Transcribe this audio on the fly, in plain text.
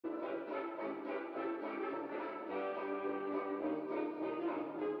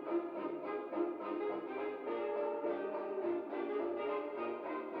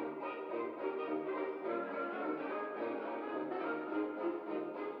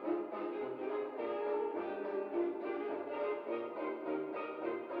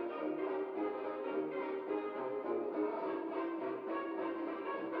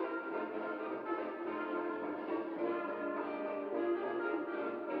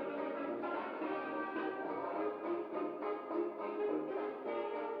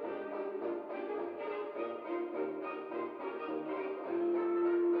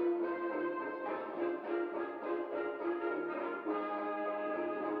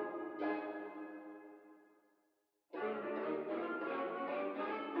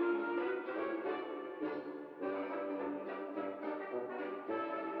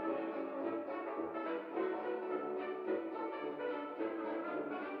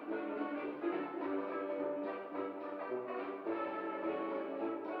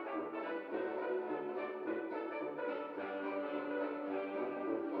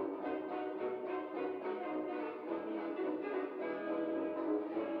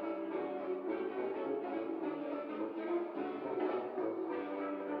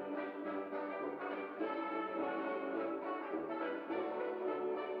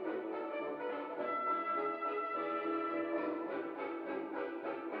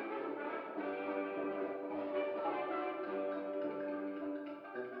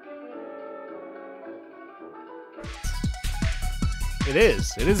It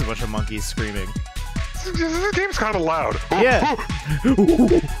is. It is a bunch of monkeys screaming. This game's kind of loud. Yeah.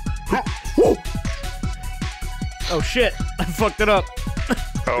 Oh shit! I fucked it up.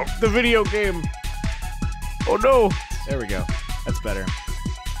 Oh. The video game. Oh no! There we go. That's better.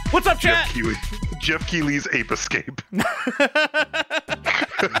 What's up, chat? Jeff Keighley's Ape Escape.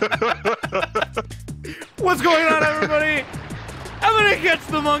 What's going on, everybody? I'm gonna catch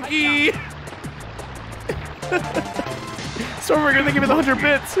the monkey. So we're gonna give me the 100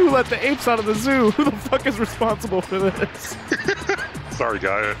 bits. Who let the apes out of the zoo? Who the fuck is responsible for this? Sorry,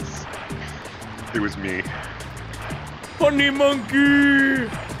 guys. It was me. Honey monkey.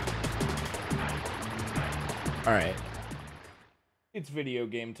 All right. It's video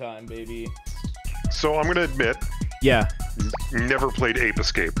game time, baby. So I'm gonna admit. Yeah. Never played Ape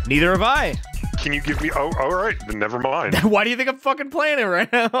Escape. Neither have I. Can you give me? Oh, all right. Then never mind. Why do you think I'm fucking playing it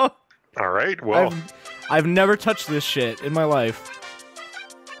right now? All right. Well, I've never touched this shit in my life.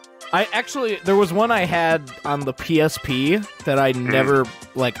 I actually, there was one I had on the PSP that I never,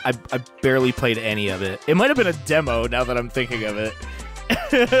 like, I barely played any of it. It might have been a demo now that I'm thinking of it.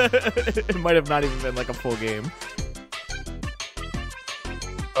 It might have not even been like a full game.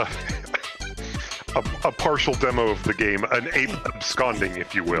 A partial demo of the game, an ape absconding,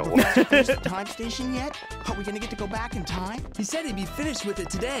 if you will. Is the time station yet? Are we gonna get to go back in time? He said he'd be finished with it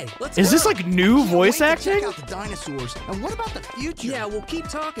today. Let's Is go. this like new voice acting? Check out the dinosaurs. And what about the future? Yeah, we'll keep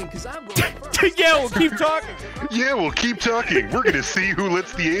talking because I'm going first. Yeah, we'll keep talking. Yeah, we'll keep talking. We're gonna see who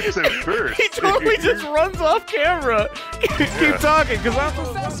lets the apes out first. He totally just runs off camera. Keep talking, because I'm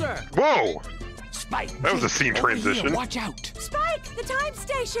Professor. Whoa! Spike. That was a scene over transition. Here, watch out. Spike, the time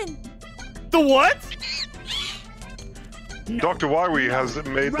station. The what? Dr. Wiwi has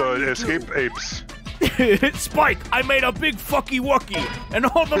made the escape apes. Spike, I made a big fucky wucky, and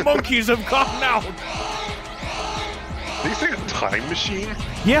all the monkeys have gotten out. Did he say a time machine?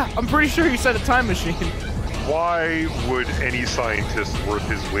 Yeah, I'm pretty sure he said a time machine. Why would any scientist worth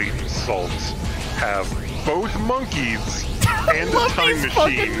his weight in salt have both monkeys and a Love time these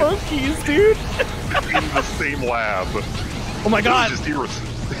machine fucking monkeys, dude. in the same lab? Oh my god. Just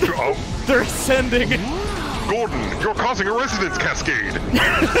oh, they're ascending. Gordon, you're causing a resonance cascade.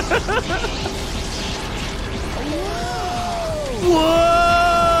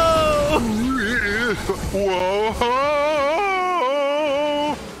 Whoa!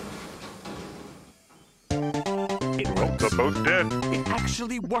 Whoa! They're both dead. It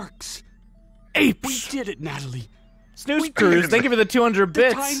actually works. Apes! We did it, Natalie. Snooze Cruise, thank you for the 200 The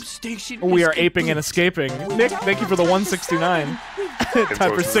bits. time station We are is aping and complete. escaping. Nick, thank you for the 169. Time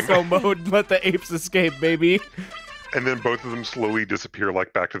for sicko mode, let the apes escape, baby. And then both of them slowly disappear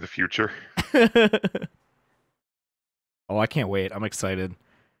like Back to the Future. Oh, I can't wait. I'm excited.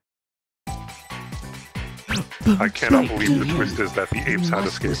 I cannot believe the twist is that the apes had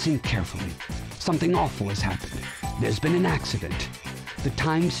escaped. Listen carefully. Something awful has happened. There's been an accident. The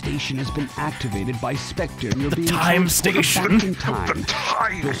time station has been activated by Spectre. You're being time transported station? back in time. The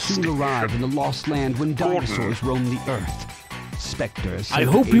time You'll soon station. arrive in the lost land when Gordon. dinosaurs roam the Earth. Spectre has I sent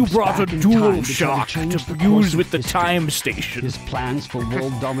hope you apes brought a back in dual time to shock change to the course use of with the history. time station. His plans for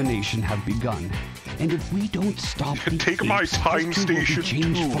world domination have begun. And if we don't stop the Take my apes, time history will be station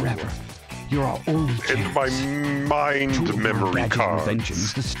changed too. forever. You're our only chance. And my mind Two of our memory badges of cards.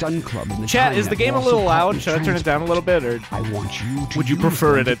 vengeance, the Stun Club and the Chat, Time is the Net game a will little also loud? help Should I turn it down a little bit, or I want you to would you use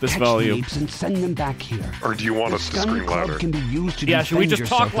prefer them it to at this catch the volume? apes and send them back here. Or do you want The us to Stun scream Club louder? can be used to Yeah, should we defend just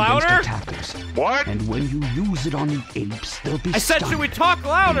talk yourself against louder? attackers. What? And when you use it on the apes, they'll be I said, stunned. should we talk And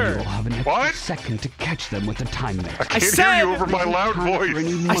louder? you'll have an extra What? second to catch them with the time net. I can't said- hear you over my There's no loud time for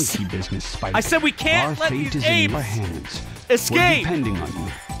any voice. monkey business, Spike. I said we can't Our let fate these is in your apes hands. escape. We're depending on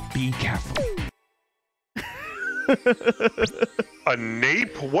you. Be careful. A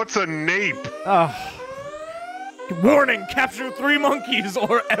nape? What's a nape? Warning, capture 3 monkeys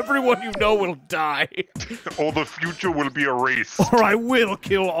or everyone you know will die. Or the future will be erased. Or I will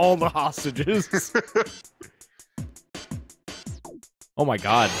kill all the hostages. Oh my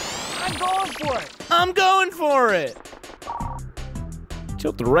god. I'm going for it. I'm going for it!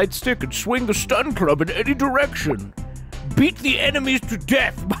 Tilt the right stick and swing the stun club in any direction. Beat the enemies to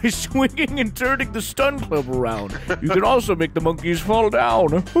death by swinging and turning the stun club around. You can also make the monkeys fall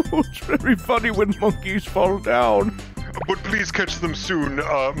down. It's very funny when monkeys fall down. But please catch them soon.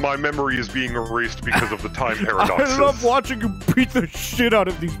 My memory is being erased because of the time paradoxes. I love watching you beat the shit out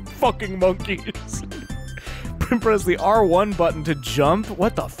of these fucking monkeys. Press the R1 button to jump?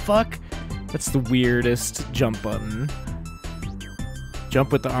 What the fuck? That's the weirdest jump button.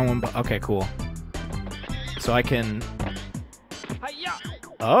 Jump with the R1 button. Okay, cool. So I can... Hi-ya!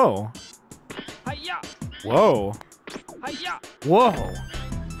 Oh. Hi-ya! Whoa. Hi-ya! Whoa.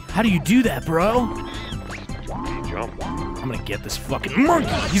 How do you do that, bro? Jump. I'm gonna get this fucking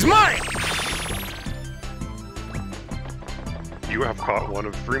monkey. He's mine! You have caught one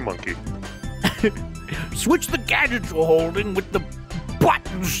of 3 monkey. Switch the gadget you're holding with the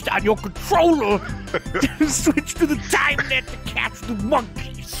buttons on your controller. Switch to the time net to catch the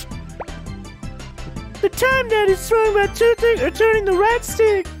monkeys. The time net is swung by turning the right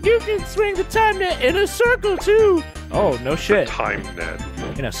stick. You can swing the time net in a circle too. Oh, no shit. Time net.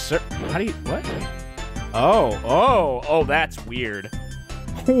 In a circle? How do you, what? Oh, that's weird.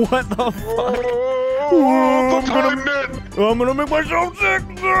 What the fuck? Oh, the time net! I'm gonna make myself sick!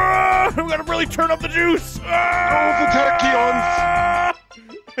 I'm gonna really turn up the juice! Oh, the tachyons!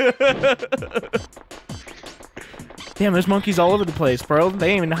 Damn, there's monkeys all over the place, bro.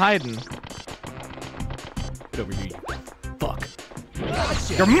 They ain't even hiding. Get over here, you fuck.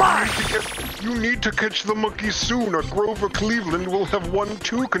 You're mine! You need to catch the monkeys soon, or Grover Cleveland will have won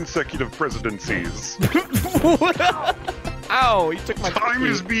 2 consecutive presidencies. Ow, you took my Time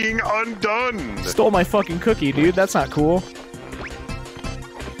cookie. is being undone! Stole my fucking cookie, dude. That's not cool.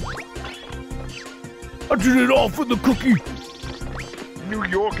 I did it all for the cookie. New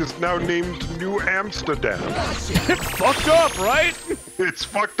York is now named New Amsterdam. It's fucked up, right? It's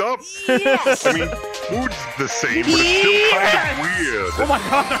fucked up. Yes! I mean, food's the same, but it's still kind of weird. Oh my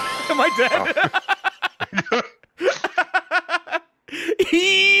god, am I dead?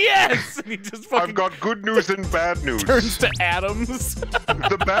 Yes! And he just fucking I've got good news and bad news. turns to atoms.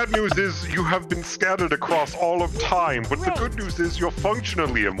 The bad news is you have been scattered across all of time, but the good news is you're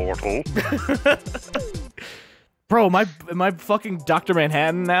functionally immortal. Bro, am I fucking Dr.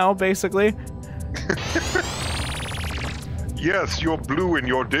 Manhattan now, basically? Yes, you're blue and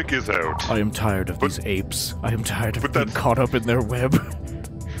your dick is out. I am tired of these apes. I am tired of But being that's- caught up in their web.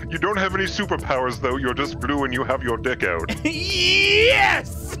 You don't have any superpowers, though. You're just blue and you have your dick out.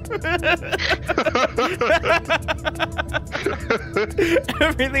 Yes!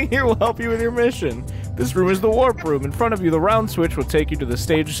 Everything here will help you with your mission. This room is the warp room. In front of you, the round switch will take you to the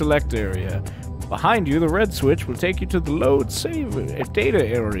stage select area. Behind you, the red switch will take you to the load save data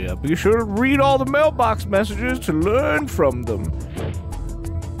area. Be sure to read all the mailbox messages to learn from them.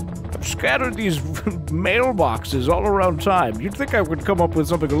 I've scattered these mailboxes all around time. You'd think I would come up with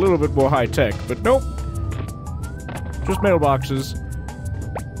something a little bit more high-tech, but nope. Just mailboxes.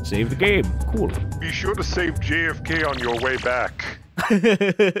 Save the game. Cool. Be sure to save JFK on your way back.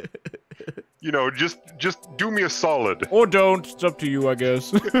 You know, just do me a solid. Or don't. It's up to you, I guess.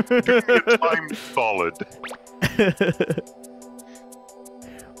 Do me a time solid.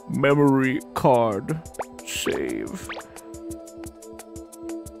 Memory card. Save.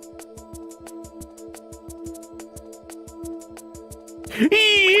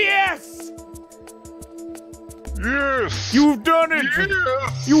 Yes! Yes! You've done it!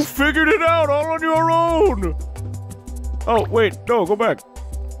 Yes! You figured it out all on your own! Oh, wait. No, go back.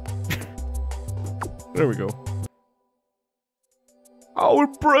 There we go. How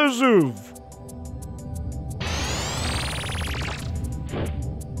impressive!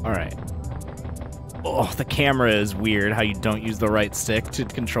 Alright. Oh, the camera is weird, how you don't use the right stick to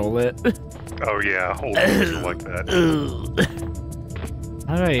control it. Oh yeah, hold on like that.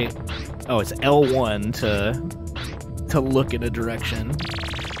 Alright. Oh, it's L1 to look in a direction.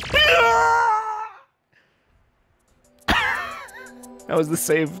 That was the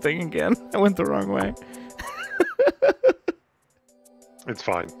save thing again. I went the wrong way. It's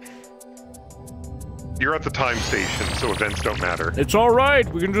fine. You're at the time station, so events don't matter. It's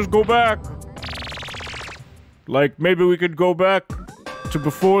alright, we can just go back. Like, maybe we could go back to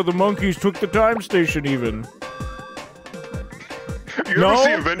before the monkeys took the time station even. You ever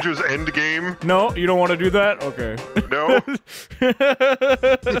see Avengers Endgame? No, you don't want to do that? Okay. No?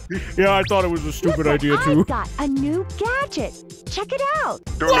 Yeah, I thought it was a stupid idea too. I've got a new gadget. Check it out.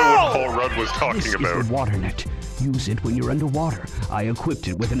 Don't know what Paul Rudd was talking This about. is the water net. Use it when you're underwater. I equipped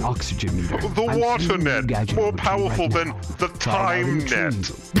it with an oxygen meter. The I'm water sending you a net, gadget more over to you powerful right than now. the Try it out time in the training net.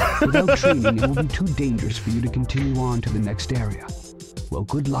 zone. Without training, it will be too dangerous for you to continue on to the next area. Well,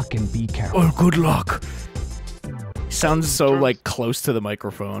 good luck and be careful. Oh, good luck. Sounds so, like, close to the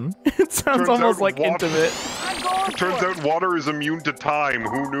microphone. It sounds Turns almost, out like, water- intimate. I'm going Turns for it. out water is immune to time.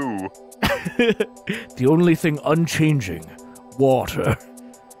 Who knew? The only thing unchanging. Water.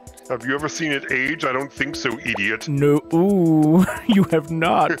 Have you ever seen it age? I don't think so, idiot. No. Ooh, you have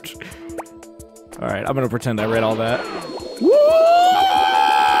not. Alright, I'm gonna pretend I read all that.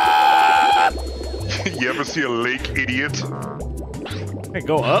 You ever see a lake, idiot? Hey,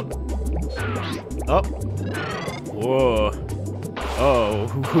 go up. Up. Whoa. Oh.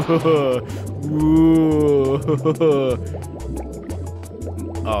 Whoa.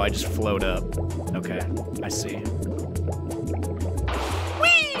 Oh, I just float up. Okay, I see.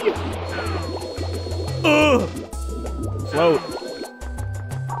 Whee! Ugh! Float.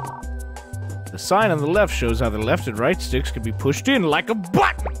 The sign on the left shows how the left and right sticks can be pushed in like a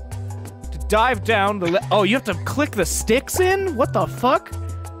button. To dive down the oh, you have to click the sticks in? What the fuck?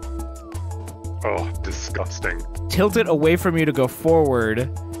 Oh, disgusting. Tilt it away from you to go forward.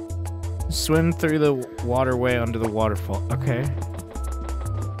 Swim through the waterway under the waterfall. Okay.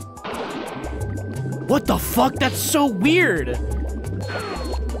 What the fuck? That's so weird!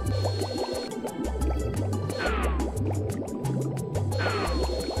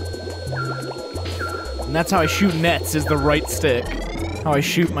 And that's how I shoot nets, is the right stick. How I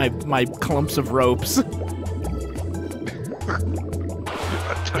shoot my clumps of ropes. A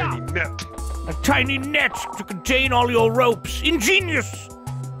tiny net. A tiny net to contain all your ropes. Ingenious!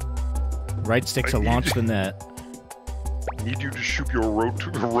 Right stick to launch the net. I need you to shoot your rope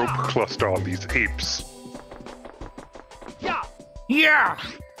cluster on these apes. Yeah! Yeah!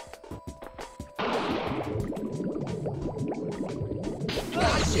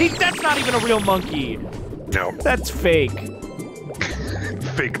 Hey, that's not even a real monkey. No. That's fake.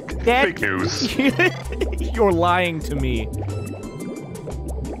 Fake news. You're lying to me.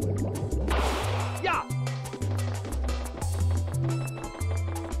 Yeah.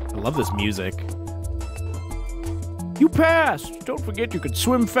 I love this music. You passed! Don't forget you can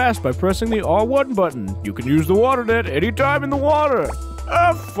swim fast by pressing the R1 button. You can use the water net anytime in the water.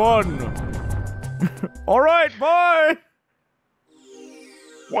 Have fun! Alright, bye!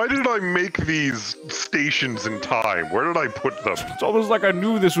 Why did I make these stations in time? Where did I put them? It's almost like I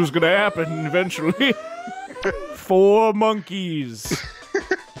knew this was gonna happen eventually. 4 monkeys.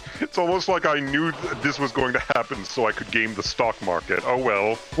 It's almost like I knew this was going to happen so I could game the stock market. Oh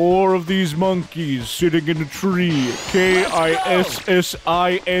well. 4 of these monkeys sitting in a tree. K-I-S-S-I-N-G.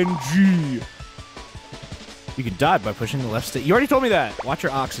 You can dive by pushing the left stick. You already told me that. Watch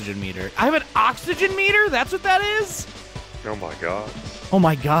your oxygen meter. I have an oxygen meter? That's what that is? Oh my god. Oh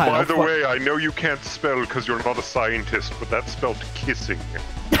my god. By the way, I know you can't spell because you're not a scientist, but that's spelled kissing.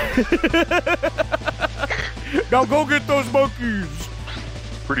 Now go get those monkeys.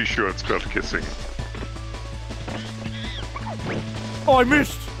 Pretty sure it's spelled kissing. Oh, I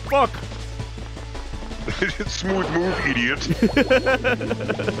missed. Fuck. Smooth move, idiot.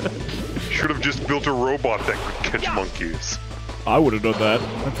 Should have just built a robot that could catch monkeys. I would have done that.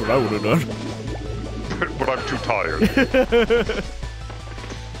 That's what I would have done. But I'm too tired.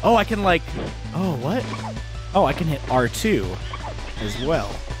 Oh, I can like... Oh, what? Oh, I can hit R2 as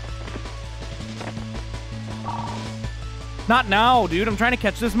well. Not now, dude. I'm trying to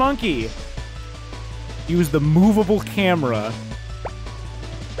catch this monkey. Use the movable camera.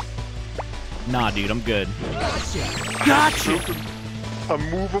 Nah, dude. I'm good. Gotcha! A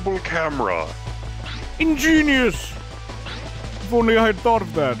movable camera. Ingenious! If only I had thought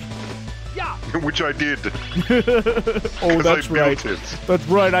of that. Which I did. Oh, that's right. That's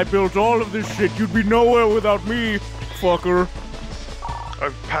right, I built all of this shit. You'd be nowhere without me, fucker.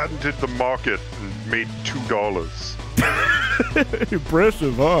 I've patented the market and made $2.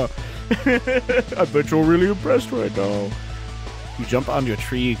 Impressive, huh? I bet you're really impressed right now. You jump onto a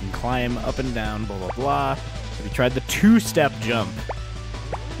tree, you can climb up and down, blah, blah, blah. Have you tried the 2-step jump?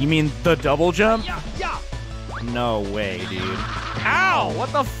 You mean the double jump? No way, dude. Ow!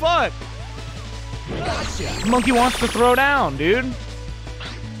 What the fuck? Monkey wants to throw down, dude.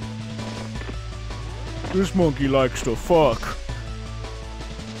 This monkey likes to fuck.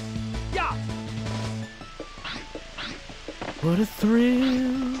 What a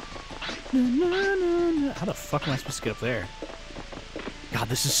thrill. Na, na, na, na. How the fuck am I supposed to get up there? God,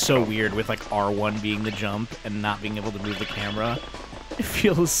 this is so weird with like R1 being the jump and not being able to move the camera. It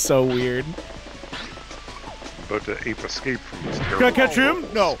feels so weird. About to ape escape from this. Can I catch him?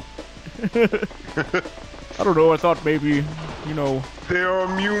 No. I don't know, I thought maybe, you know... They are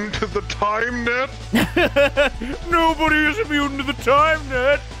immune to the time net? Nobody is immune to the time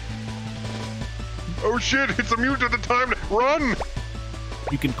net! Oh shit, it's immune to the time net! Run!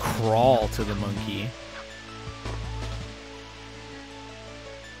 You can crawl to the monkey.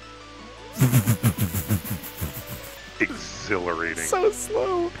 Exhilarating. So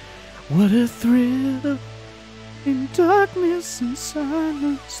slow. What a thrill. In darkness and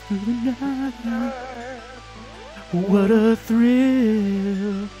silence through the night. What a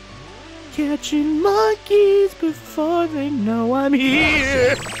thrill. Catching monkeys before they know I'm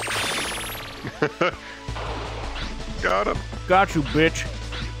here. Got him. Got you, bitch.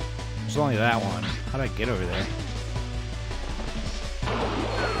 There's only that one. How'd I get over there?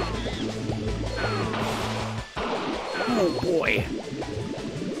 Oh boy.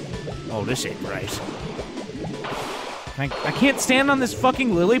 Oh, this ain't right. I can't stand on this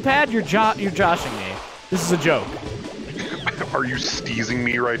fucking lily pad? You're joshing me. This is a joke. Are you steezing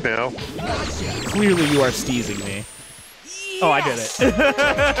me right now? Clearly you are steezing me. Oh, I did it. I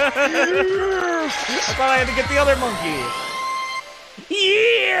thought I had to get the other monkey.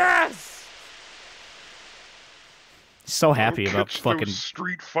 Yes! So happy about Catch fucking... those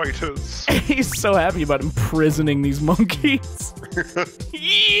street fighters. He's so happy about imprisoning these monkeys.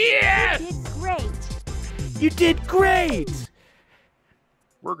 Yes! You did great. You did great!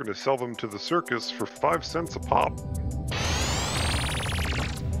 We're gonna sell them to the circus for 5 cents a pop.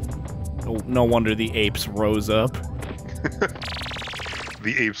 No wonder the apes rose up.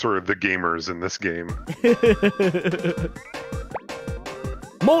 The apes are the gamers in this game.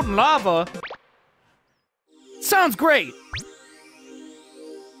 Molten lava? Sounds great!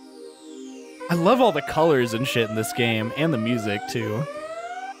 I love all the colors and shit in this game, and the music, too.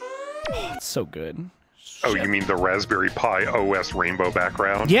 Oh, it's so good. Oh, you mean the Raspberry Pi OS rainbow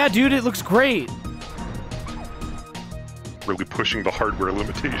background? Yeah, dude, it looks great. Really pushing the hardware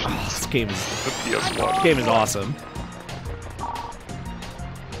limitations. This game is... The PS1. This game is awesome.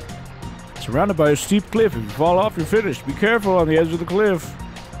 Surrounded by a steep cliff. If you fall off, you're finished. Be careful on the edge of the cliff.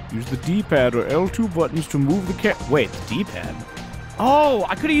 Use the D-pad or L2 buttons to move the Wait, the D-pad? Oh,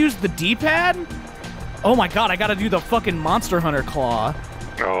 I could have used the D-pad? Oh my god, I gotta do the fucking Monster Hunter claw.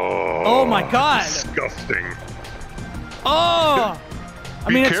 Oh my god. Disgusting. Oh!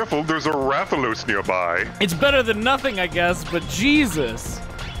 Be careful, there's a Rathalos nearby. It's better than nothing, I guess, but Jesus.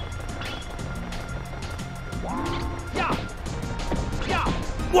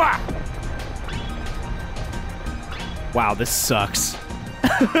 Wah! Wow, this sucks.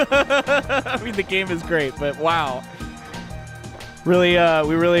 I mean, the game is great, but wow. Really,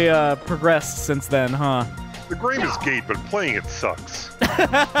 we really progressed since then, huh? The game is great, but playing it sucks.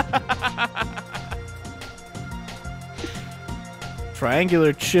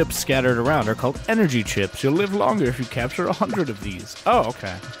 Triangular chips scattered around are called energy chips. You'll live longer if you capture 100 of these. Oh,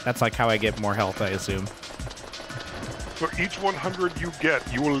 okay. That's like how I get more health, I assume. For each 100 you get,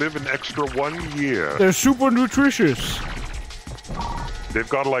 you will live an extra 1 year. They're super nutritious. They've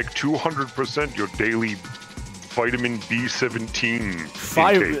got like 200% your daily vitamin B17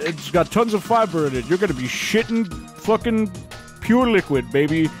 intake. It's got tons of fiber in it. You're gonna be shitting fucking pure liquid,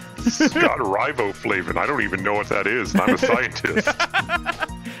 baby. It's got riboflavin. I don't even know what that is. I'm a scientist.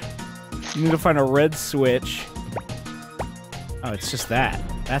 You need to find a red switch. Oh, it's just that.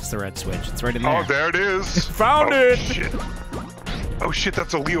 That's the red switch. It's right in there. Oh, there it is. Found it. Shit. Oh shit,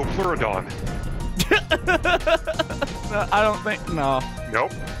 that's a Leopleurodon. I don't think. No.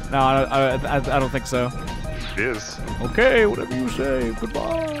 Nope. No, I don't think so. It is. Okay, whatever you say.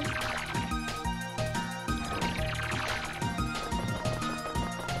 Goodbye.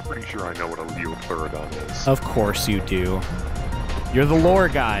 Pretty sure I know what a Leopleurodon is. Of course you do. You're the lore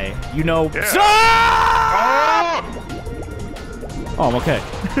guy. You know. Yeah. Ah! Oh, I'm okay.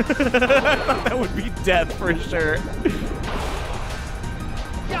 That would be death for sure.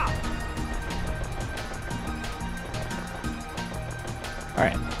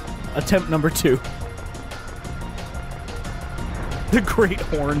 Alright. Attempt number 2. The great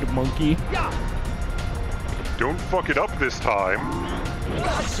horned monkey. Don't fuck it up this time.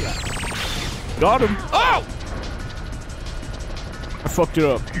 Got him. Oh! I fucked it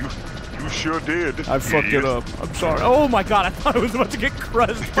up. You sure did. I fucked it up. I'm sorry. Oh my god, I thought I was about to get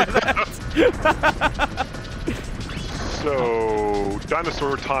crushed by that. So,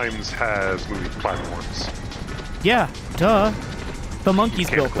 Dinosaur Times has moving platforms. Yeah, duh. The monkeys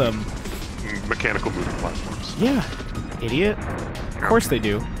built them. Mechanical moving platforms. Yeah, idiot. Of course they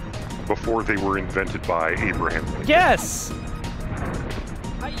do. Before they were invented by Abraham Lincoln. Yes!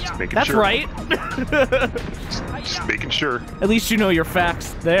 Just making That's sure. right. Just making sure. At least you know your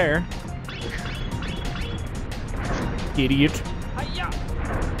facts there. Idiot.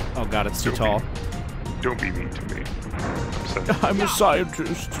 Oh god, it's too tall. Don't be mean to me. I'm a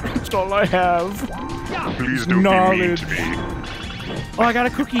scientist. That's all I have. Please don't be mean to me. Oh, I got a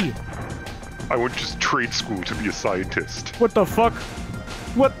cookie. I went to trade school to be a scientist. What the fuck?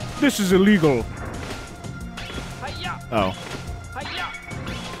 What? This is illegal. Oh.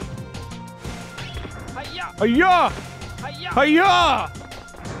 Hiya! Hiya!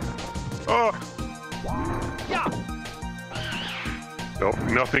 Oh. Nope,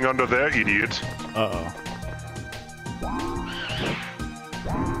 nothing under there, idiot. Uh-oh.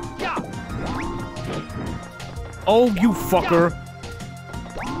 Oh, you fucker!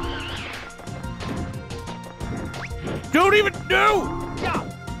 Don't even do!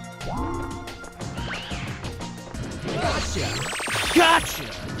 Gotcha!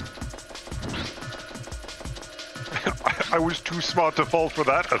 I was too smart to fall for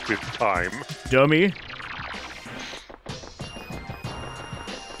that a 5th time. Dummy.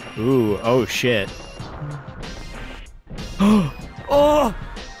 Ooh, oh shit. Oh!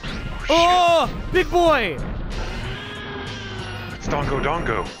 Oh! Big boy! It's Dongo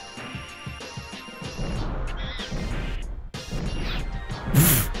Dongo.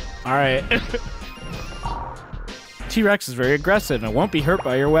 Alright. T-Rex is very aggressive and won't be hurt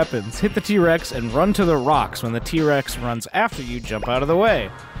by your weapons. Hit the T-Rex and run to the rocks. When the T-Rex runs after you, jump out of the way.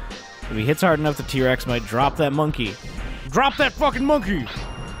 If he hits hard enough, the T-Rex might drop that monkey. Drop that fucking monkey!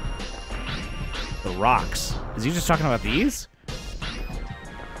 The rocks. Is he just talking about these?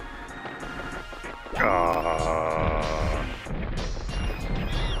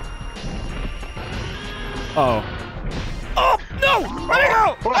 Oh. Oh, no! Let me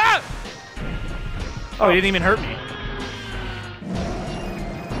go! Ah! Oh, he didn't even hurt me.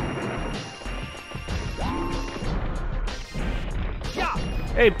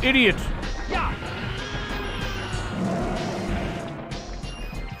 Hey, idiot!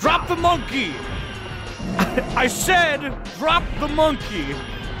 Drop the monkey! I said, drop the monkey!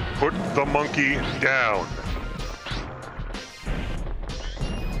 Put the monkey down.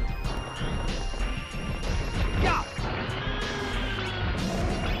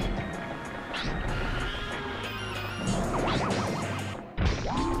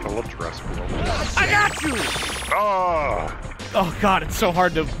 I love Jurassic World. I got you! Ah! Oh god, it's so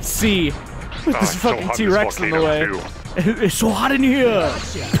hard to see with this fucking so T-Rex in the way. It's so hot in here!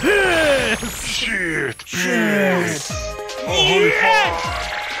 Piss! Shit! Piss!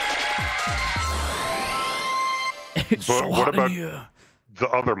 It's But so what hot about in here. the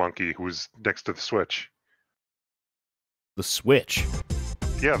other monkey who was next to the Switch? The Switch?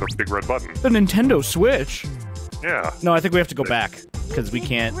 Yeah, the big red button. The Nintendo Switch? Yeah. No, I think we have to go back because we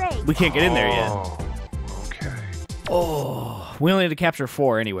can't get in there yet. Oh, okay. Oh, we only need to capture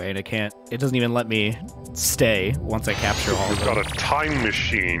 4 anyway, and it doesn't even let me stay once I capture all of You've them. got a time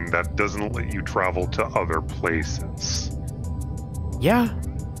machine that doesn't let you travel to other places. Yeah,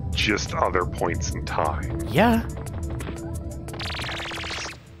 Just other points in time. yeah.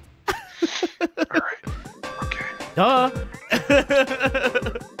 Alright. Okay. Duh.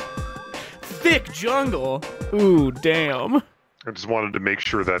 Thick jungle. Ooh, damn. I just wanted to make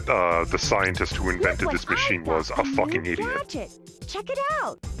sure that the scientist who invented this machine was a fucking idiot. Gadget. Check it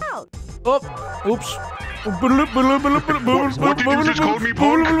out. Oh, oops. What did you just call me,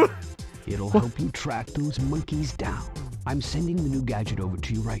 punk? It'll help you track those monkeys down. I'm sending the new gadget over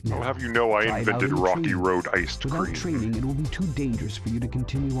to you right now. I'll have you know I Try it invented out in Rocky training. Road iced Without cream. training, it will be too dangerous for you to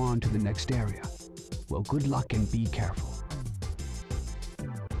continue on to the next area. Well, good luck and be careful.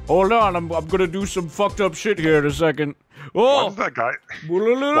 Hold on, I'm gonna do some fucked up shit here in a second. Why Oh! does that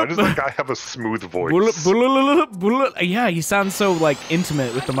guy have a smooth voice? Yeah, he sounds so, like,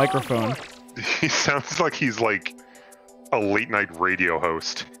 intimate with the microphone. He sounds like he's like a late night radio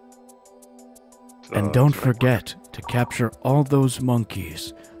host. And don't forget to capture all those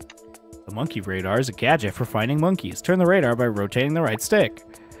monkeys. The monkey radar is a gadget for finding monkeys. Turn the radar by rotating the right stick.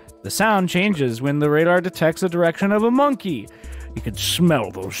 The sound changes when the radar detects the direction of a monkey. You can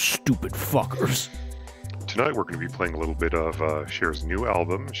smell those stupid fuckers. Tonight we're going to be playing a little bit of Cher's new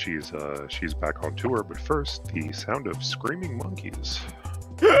album. She's back on tour, but first, the sound of screaming monkeys.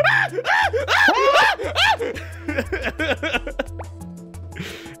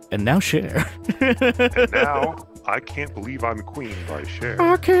 And now Cher. And now, I Can't Believe I'm Queen by Cher.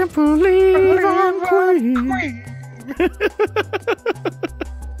 I can't believe I'm queen.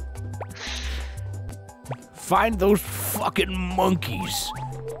 Find those fucking monkeys.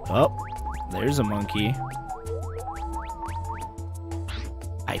 Oh, there's a monkey.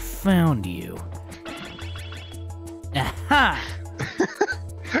 I found you. Aha!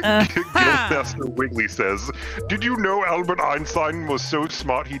 Guildmaster Wiggly says, "Did you know Albert Einstein was so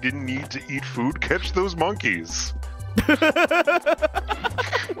smart he didn't need to eat food? Catch those monkeys."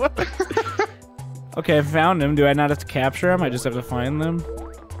 Okay, I found him. Do I not have to capture him? I just have to find them?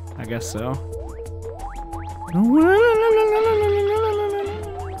 I guess so.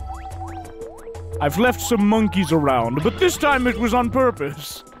 I've left some monkeys around, but this time it was on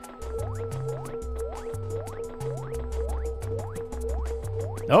purpose.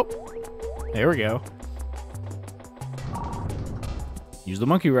 Oh, there we go. Use the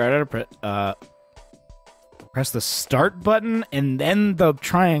monkey radar to press the start button and then the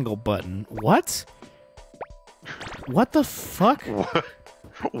triangle button. What? What the fuck?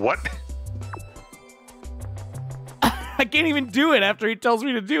 What? I can't even do it after he tells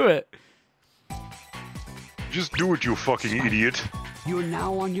me to do it. Just do it, you fucking idiot. You're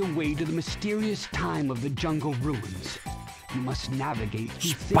now on your way to the mysterious time of the jungle ruins. You must navigate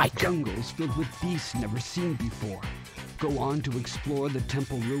through Spike. thick jungles filled with beasts never seen before. Go on to explore the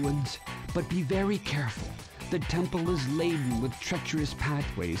temple ruins, but be very careful. The temple is laden with treacherous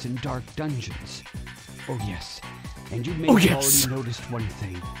pathways and dark dungeons. Oh yes, and you may have already noticed one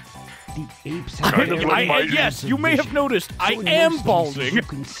thing. The apes have yes, you may have noticed. I am balding. You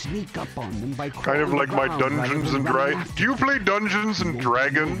can sneak up on them by Kind of like my Dungeons and Dragons. Do you play Dungeons and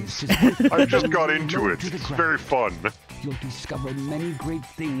Dragons? I just got into it. It's very fun. You'll discover many great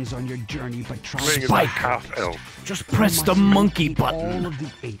things on your journey, but try Playing as a Spike. half-elf. Just press the monkey all button. of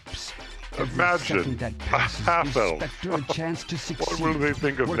the apes. Imagine that a passes half-elf. gives Spectre a chance to succeed. What will they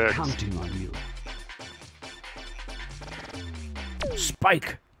think of We're next? counting on you.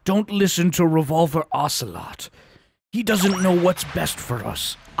 Spike, don't listen to Revolver Ocelot. He doesn't know what's best for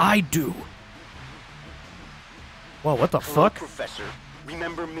us. I do. Whoa, what the Hello, fuck? Professor.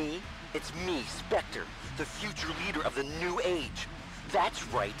 Remember me? It's me, Spectre, the future leader of the new age. That's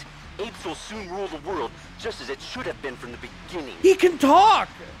right. Apes will soon rule the world, just as it should have been from the beginning. He can talk!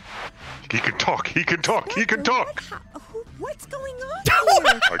 He can talk, he can talk, he can talk! What's going on here?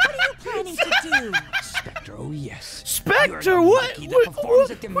 What are you planning to do? Spectre, oh yes. Spectre, what?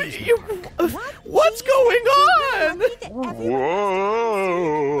 What's going on?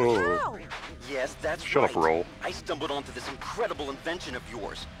 Whoa! How? Yes, that's Shut right. up, Roll. I stumbled onto this incredible invention of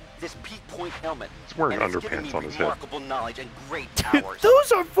yours. This peak point helmet. He's wearing and it's given underpants me on his head. remarkable knowledge and great powers.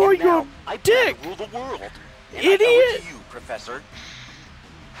 Those are for And your now, I plan dick. to rule the world. And I Idiot. owe it to you, Professor.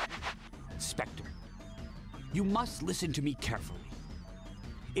 Spectre, you must listen to me carefully.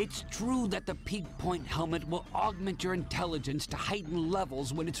 It's true that the peak point helmet will augment your intelligence to heightened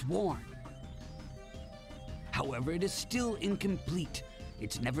levels when it's worn. However, it is still incomplete.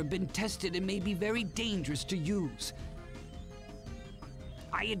 It's never been tested and may be very dangerous to use.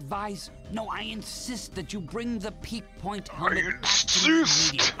 I insist that you bring the peak point helmet back to me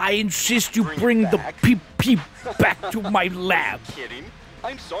immediately. I insist you Bring it bring the back? peep back to my lab. Kidding?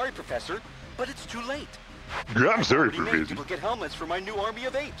 I'm sorry, Professor, but it's too late. Yeah, I'm sorry I've for already made busy. duplicate helmets for my new army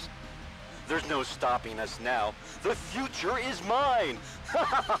of apes. There's no stopping us now. The future is mine.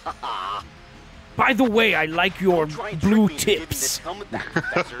 By the way, I like your Try and blue trick me into giving this tips. helmet back,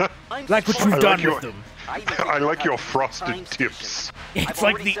 Professor. I'm Like what sorry. you've I done like your- with them. I like your Time frosted station. tips. It's I've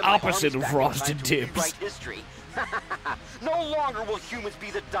like already the sent my opposite armies of back in frosted time to tips. rewrite history. No longer will humans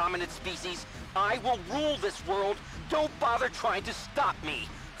be the dominant species. I will rule this world. Don't bother trying to stop me.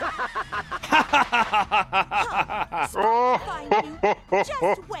 Find you.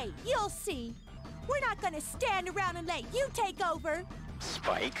 Just wait, you'll see. We're not gonna stand around and let you take over.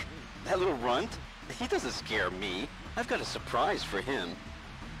 Spike? That little runt? He doesn't scare me. I've got a surprise for him.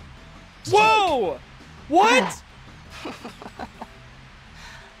 Whoa! What?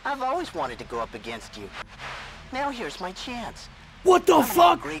 I've always wanted to go up against you. Now here's my chance. What the I've had a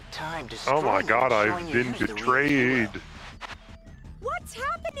fuck? great time Oh my destroying god, and I've showing you been who's the real betrayed. hero. What's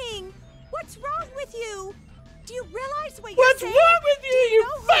happening? What's wrong with you? Do you realize what What's you're wrong saying? with Do you, you know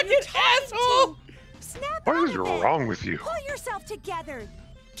who you're fucking talking asshole? to? Snap What out is of it. wrong with you? Pull yourself together.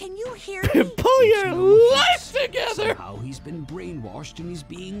 Can you hear me? Pull your No life use. together! Somehow he's been brainwashed and he's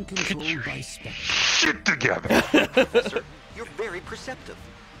being controlled by Spectre. Shit together! Professor, you're very perceptive.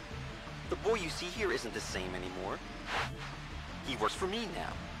 The boy you see here isn't the same anymore. He works for me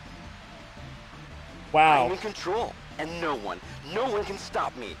now. I'm Wow. in control, and no one can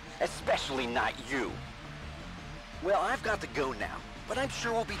stop me, especially not you. Well, I've got to go now, but I'm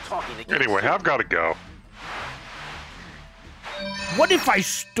sure we'll be talking again. Anyway, soon. I've got to go. What if I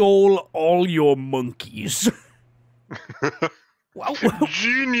stole all your monkeys?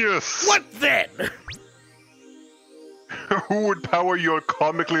 Genius! What then? Who would power your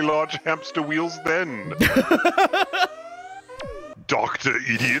comically large hamster wheels then? Doctor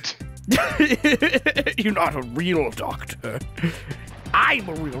idiot. You're not a real doctor. I'm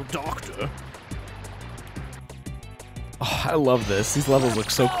a real doctor. Oh, I love this. These levels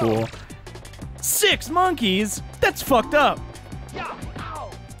look so cool. 6 monkeys? That's fucked up.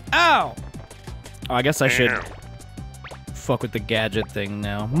 Ow! Oh, I guess I should Ow. fuck with the gadget thing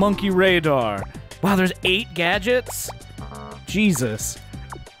now. Monkey radar. Wow, there's 8 gadgets? Jesus.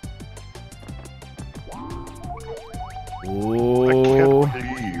 I Whoa. can't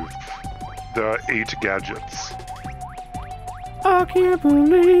believe the 8 gadgets. I can't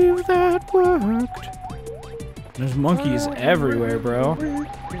believe that worked. There's monkeys everywhere, bro.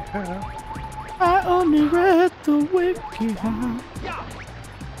 I only read the wiki.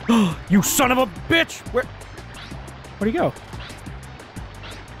 You son of a bitch! Where'd he go?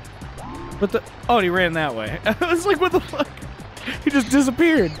 What the? Oh, he ran that way. I was like, what the fuck? He just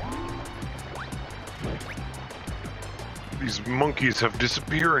disappeared. These These monkeys have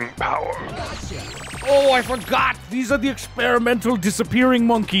disappearing power. Oh, I forgot! These are the experimental disappearing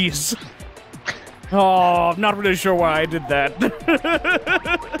monkeys. Oh, I'm not really sure why I did that.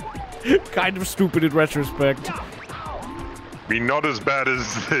 Kind of stupid in retrospect. I mean, not as bad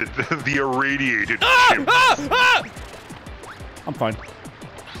as the irradiated chimps. I'm fine.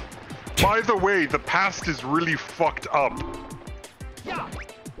 By the way, the past is really fucked up.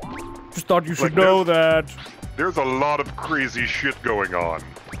 Just thought you should know that. There's a lot of crazy shit going on.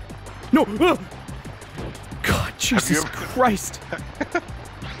 No! God, Jesus Christ.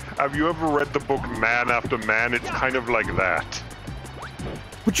 Have you ever read the book Man After Man? It's kind of like that.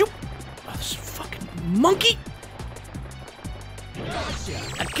 Would you... Oh, this fucking monkey!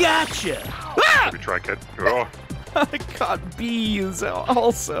 I gotcha! Ah! Let me try, kid. Oh. I got bees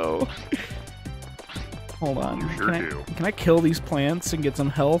also. Hold on. You sure do. Can I kill these plants and get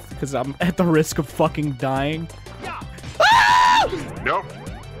some health? Because I'm at the risk of fucking dying. Ah! Nope.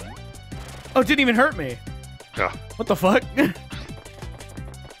 Oh, it didn't even hurt me. Yeah. What the fuck?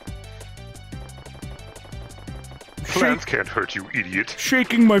 Plants can't hurt you, idiot.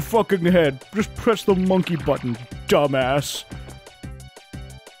 Shaking my fucking head. Just press the monkey button, dumbass.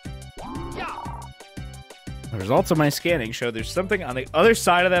 The results of my scanning show there's something on the other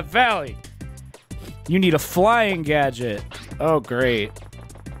side of that valley. You need a flying gadget. Oh, great.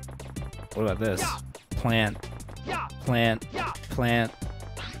 What about this? Plant. Plant. Plant.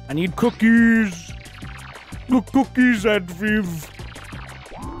 I need cookies. The cookies, Aunt Viv.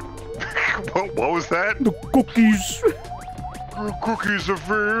 What was that? The cookies. The cookies of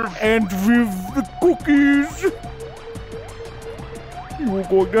Viv. Aunt Viv, the cookies. You're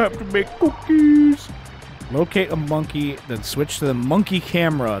going to have to make cookies. Locate a monkey, then switch to the monkey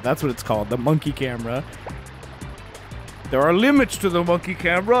camera. That's what it's called, the monkey camera. There are limits to the monkey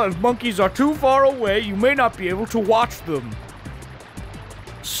camera. If monkeys are too far away, you may not be able to watch them.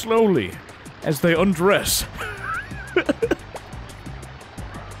 Slowly, as they undress.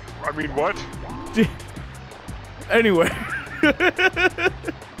 I mean, what? Anyway.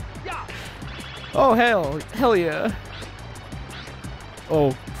 Oh, hell yeah.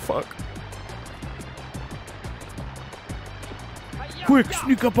 Oh, fuck. Quick,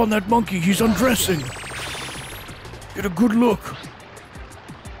 sneak up on that monkey. He's undressing. Get a good look.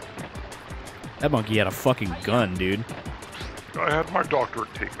 That monkey had a fucking gun, dude. I had my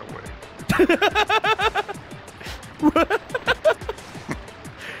doctorate taken away.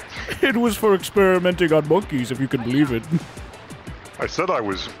 It was for experimenting on monkeys, if you can believe it. I said I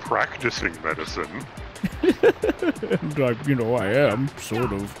was practicing medicine. And I am,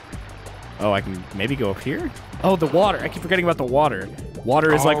 sort of. Oh, I can maybe go up here? Oh, the water. I keep forgetting about the water.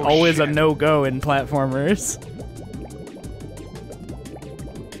 Water is like always a no-go in platformers.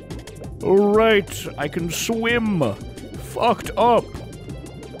 Alright, I can swim. Fucked up.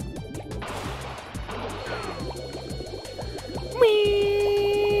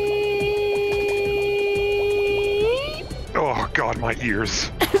 Oh god, my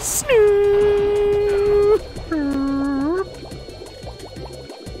ears.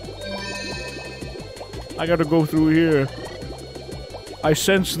 I gotta go through here. I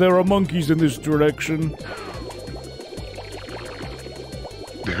sense there are monkeys in this direction.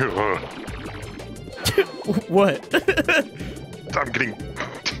 What? I'm getting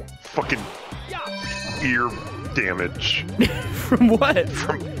fucking ear damage. From what?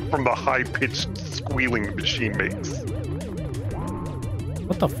 From the high-pitched squealing the machine makes.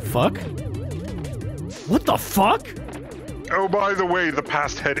 What the fuck? What the fuck? Oh, by the way, the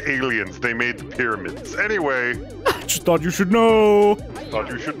past had aliens. They made the pyramids. Anyway. I just thought you should know. Thought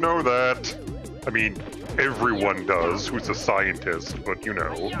you should know that. I mean, everyone does who's a scientist, but you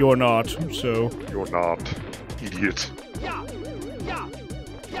know. You're not, so. You're not, idiot.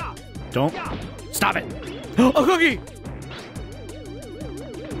 Don't. Stop it. A cookie!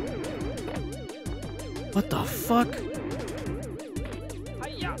 What the fuck?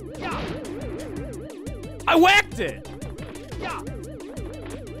 I whacked it!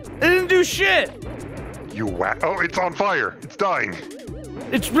 It didn't do shit! You whack. Oh, it's on fire. It's dying.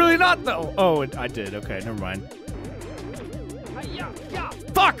 It's really not, though. Oh, I did. Okay, never mind.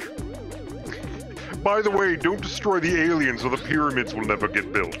 Fuck! By the way, don't destroy the aliens or the pyramids will never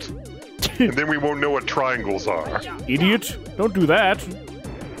get built. And then we won't know what triangles are. Idiot. Don't do that.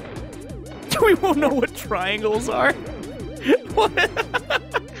 We won't know what triangles are. What?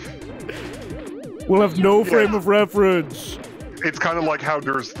 We'll have no frame of reference. It's kind of like how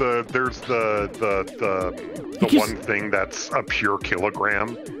there's the one thing that's a pure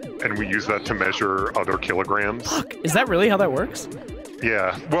kilogram, and we use that to measure other kilograms. Fuck, is that really how that works?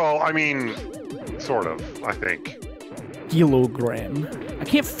 Yeah, well, I mean, sort of, I think. Kilogram. I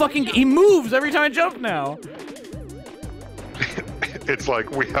can't fucking. He moves every time I jump now. It's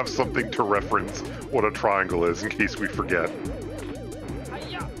like we have something to reference what a triangle is in case we forget.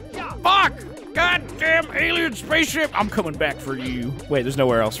 Fuck! Goddamn alien spaceship! I'm coming back for you. Wait, there's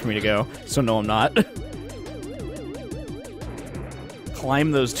nowhere else for me to go, so no, I'm not.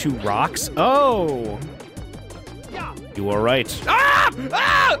 Climb those 2 rocks? Oh! You are right. Ah!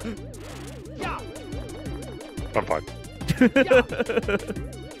 Ah! I'm fine.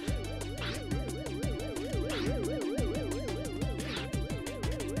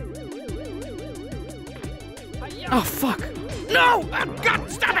 Oh, fuck! No! Oh,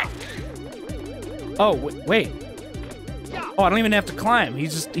 God, stop it! Oh, wait. Oh, I don't even have to climb. He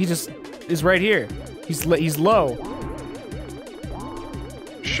just is right here. He's low.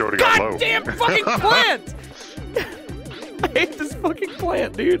 Shorty got low. God damn fucking plant! I hate this fucking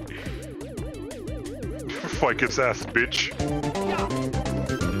plant, dude. Fight its ass, bitch.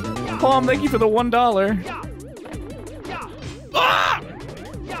 Palm, thank you for the $1. Ah!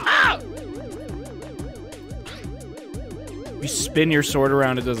 Ah! You spin your sword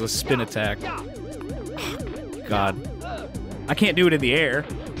around, it does a spin attack. God. I can't do it in the air.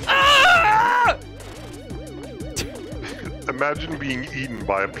 Ah! Imagine being eaten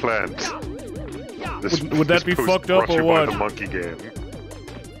by a plant. Would that be fucked up or what? By the monkey game.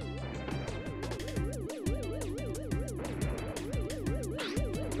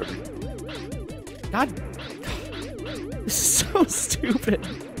 God. This is so stupid.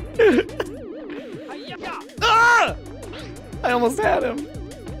 Ah! I almost had him.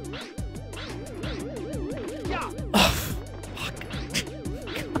 Oh, fuck.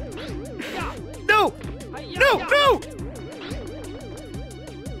 No! No! No!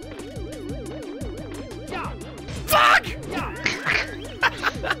 Fuck!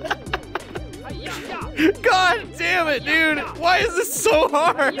 God damn it, dude! Why is this so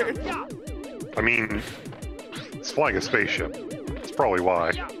hard? I mean, it's flying a spaceship. That's probably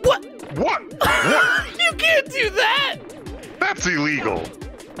why. What? What? What? You can't do that! That's illegal.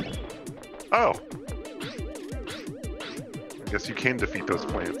 Oh. I guess you can defeat those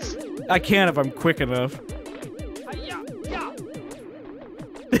plants. I can if I'm quick enough.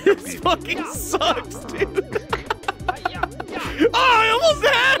 This fucking sucks, dude. Oh, I almost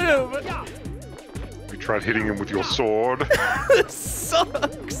had him! You tried hitting him with your sword. This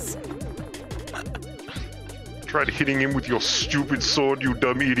sucks. Tried hitting him with your stupid sword, you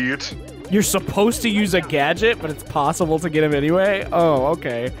dumb idiot. You're supposed to use a gadget, but it's possible to get him anyway? Oh,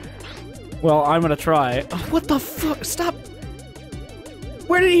 okay. Well, I'm gonna try. Oh, what the fuck? Stop.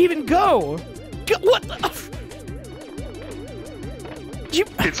 Where did he even go? What the...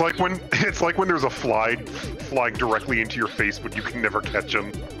 It's like when there's a fly flying directly into your face, but you can never catch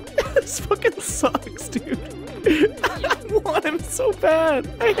him. This fucking sucks, dude. I want him so bad.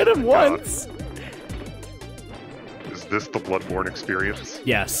 I hit him once. Is this the Bloodborne experience?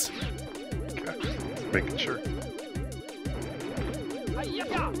 Yes. Okay, making sure.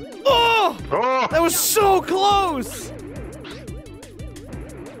 Oh! Oh! That was so close!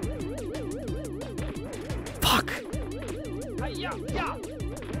 Fuck.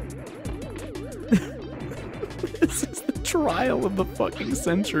 This is the trial of the fucking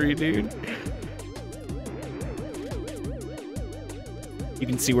century, dude. You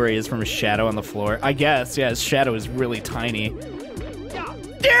can see where he is from his shadow on the floor. I guess, yeah, his shadow is really tiny.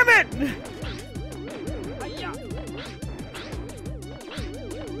 Damn it!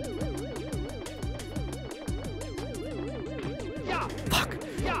 Fuck.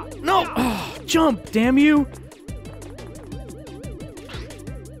 No! Oh, jump, damn you!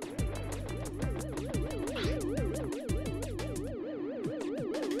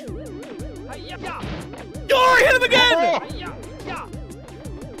 Oh, I hit him again!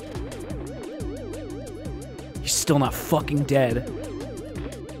 He's still not fucking dead.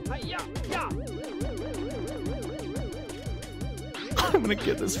 I'm gonna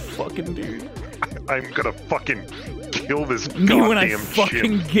get this fucking dude. I'm gonna fucking kill this Me goddamn when I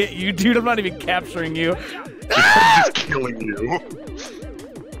fucking chimp. get you, dude. I'm not even capturing you. I'm just killing you.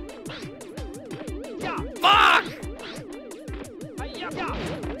 Fuck!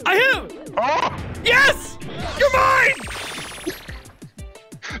 I hit him! Oh! Yes! You're mine!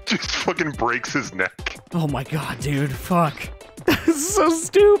 Just fucking breaks his neck. Oh my god, dude. Fuck. This is so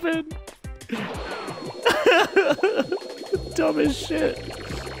stupid. Dumb as shit.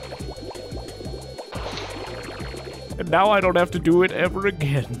 And now I don't have to do it ever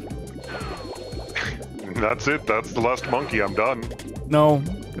again. That's it. That's the last monkey. I'm done. No,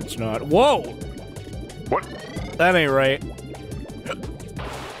 it's not. Whoa! What? That ain't right.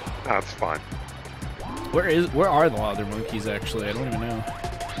 That's fine. Where are the other monkeys, actually? I don't even know.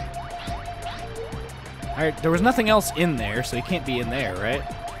 Alright, there was nothing else in there, so he can't be in there, right?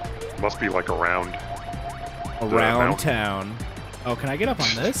 Must be like around town. Oh, can I get up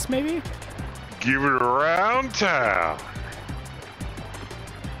on this, maybe? Give it around town.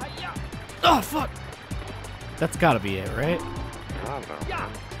 Oh, fuck! That's gotta be it, right? I don't know.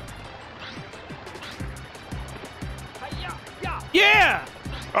 Yeah!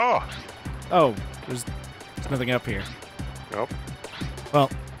 Oh! Oh, there's nothing up here. Nope. Well.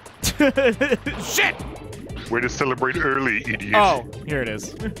 Shit! Way to celebrate early, idiot. Oh, here it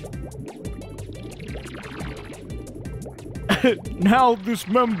is. Now this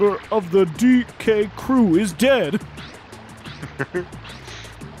member of the DK crew is dead.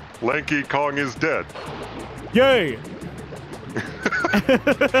 Lanky Kong is dead. Yay!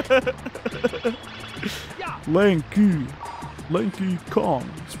 Lanky Kong.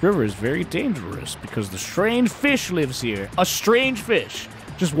 This river is very dangerous because the strange fish lives here. A strange fish.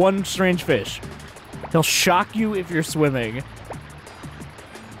 Just one strange fish. He'll shock you if you're swimming.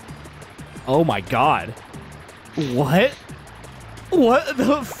 Oh my god. What? What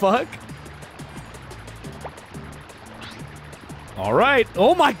the fuck? All right.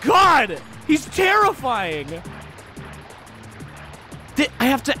 Oh my god! He's terrifying! I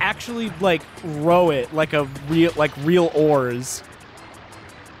have to actually, like, row it like real oars.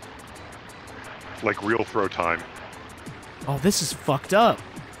 Like real throw time. Oh, this is fucked up.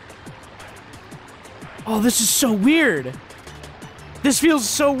 Oh, this is so weird. This feels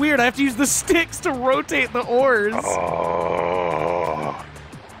so weird. I have to use the sticks to rotate the oars. Oh.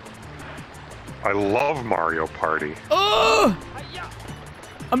 I love Mario Party. Oh!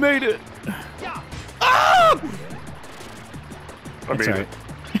 I made it. Oh! I made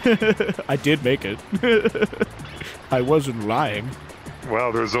it. I did make it. I wasn't lying.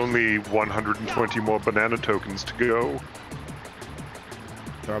 Wow, there's only 120 more banana tokens to go.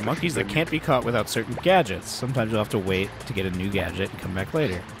 There are monkeys that can't be caught without certain gadgets. Sometimes you'll have to wait to get a new gadget and come back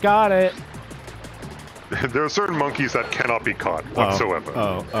later. Got it! There are certain monkeys that cannot be caught whatsoever.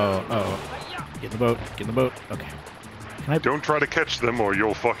 Oh. Get in the boat. Get in the boat. Okay. Can I... Don't try to catch them or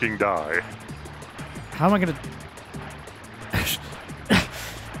you'll fucking die. How am I gonna...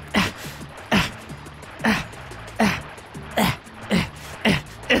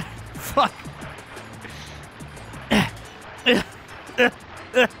 Fuck.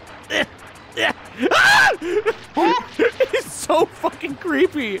 It's so fucking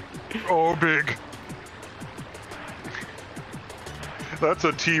creepy. Oh, big. That's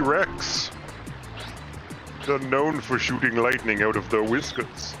a T-Rex. They're known for shooting lightning out of their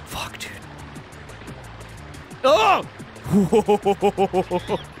whiskers. Fuck, dude. Oh!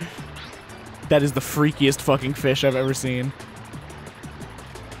 That is the freakiest fucking fish I've ever seen.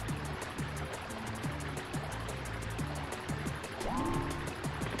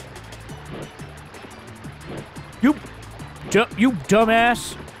 You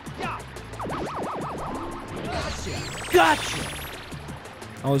dumbass! Gotcha!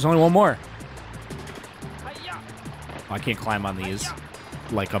 Oh, there's only one more. Oh, I can't climb on these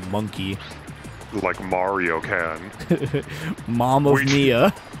like a monkey. Like Mario can. Mom of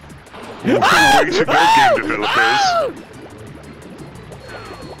Mia. Way to go, game developers.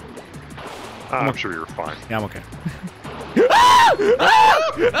 I'm sure you're fine. Yeah, I'm okay.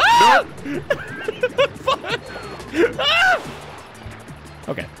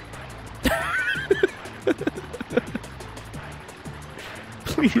 Okay.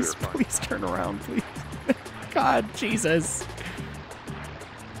 Please turn around, please. God, Jesus.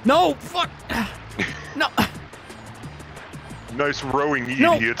 No, fuck. No. Nice rowing, you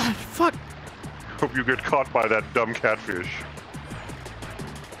No, idiot. fuck. Hope you get caught by that dumb catfish.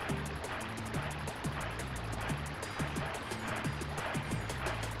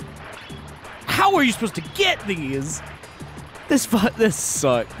 How are you supposed to get these? This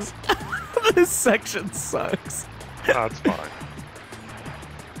sucks. This section sucks. That's fine.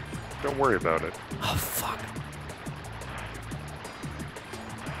 Don't worry about it. Oh, fuck.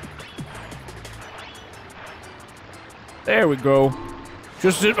 There we go.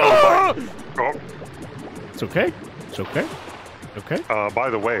 Just it. Oh! It's okay. It's okay. Okay. By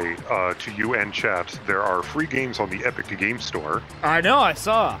the way, to you and chat, there are free games on the Epic Game Store. I know, I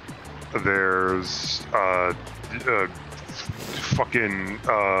saw. There's fucking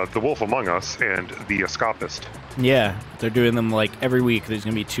The Wolf Among Us and The Escapist. Yeah, they're doing them like every week. There's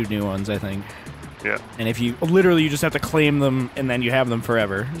gonna be 2 new ones, I think. Yeah. And if you literally, you just have to claim them, and then you have them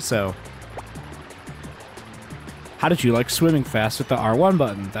forever. So, how did you like swimming fast with the R1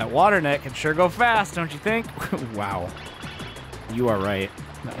 button? That water net can sure go fast, don't you think? Wow, you are right.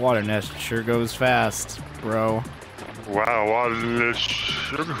 That water nest sure goes fast, bro. Wow, water nest.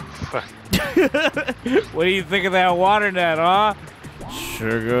 What do you think of that water net, huh?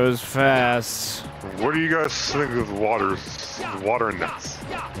 Sure goes fast. What do you guys think of water nets?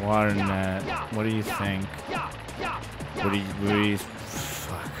 Water net. What do you think? What do you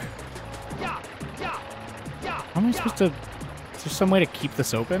fuck. How am I supposed to... Is there some way to keep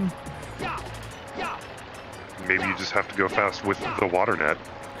this open? Maybe you just have to go fast with the water net.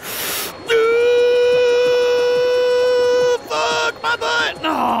 Fuck my butt!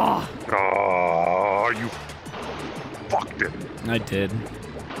 No! Oh, you fucked it. I did.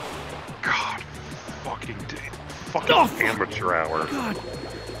 God, fucking amateur hour. God.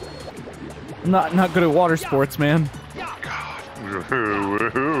 Not good at water sports, man. God.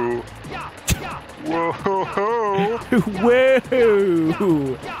 Woohoo. Whoa.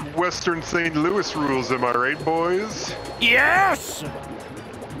 Whoa! Western St. Louis rules, am I right, boys? Yes!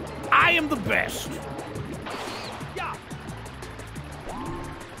 I am the best.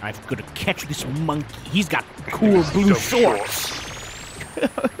 I've got to catch this monkey. He's got cool blue shorts.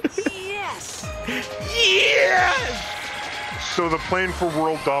 Yes! Yes! So the plan for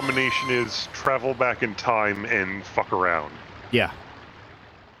world domination is travel back in time and fuck around. Yeah.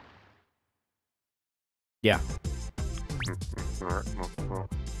 Yeah.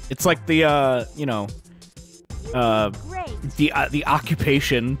 It's like the, you know, the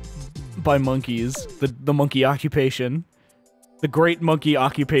occupation by monkeys. The monkey occupation. The great monkey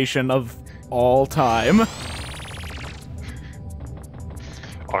occupation of all time.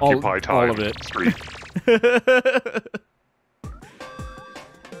 Occupy time. All of it. Street.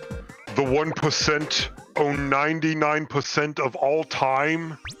 The 1% own 99% of all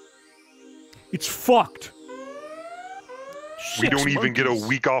time. It's fucked. We don't even get a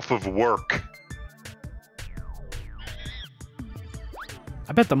week off of work.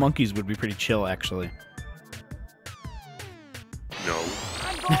 I bet the monkeys would be pretty chill, actually. No.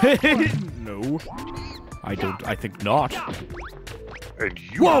 No. I think not. And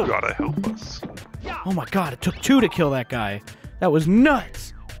you Whoa! gotta help us. Oh my god, it took 2 to kill that guy. That was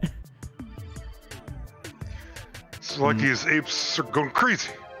nuts. It's like these apes are going crazy.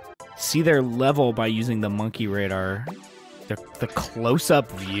 See their level by using the monkey radar. The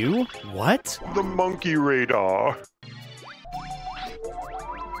close-up view? What? The monkey radar.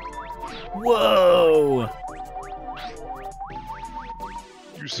 Whoa!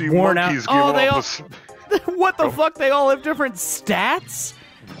 You see Worn monkeys out. give Oh, off what the fuck? They all have different stats?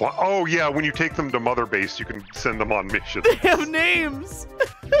 Oh yeah, when you take them to Mother Base, you can send them on missions. They have names.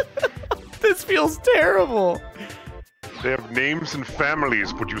 This feels terrible. They have names and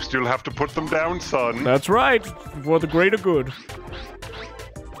families, but you still have to put them down, son. That's right, for the greater good.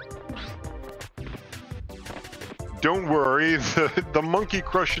 Don't worry, the monkey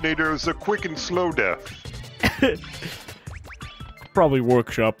crushinator is a quick and slow death. Probably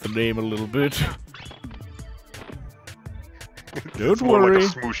workshop the name a little bit. Don't It's more worry.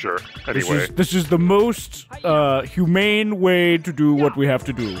 like a smoosher. Anyway, This is the most humane way to do what we have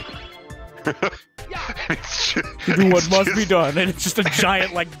to do. it's just, To do what it's must just- be done, and it's just a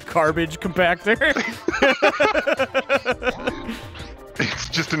giant, like, garbage compactor. It's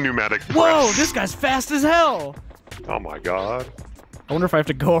just a pneumatic press. Whoa, this guy's fast as hell! Oh my god. I wonder if I have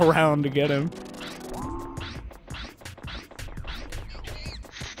to go around to get him.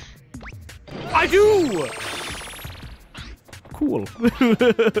 I do! Cool.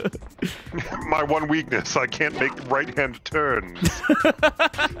 My one weakness, I can't make right-hand turns.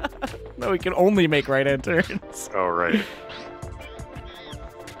 No, we can only make right-hand turns. Alright.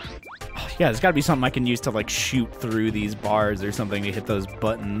 Yeah, there's gotta be something I can use to, like, shoot through these bars or something to hit those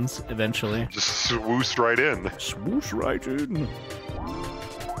buttons eventually. Just swoosh right in. Swoosh right in. Did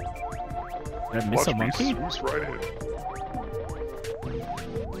I miss Watch a me monkey? swoosh right in.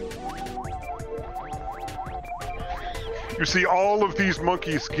 You see, all of these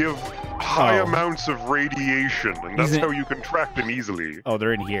monkeys give high Oh. amounts of radiation, and that's He's in- how you can track them easily. Oh,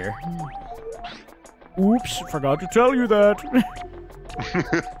 they're in here. Oops, forgot to tell you that.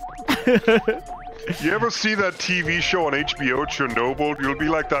 You ever see that TV show on HBO, Chernobyl? You'll be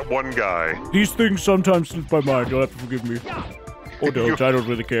like that one guy. These things sometimes slip my mind. You'll have to forgive me. Or don't. I don't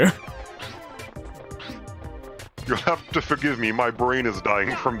really care. You'll have to forgive me, my brain is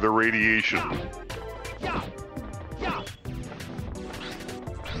dying from the radiation.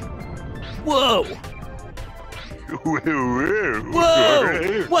 Whoa! Whoa!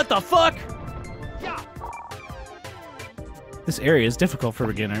 What the fuck? This area is difficult for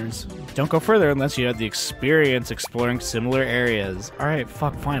beginners. Don't go further unless you have the experience exploring similar areas. Alright,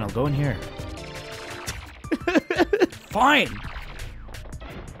 fuck, fine, I'll go in here. Fine!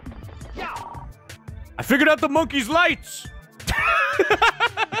 figured out the monkey's lights!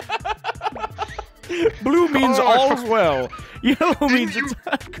 Blue means all's well. Yellow means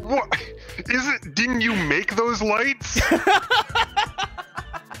attack. What? Is it? Didn't you make those lights?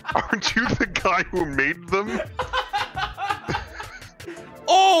 Aren't you the guy who made them?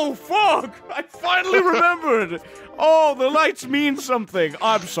 Oh, fuck! I finally remembered! Oh, the lights mean something.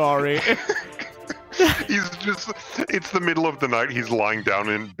 I'm sorry. He's just, it's the middle of the night, he's lying down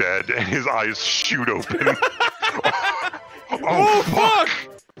in bed, and his eyes shoot open. Oh, fuck!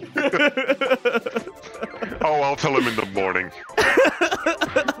 Oh, I'll tell him in the morning.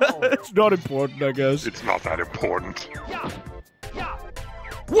 It's not important, I guess. It's not that important.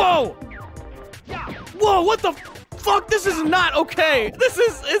 Whoa! Whoa, what the fuck? This is not okay! Is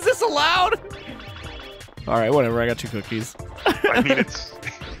this allowed? Alright, whatever, I got 2 cookies. I mean,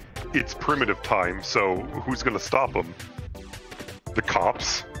 it's primitive time, so who's gonna stop him? The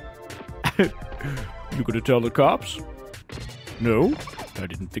cops? You gonna tell the cops? No? I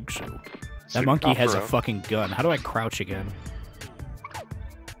didn't think so. That monkey has a fucking gun. How do I crouch again?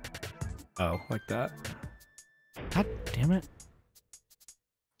 Oh, like that? God damn it.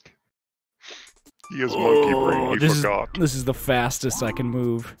 He has monkey brain, he forgot. This is the fastest I can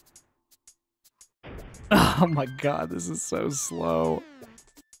move. Oh my god, this is so slow.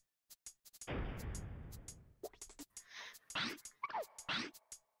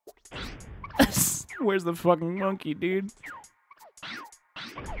 Where's the fucking monkey, dude?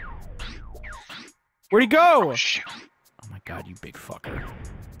 Where'd he go? Oh, shit. Oh my god, you big fucker.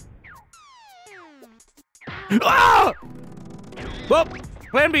 Ah! Well,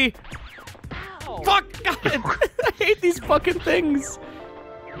 plan B. Fuck! God, I hate these fucking things.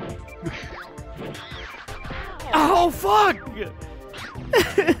 Oh, fuck!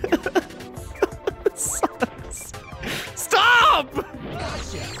 Stop!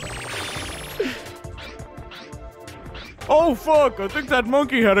 Oh, fuck! I think that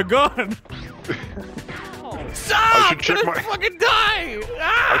monkey had a gun. Stop! I should check my fucking die!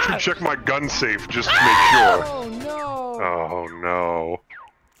 Ah! I should check my gun safe just to make sure. Oh no! Oh no!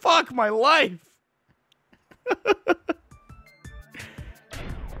 Fuck my life!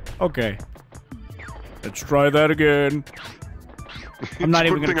 Okay. Let's try that again. I'm not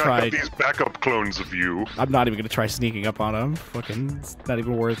even gonna try. I have these backup clones of you. I'm not even gonna try sneaking up on him. Fucking, it's not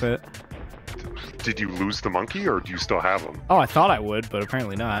even worth it. Did you lose the monkey, or do you still have him? Oh, I thought I would, but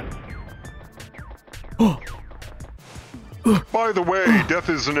apparently not. By the way, death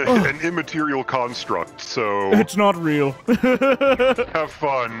is an immaterial construct, so It's not real. have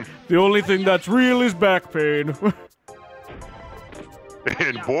fun. The only thing that's real is back pain.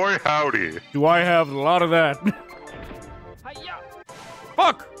 And boy, howdy. Do I have a lot of that?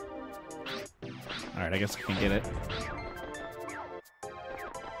 Fuck! Alright, I guess I can get it.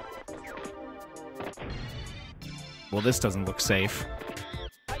 Well, this doesn't look safe.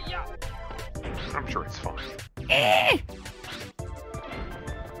 I'm sure it's fine.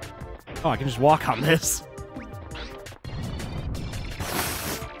 Oh, I can just walk on this.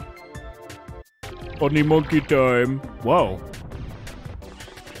 Funny monkey time. Whoa.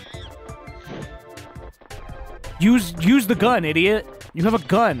 Use the gun, idiot. You have a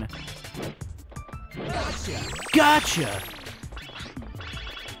gun. Gotcha.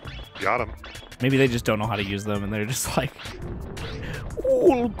 Got him. Maybe they just don't know how to use them, and they're just like,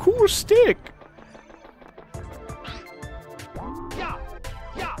 ooh, cool stick.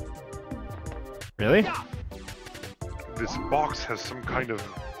 Really? This box has some kind of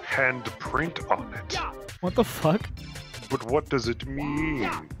handprint on it. What the fuck? But what does it mean?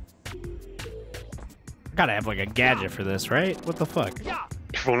 I gotta have like a gadget for this, right? What the fuck?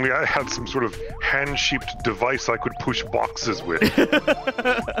 If only I had some sort of hand-shaped device I could push boxes with.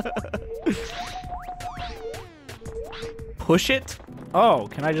 Push it? Oh,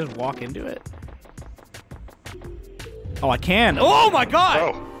 can I just walk into it? Oh, I can. Oh my god!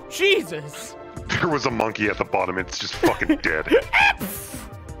 Oh. Jesus! There was a monkey at the bottom, it's just fucking dead.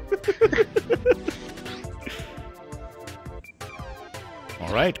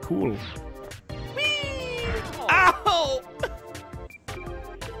 Alright, cool. Ow!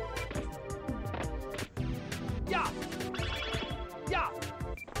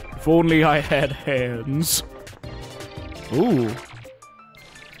 If only I had hands. Ooh.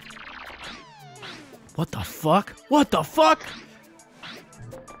 What the fuck? What the fuck?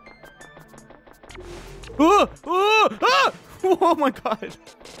 Oh my god.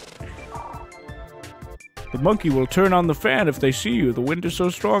 The monkey will turn on the fan if they see you. The wind is so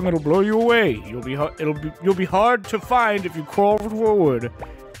strong it'll blow you away. You'll be hard to find if you crawl forward.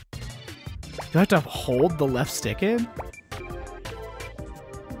 Do I have to hold the left stick in?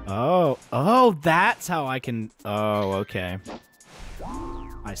 Oh, oh, that's how I can... Oh, okay.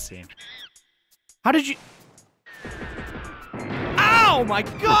 I see. How did you... Ow, my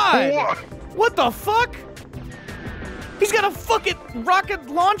God! What the fuck? He's got a fucking rocket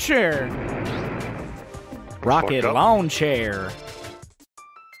launcher! Rocket launcher.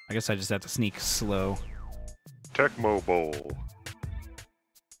 I guess I just have to sneak slow. Tecmo Bowl.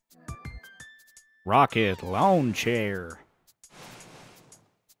 Rocket launcher.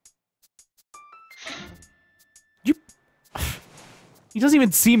 You... He doesn't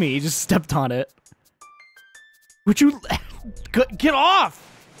even see me, he just stepped on it. Would you... Get off!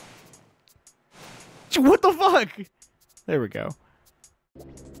 What the fuck? There we go.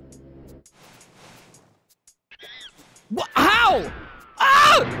 What? How?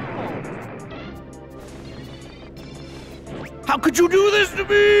 Ah! How could you do this to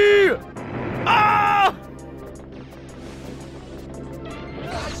me? Ah!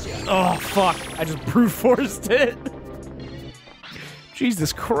 Oh, fuck. I just brute forced it.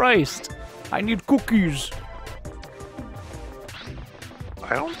 Jesus Christ. I need cookies.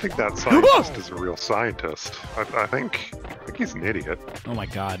 I don't think that scientist is a real scientist. I think he's an idiot. Oh my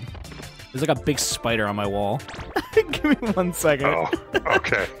God. There's like a big spider on my wall. Give me 1 second. Oh,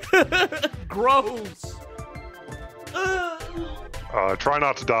 okay. Gross. Try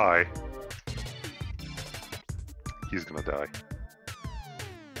not to die. He's gonna die.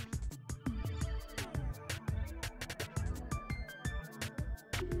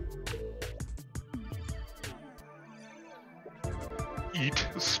 Eat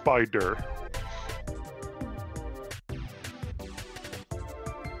spider.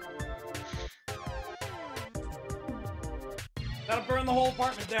 Gotta burn the whole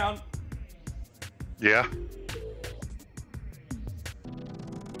apartment down. Yeah.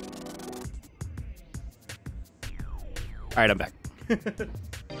 Alright, I'm back.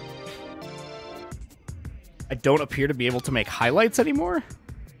 I don't appear to be able to make highlights anymore?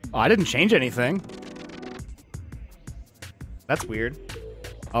 Oh, I didn't change anything. That's weird.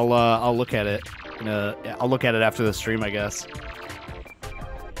 I'll look at it. I'll look at it after the stream, I guess.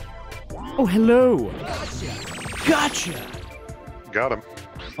 Oh, hello. Gotcha. Got him.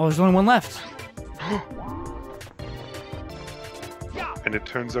 Oh, there's only one left. And it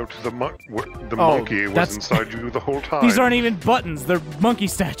turns out the monkey was inside you the whole time. These aren't even buttons. They're monkey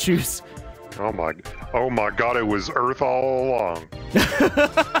statues. Oh my God! It was Earth all along.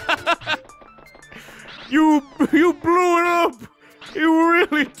 You blew it up. You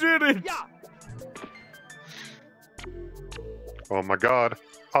really did it. Oh my God!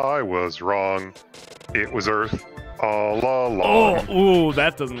 I was wrong. It was Earth all along. Oh, ooh,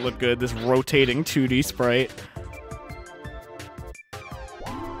 that doesn't look good. This rotating 2D sprite.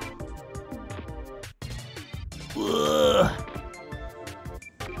 Ugh.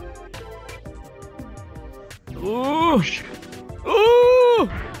 Ooh. Ooh.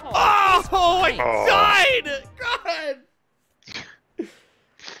 Oh, I died. God.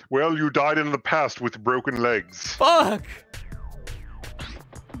 Well, you died in the past with broken legs. Fuck.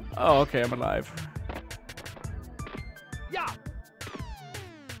 Oh, okay, I'm alive. Yeah.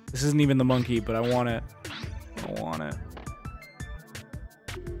 This isn't even the monkey, but I want it. I want it.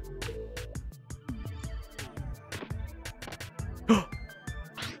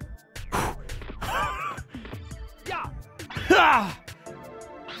 Ah!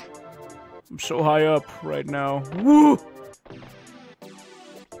 I'm so high up right now. Woo!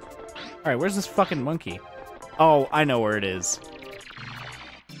 Alright, where's this fucking monkey? Oh, I know where it is.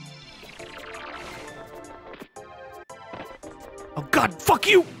 Oh God, fuck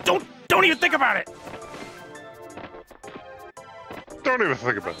you! Don't even think about it! Don't even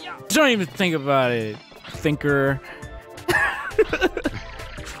think about it. Don't even think about it, thinker.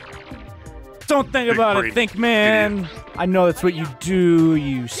 Don't think about it, think man. Idiot. I know that's what you do,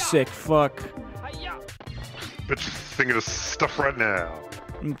 you sick fuck. Bet you're thinking of stuff right now.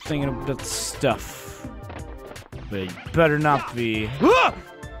 I'm thinking about stuff. But you better not be. Ah!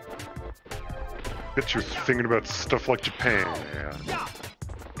 Bet you're thinking about stuff like Japan.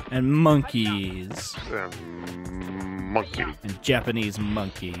 And monkeys. And monkey. And Japanese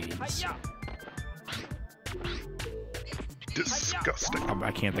monkeys. Disgusting.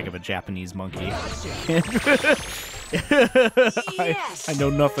 I can't think of a Japanese monkey. Yes. I know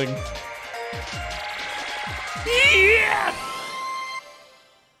nothing. Yes!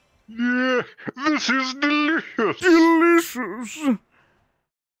 Yeah, this is delicious. Delicious.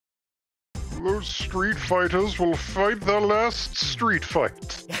 Those street fighters will fight the last street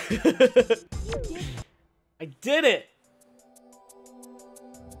fight. I did it.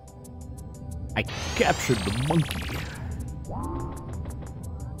 I captured the monkey.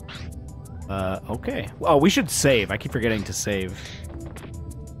 Okay. Oh, we should save. I keep forgetting to save.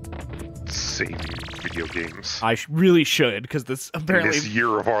 Save video games. I really should, because this apparently... This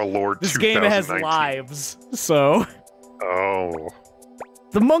year of our Lord, this game has 2019. lives, so... Oh.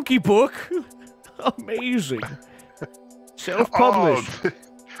 The Monkey Book? Amazing. Self-published. Oh,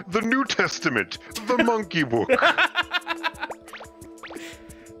 the New Testament. The Monkey Book.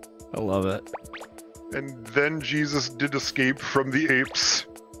 I love it. And then Jesus did escape from the apes.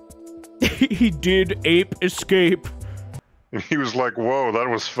 He did ape escape. And he was like, whoa, that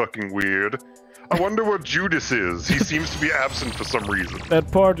was fucking weird. I wonder what Judas is. He seems to be absent for some reason. That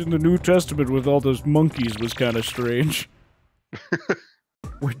part in the New Testament with all those monkeys was kind of strange.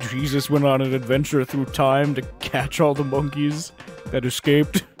 Where Jesus went on an adventure through time to catch all the monkeys that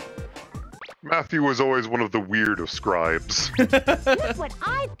escaped. Matthew was always one of the weird of scribes. Look what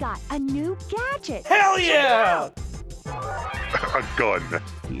I've got, a new gadget. Hell yeah! A gun.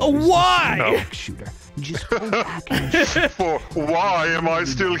 Why? No. Shooter. Just pull back and For why am I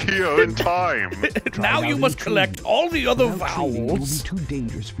still here in time? Now you must collect all the other without training, it will be vowels. too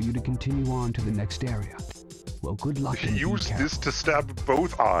dangerous for you to continue on to the next area. Well, good luck and be Use careful. this to stab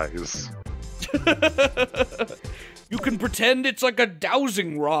both eyes. You can pretend it's like a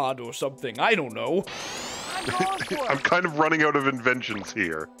dowsing rod or something. I don't know. I'm going for I'm it. kind of running out of inventions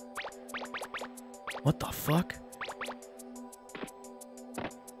here. What the fuck?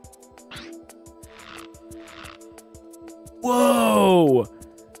 Whoa!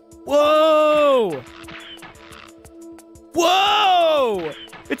 Whoa! Whoa!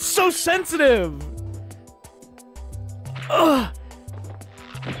 It's so sensitive! Ugh!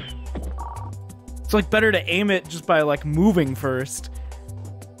 It's like better to aim it just by like moving first.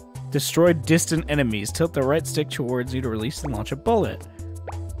 Destroy distant enemies. Tilt the right stick towards you to release and launch a bullet.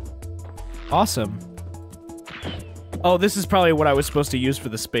 Awesome. Oh, this is probably what I was supposed to use for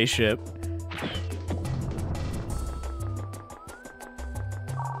the spaceship.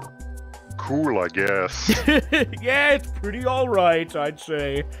 Cool, I guess. Yeah, it's pretty alright, I'd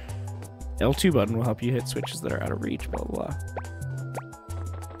say. L2 button will help you hit switches that are out of reach, blah, blah, blah.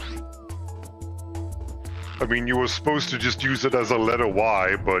 I mean, you were supposed to just use it as a letter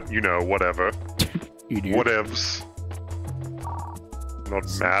Y, but, you know, whatever. Idiot. Whatevs. Not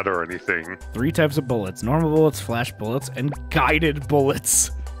mad or anything. 3 types of bullets. Normal bullets, flash bullets, and guided bullets.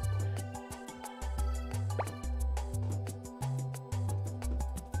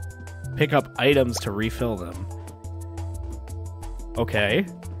 Pick up items to refill them. Okay.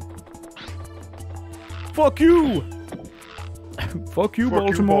 Fuck you! Fuck you, Fuck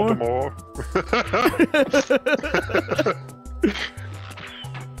Baltimore. you, Baltimore.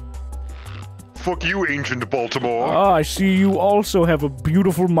 Fuck you, ancient Baltimore. Ah, I see you also have a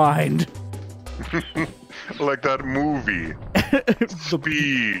beautiful mind. Like that movie.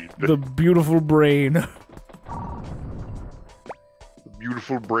 Speed. The beautiful brain. The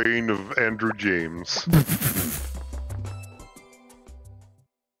beautiful brain of Andrew James.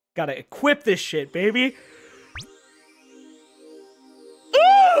 Gotta equip this shit, baby.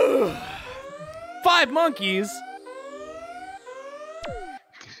 Ooh! 5 monkeys.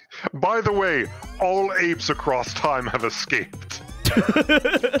 By the way, all apes across time have escaped.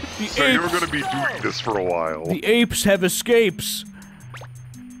 The So you're apes- going to be doing this for a while. The apes have escapes.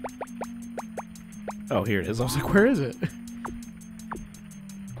 Oh, here it is. I was like, where is it?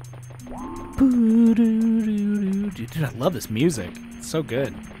 Dude, I love this music. It's so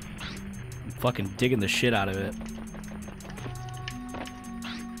good. I'm fucking digging the shit out of it.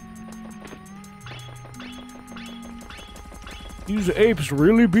 These apes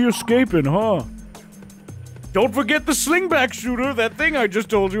really be escaping, huh? Don't forget the slingback shooter, that thing I just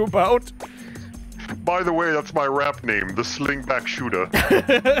told you about. By the way, that's my rap name, the Slingback Shooter.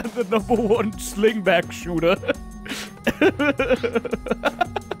 The #1 slingback shooter.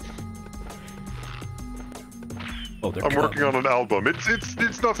 Oh, they're I'm working coming. on an album.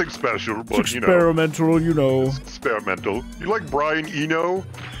 It's nothing special, but It's experimental, you know. it's experimental. You like Brian Eno?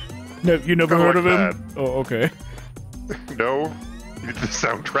 You never Kinda heard of like him? Oh, okay. No? He did the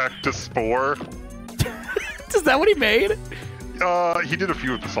soundtrack to Spore. Is that what he made? He did a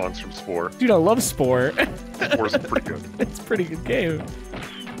few of the songs from Spore. Dude, I love Spore. Spore's pretty good. It's a pretty good game.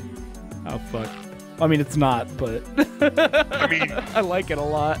 Oh, fuck. I mean, it's not, but... I mean, I like it a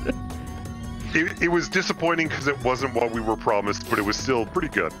lot. it was disappointing because it wasn't what we were promised, but it was still pretty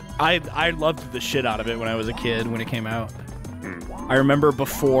good. I loved the shit out of it when I was a kid, when it came out. I remember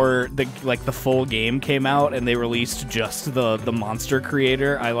before the full game came out and they released just the monster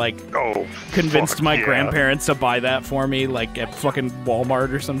creator, I Oh, convinced fuck my yeah. grandparents to buy that for me, like at fucking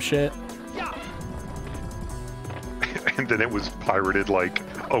Walmart or some shit. And then it was pirated like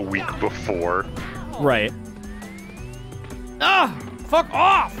a week before. Right. Ah! Fuck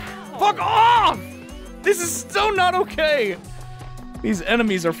off! Fuck off! This is so not okay! These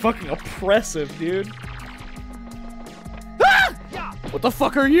enemies are fucking oppressive, dude. Ah! What the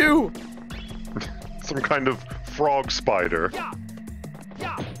fuck are you? Some kind of frog spider.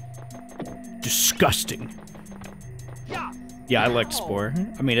 Disgusting. Yeah, I liked Spore.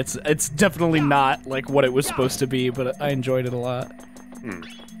 I mean, it's definitely not like what it was supposed to be, but I enjoyed it a lot.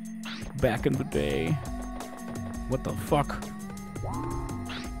 Back in the day. What the fuck?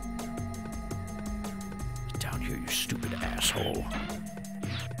 Get down here, you stupid asshole.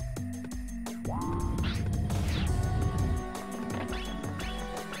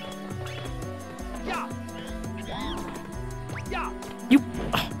 You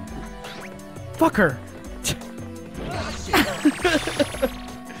fucker.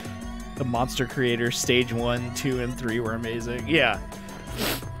 The Monster Creator stage 1, 2, and 3 were amazing. Yeah.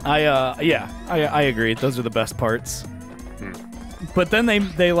 I agree. Those are the best parts. But then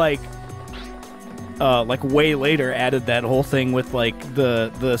they like way later added that whole thing with like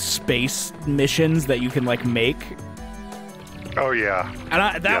the space missions that you can like make. Oh yeah.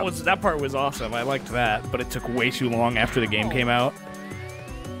 And that part was awesome. I liked that, but it took way too long after the game came out.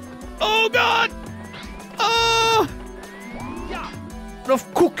 Oh god!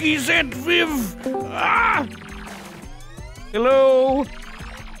 Enough cookies, Aunt Viv! Ah! Hello?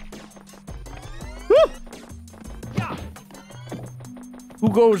 Who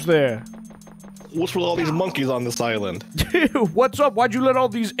goes there? What's with all these monkeys on this island? What's up? Why'd you let all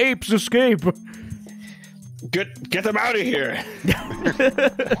these apes escape? Get them out of here!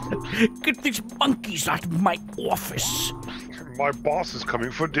 Get these monkeys out of my office. My boss is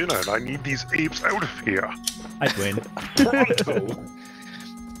coming for dinner, and I need these apes out of here. I'd win. Pronto!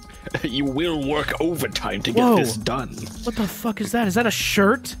 You will work overtime to get this done. What the fuck is that? Is that a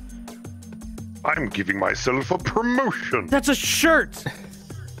shirt? I'm giving myself a promotion. That's a shirt!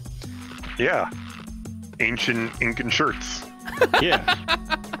 Yeah. Ancient Incan shirts. Yeah.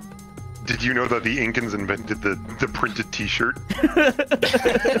 Did you know that the Incans invented the printed t-shirt?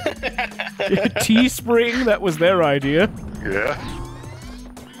 Teespring, that was their idea. Yeah.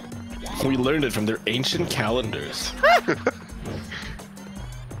 We learned it from their ancient calendars.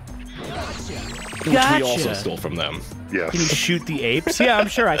 Which we also stole from them. Yes. Can you shoot the apes? Yeah, I'm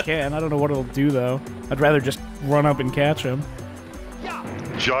sure I can. I don't know what it'll do, though. I'd rather just run up and catch them.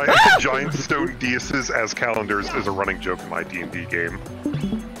 Giant stone deuses as calendars is a running joke in my D&D game.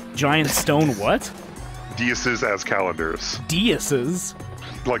 Giant stone what? Deuses as calendars. Deuses?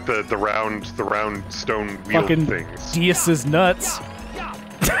 Like the round stone wheel Fucking things. Deuces nuts.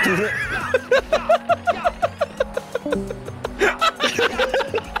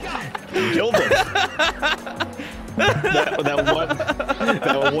 Killed him.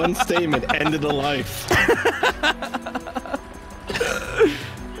 That one statement ended a life.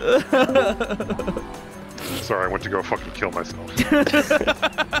 Sorry, I went to go fucking kill myself.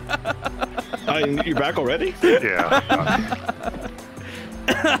 You're back already? Yeah.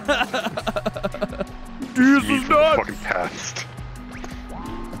 Deuces nuts. Fucking past.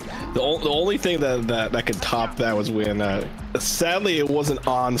 The only thing that could top that was when, sadly it wasn't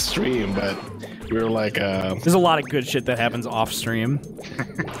on stream, but we were like, There's a lot of good shit that happens off stream.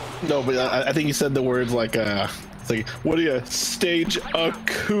 No, but I think you said the words like, it's like, what do you, stage a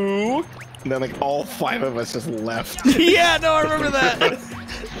coup? And then like all 5 of us just left. Yeah, no, I remember that.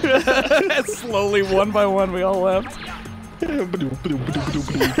 Slowly, one by one, we all left. I'm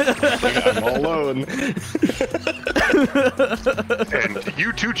all alone. And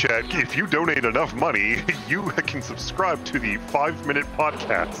you too, chat, if you donate enough money, you can subscribe to the 5-minute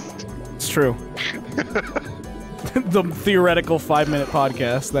podcast. It's true. The theoretical 5-minute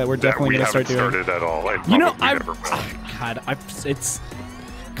podcast that we're definitely going to start doing. We haven't started at all. You know, it's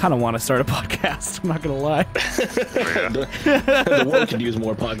kind of want to start a podcast. I'm not going to lie. The world could use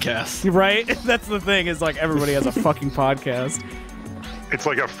more podcasts. Right? That's the thing, is like everybody has a fucking podcast. It's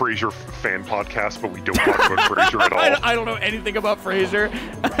like a Frasier fan podcast, but we don't talk about Frasier at all. I don't know anything about Frasier.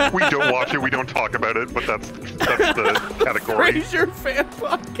 We don't watch it, we don't talk about it, but that's the category. Frasier fan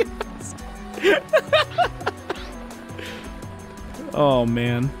podcast. Oh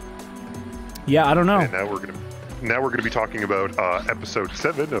man. Yeah, I don't know. And now we're gonna be talking about episode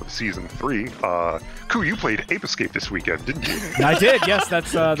 7 of season 3. Koo, you played Ape Escape this weekend, didn't you? I did. Yes,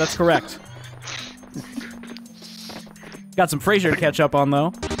 that's correct. Got some Frasier to catch up on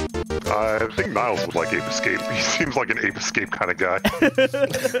though. I think Niles would like Ape Escape. He seems like an Ape Escape kind of guy.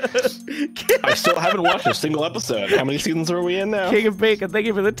 I still haven't watched a single episode. How many seasons are we in now? King of Bacon, thank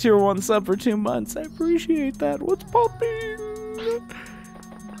you for the tier 1 sub for 2 months. I appreciate that. What's popping?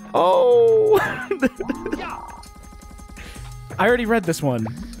 Oh! I already read this one.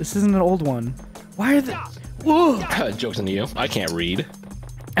 This isn't an old one. Why are the... Whoa! Joke's on you. I can't read.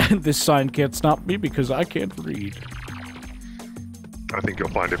 And this sign can't stop me because I can't read. I think you'll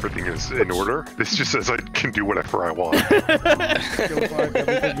find everything is in order. This just says I can do whatever I want. You'll find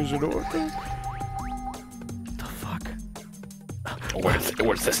everything is in order. What the fuck?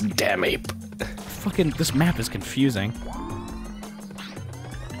 Where's this damn ape? Fucking, this map is confusing.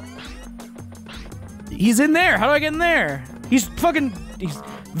 He's in there! How do I get in there? He's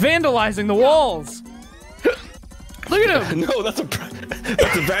vandalizing the walls! Look at him! No, that's a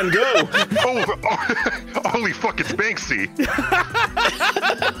Van Gogh! Oh, holy fuck, it's Banksy!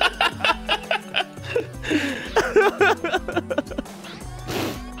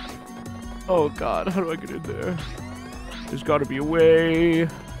 Oh god, how do I get in there? There's gotta be a way.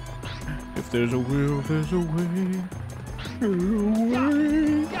 If there's a will, there's a way.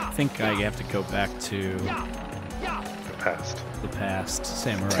 I think I have to go back to The past. the past.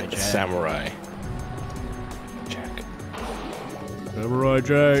 Samurai Jack. Samurai Jack. Samurai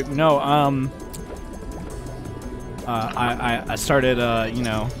Jack. No, I started, you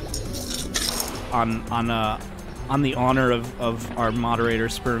know, on the honor of our moderator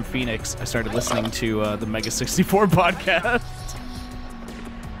Sperm Phoenix, I started listening to the Mega 64 podcast.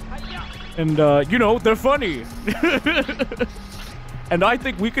 And you know, they're funny. And I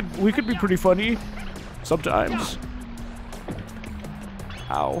think we could be pretty funny sometimes.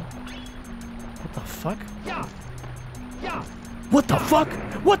 Ow. What the fuck? What the fuck?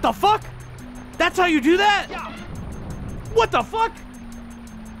 What the fuck? That's how you do that? What the fuck?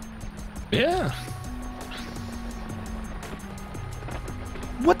 Yeah.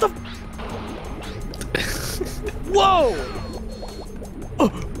 What the? Whoa!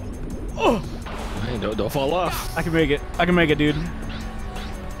 Oh! Hey, don't fall off. I can make it. I can make it, dude.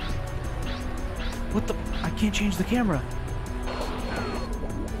 What the? I can't change the camera.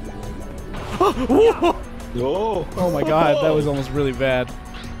 Oh! Oh. Oh my god, that was almost really bad.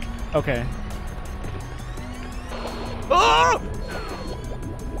 Okay. Oh!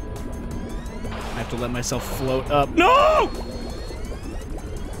 I have to let myself float up. No!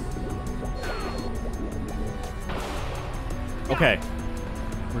 Okay.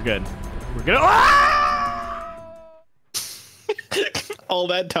 We're good. We're good. Ah! All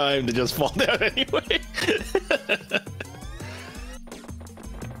that time to just fall down anyway.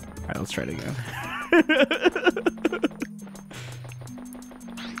 Alright, let's try it again.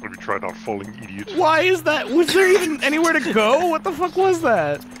 Have you tried not falling, idiot? Why is that? Was there even anywhere to go? What the fuck was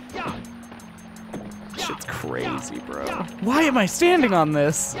that? Shit's crazy, bro. Why am I standing on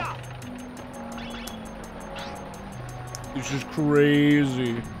this? This is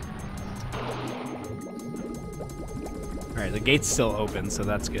crazy. Alright, the gate's still open, so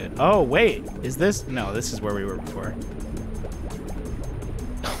that's good. Oh, wait. Is this? No, this is where we were before.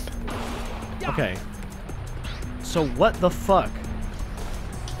 Okay. So what the fuck?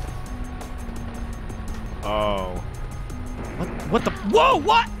 Oh. What the? Whoa,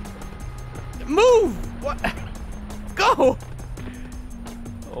 what? Move! What? Go!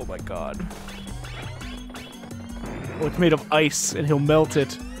 Oh my god. Oh, it's made of ice, and he'll melt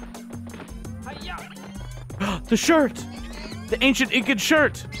it. The shirt! The ancient Incan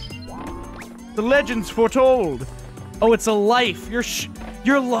shirt! The legends foretold! Oh, it's a life!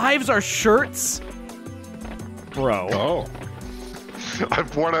 Your lives are shirts? Bro. Oh.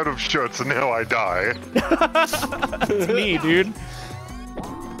 I've run out of shirts and now I die. It's me, dude.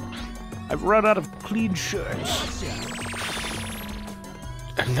 I've run out of clean shirts.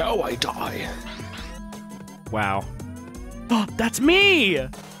 And now I die. Wow. Oh, that's me!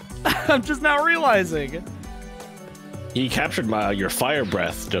 I'm just now realizing. He captured your fire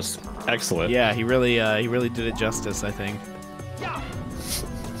breath just excellent. Yeah, he really did it justice, I think.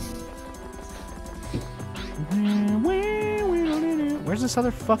 Where's this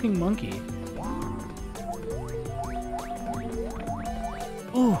other fucking monkey?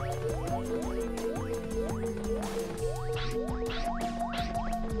 Ooh.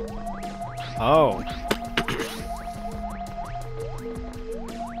 Oh.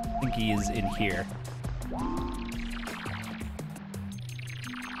 I think he is in here.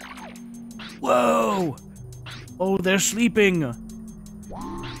 Whoa! Oh, they're sleeping.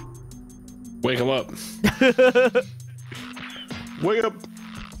 Wake him up. Wake up.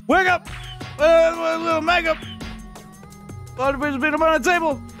 Wake up! Little makeup! What has been on the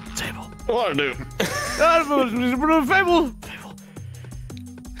table? Table. What to do? Fable!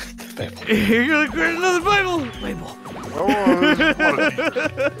 Fable. You're gonna create another Fable! Fable.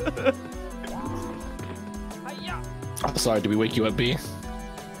 I'm sorry, did we wake you up, B?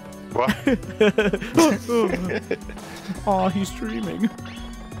 What? Aw, he's dreaming.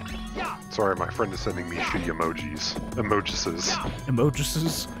 Sorry, my friend is sending me shitty emojis. Emojises.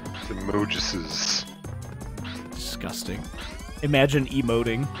 Emojises. Emojises. Disgusting. Imagine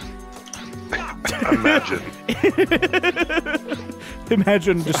emoting. Imagine.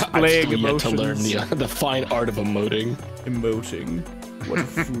 Imagine displaying I've still yet emotions. to learn the fine art of emoting. Emoting. What a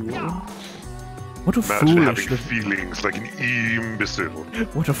fool. What a Imagine foolish having little... feelings like an imbecile.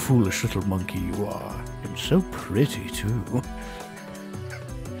 What a foolish little monkey you are. And so pretty, too.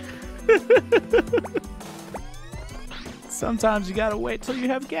 Sometimes you gotta wait till you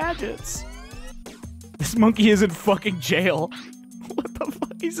have gadgets. This monkey is in fucking jail. What the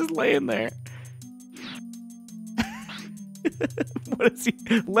fuck? He's just laying there. What is he?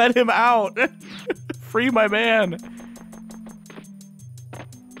 Let him out. Free my man.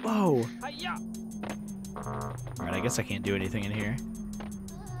 Whoa. Alright, I guess I can't do anything in here.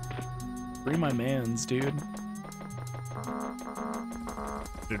 Free my mans, dude.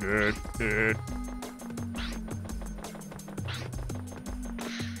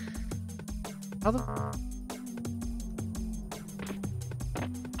 How the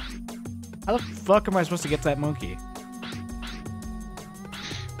fuck am I supposed to get that monkey?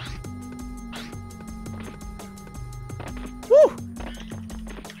 Woo!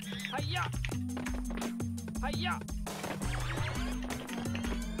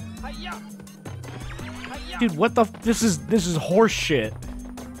 Dude, what the this is horse shit.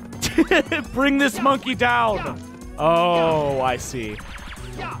 Bring this monkey down. Oh, I see.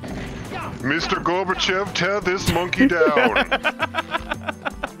 Mr. Gorbachev, tear this monkey down.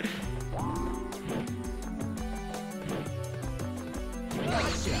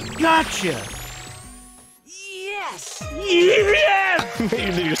 Gotcha. Yes!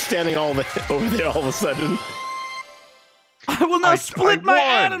 Yes! You're standing over there all of a sudden. I will now split my won.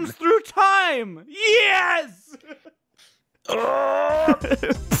 atoms through time. Yes!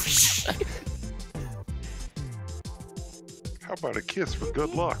 How about a kiss for good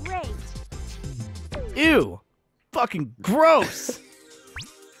luck? Great. Ew. Fucking gross.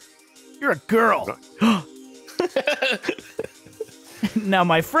 You're a girl. Now,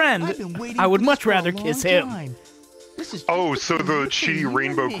 my I've friend, been waiting I would for much this for a rather long kiss him. time. This is Oh, just so the between shitty you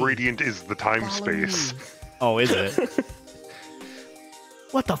rainbow and me. gradient is the time Follow space. me. Oh, is it?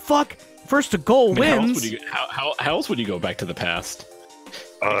 What the fuck? First to goal wins. How else would you go back to the past?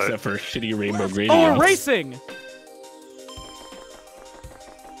 Except for shitty rainbow Oh, gradients. we're racing.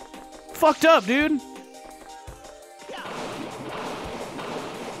 Fucked up, dude.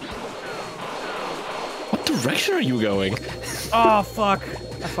 What direction are you going? Oh, fuck.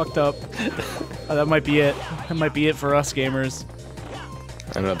 I fucked up. Oh, that might be it. That might be it for us gamers.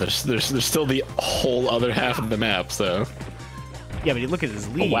 I don't know. There's still the whole other half of the map. So. Yeah, but you look at his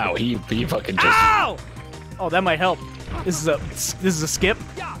Oh, lead. wow, he fucking just. Ow! Oh, that might help. This is a skip.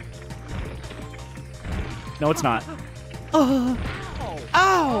 No, it's not. Oh,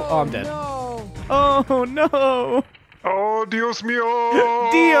 ow! Oh, I'm dead. No. Oh no! Oh, Dios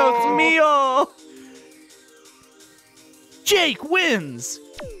mío! Dios mío! Jake wins.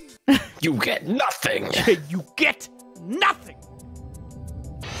 You get nothing. You get nothing.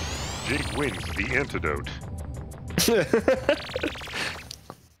 Jake wins the antidote.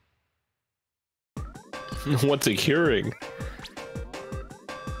 What's it curing?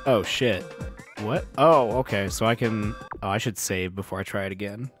 Oh shit. What? Oh, okay. So I can. Oh, I should save before I try it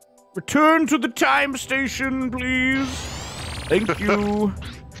again. Return to the time station, please. Thank you.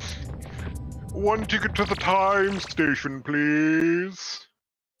 One ticket to the time station, please.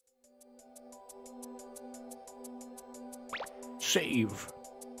 Save.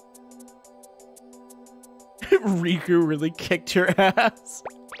 Riku really kicked your ass.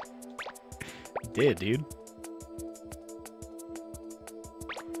 He did, dude.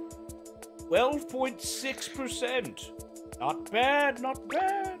 12.6%. Not bad, not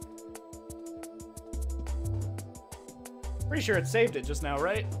bad. Pretty sure it saved it just now,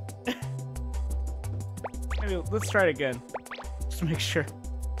 right? Maybe let's try it again. Just to make sure.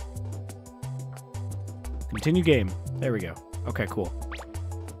 Continue game. There we go. Okay, cool.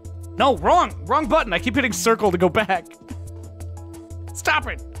 No, wrong! Wrong button! I keep hitting circle to go back. Stop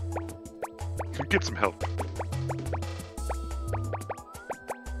it! Get some help.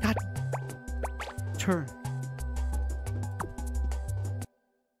 God. Turn.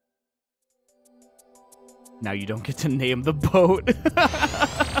 Now you don't get to name the boat.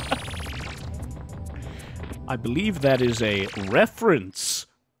 I believe that is a reference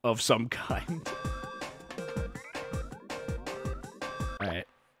of some kind. Alright.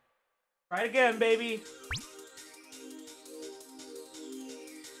 Try it again, baby.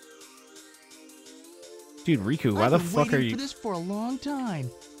 Dude, Riku, why the I've been fuck are waiting you? for this for a long time.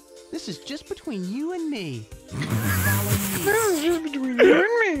 This is just between you and me. Follow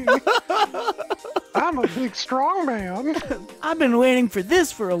me. I'm a big strong man. I've been waiting for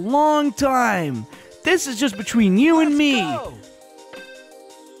this for a long time. This is just between you and me. Go.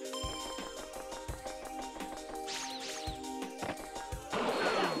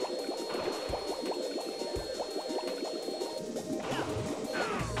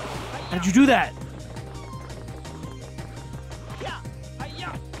 How'd you do that?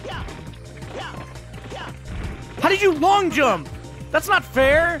 How did you long jump? That's not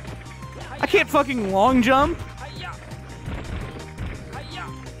fair. I can't fucking long jump.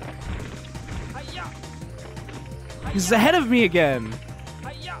 He's ahead of me again.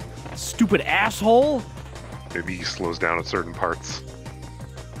 Stupid asshole. Maybe he slows down at certain parts.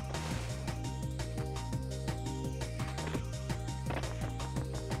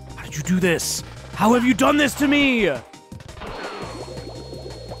 How did you do this? How have you done this to me?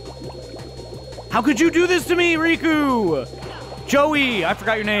 How could you do this to me, Riku? Joey, I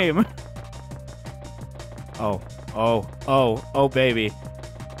forgot your name. Oh, baby.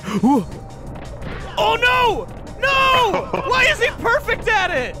 Ooh. Oh, no! No! Why is he perfect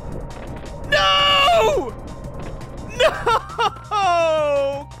at it? No! No!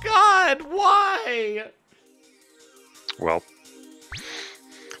 God, why? Well,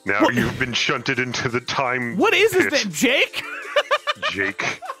 now you've been shunted into the time. What is pit, this then, Jake?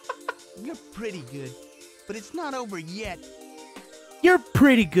 Jake? You're pretty good, but it's not over yet. You're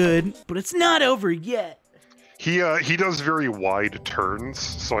pretty good, but it's not over yet. He does very wide turns,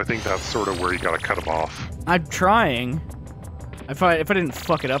 so I think that's sort of where you gotta cut him off. I'm trying. If I didn't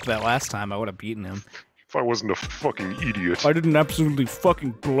fuck it up that last time, I would have beaten him. If I wasn't a fucking idiot. I didn't absolutely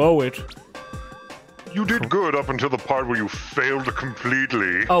fucking blow it. You did good up until the part where you failed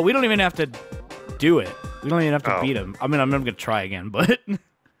completely. Oh, we don't even have to do it. We don't even have to Oh. beat him. I mean, I'm never gonna try again, but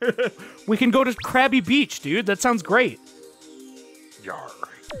we can go to Krabby Beach, dude. That sounds great. Yar.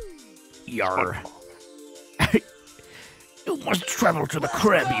 Yar. You must travel to the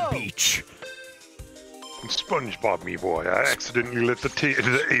Krabby Beach. SpongeBob, me boy, I accidentally let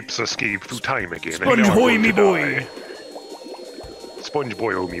the apes escape through time again. and Sponge now I'm boy, going me to boy. die. Sponge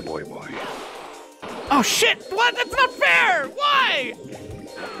boy, oh me boy. Oh shit! What? That's not fair! Why?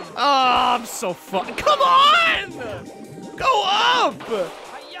 Oh, I'm so fucking. Come on! Go up!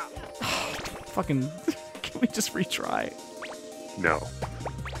 Fucking. Can we just retry? No.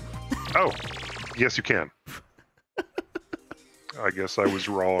 Oh, yes you can. I guess I was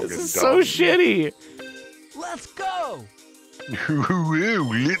wrong This and is dumb. so shitty. Let's go. Whoa,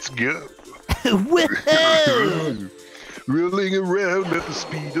 let's go. Whoa! Rolling around at the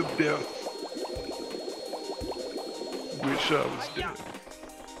speed of death. Wish I was dead.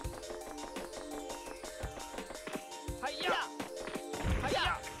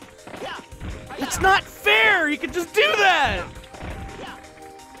 That's not fair! You can just do that!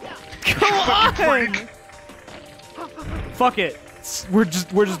 Come on! Fuck it. We're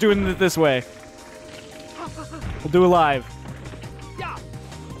just doing it this way. We'll do it live.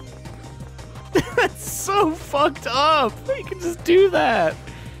 That's so fucked up! You can just do that!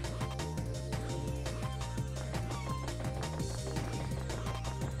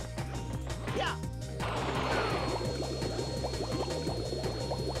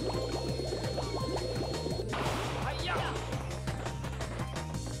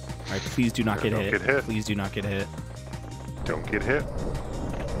 Alright, please do not get Don't hit. get hit. Please do not get hit. Don't get hit.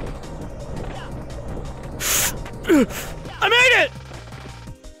 I made it!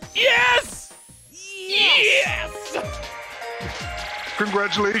 Yes! Yes!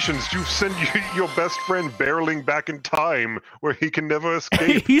 Congratulations, you've sent your best friend barreling back in time where he can never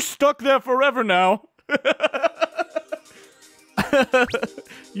escape. He's stuck there forever now.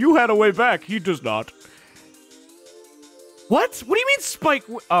 You had a way back. He does not. What? What do you mean Spike?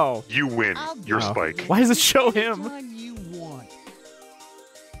 Oh. You win. You're Oh. Spike. Why does it show him? Anytime you want.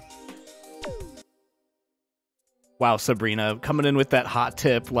 Wow, Sabrina, coming in with that hot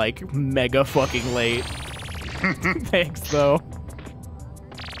tip, like, mega fucking late. Thanks, though.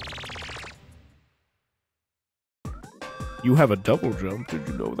 You have a double jump, did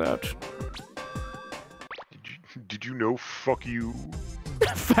you know that? Did you know? Fuck you.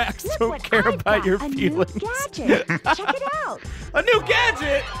 Facts Look don't what care I've about got, your a feelings. new gadget. Check it out. A new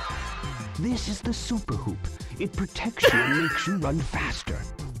gadget! This is the Super Hoop. It protects you and makes you run faster.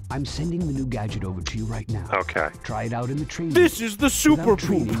 I'm sending the new gadget over to you right now. Okay. Try it out in the training. This is the Super Without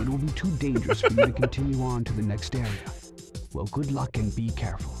training, Poop. it will be too dangerous for you to continue on to the next area. Well, good luck and be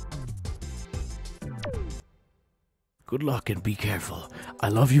careful. Good luck and be careful. I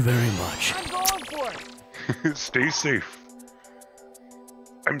love you very much. I'm going for it. Stay safe.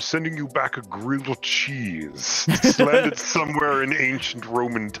 I'm sending you back a grilled cheese. It's landed somewhere in ancient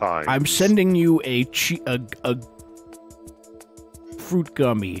Roman times. I'm sending you a fruit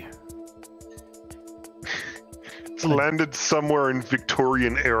gummy. It's landed somewhere in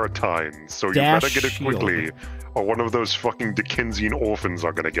Victorian era times, so you better get it quickly, or one of those fucking Dickensian orphans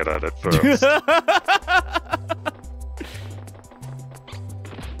are gonna get at it first.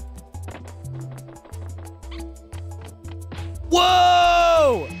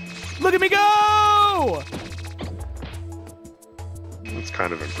 Whoa! Look at me go! That's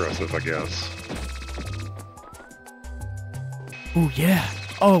kind of impressive, I guess. Oh yeah.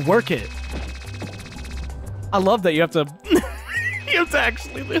 Oh, work it. I love that you have to you have to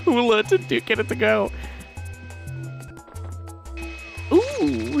actually hula to get it to go.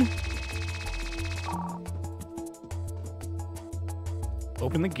 Ooh.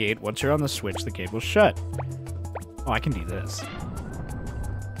 Open the gate. Once you're on the switch, the gate will shut. Oh, I can do this.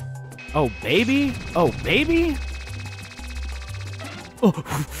 Oh, baby? Oh, baby? Oh.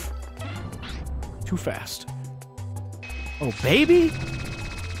 Too fast. Oh, baby?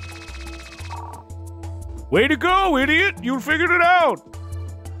 Way to go, idiot! You figured it out!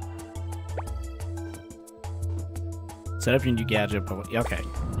 Set up your new gadget. Okay,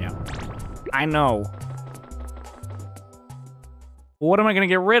 yeah. I know. What am I gonna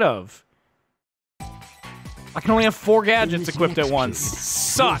get rid of? I can only have 4 gadgets equipped at once.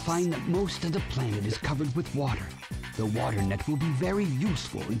 Sucks! You'll find that most of the planet is covered with water. The water net will be very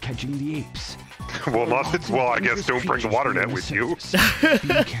useful in catching the apes. Well, I guess don't bring the water net with you.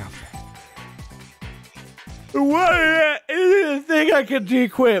 Be careful. The water net isn't a thing I can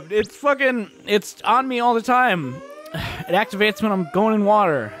de-equip. It's on me all the time. It activates when I'm going in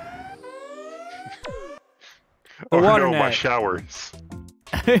water. The water net. My showers.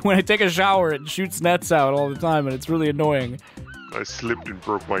 When I take a shower, it shoots nets out all the time, and it's really annoying. I slipped and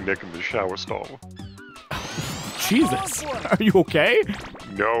broke my neck in the shower stall. Jesus, are you okay?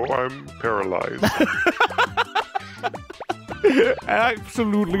 No, I'm paralyzed.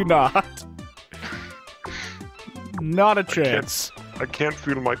 Absolutely not. Not a chance. I can't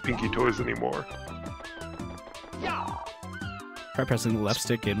feel my pinky toes anymore. Try pressing the left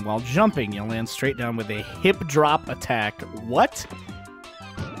stick in while jumping. You'll land straight down with a hip drop attack. What?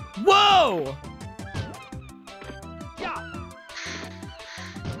 Whoa!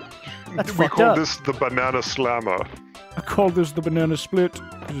 That's We fucked call up. this the banana slammer. I call this the banana split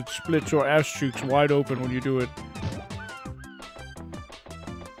because it splits your ass cheeks wide open when you do it.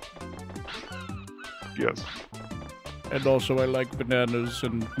 Yes. And also I like bananas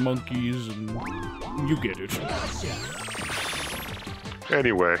and monkeys and you get it.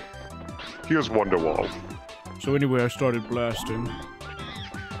 Anyway, here's Wonderwall. So anyway, I started blasting.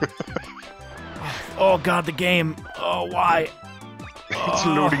 Oh god, the game. Oh, why? It's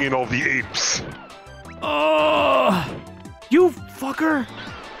loading in all the apes. Oh, you fucker!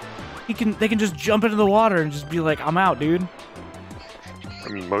 They can just jump into the water and just be like, I'm out, dude. I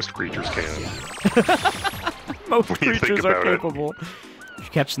mean, most creatures can. Most When you think creatures are about it. capable. If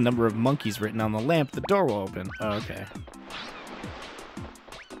you catch the number of monkeys written on the lamp, the door will open. Oh, okay.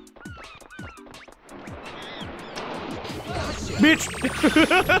 Bitch!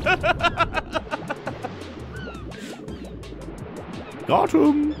 Got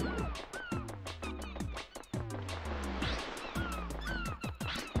him!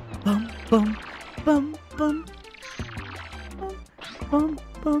 Bum, bum, bum, bum. Bum,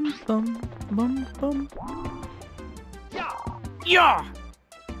 bum, bum, bum, bum. Yeah!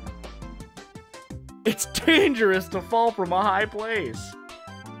 It's dangerous to fall from a high place.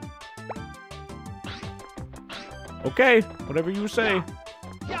 Okay, whatever you say.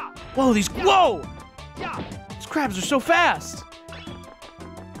 Whoa, whoa! These crabs are so fast!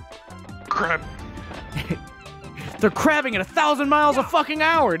 Crap. They're crabbing at 1,000 miles a fucking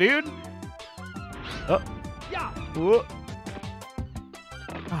hour, dude! Whoa.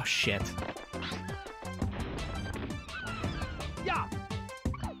 Oh, shit.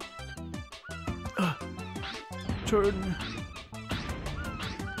 Turn.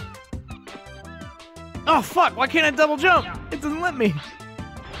 Oh, fuck! Why can't I double jump? It doesn't let me.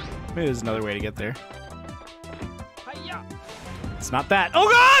 Maybe there's another way to get there. It's not that. Oh,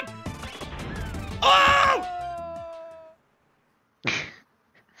 God! Oh!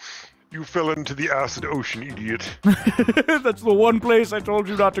 You fell into the acid ocean, idiot. That's the one place I told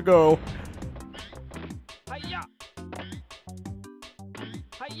you not to go.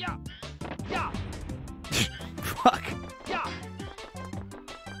 Fuck.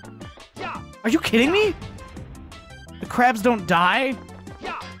 Are you kidding me? The crabs don't die?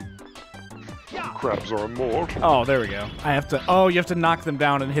 Of crabs are immortal. Oh, there we go. I have to... Oh, you have to knock them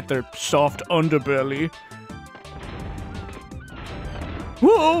down and hit their soft underbelly.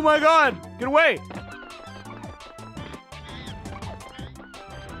 Whoa, oh my god! Get away!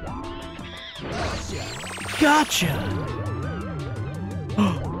 Gotcha!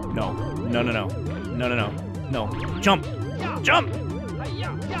 No. No, no, no. No, no, no. No. Jump! Jump!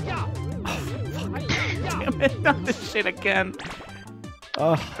 Oh, fuck. Damn it, not this shit again.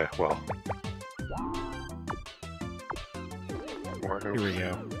 Okay, well. Here we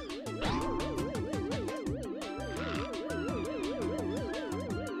go.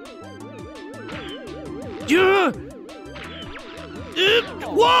 Yeah!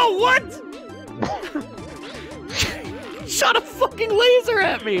 Whoa, what? Shot a fucking laser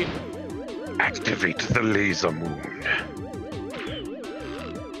at me! Activate the laser moon.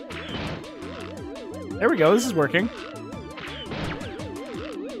 There we go, this is working.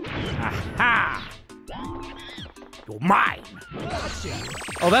 Aha! You're mine!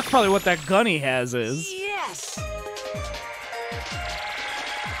 Oh, that's probably what that gun he has is. Yes!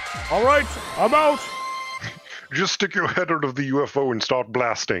 Alright, I'm out! Just stick your head out of the UFO and start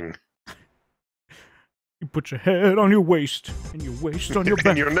blasting. You put your head on your waist, and your waist on your back.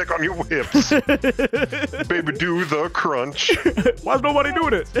 And your neck on your hips. Baby, do the crunch. Why's nobody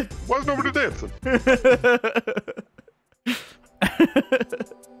doing it? Why's nobody dancing?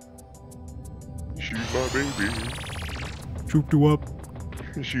 She's my baby. Shooped you up.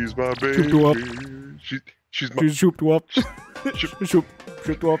 She's my baby. Shooped you up. She's my... She's shooped you up. Shooped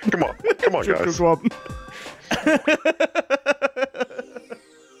you up. Come on, guys. Shooped you up.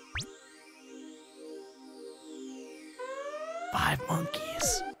 5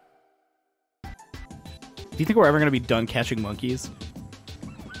 monkeys. Do you think we're ever gonna be done catching monkeys?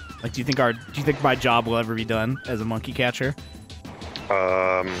 Like, do you think my job will ever be done as a monkey catcher?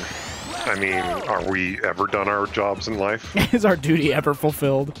 I mean, are we ever done our jobs in life? Is our duty ever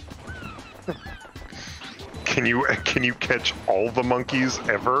fulfilled? Can you catch all the monkeys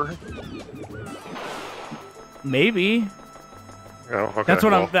ever? Maybe. Oh, okay.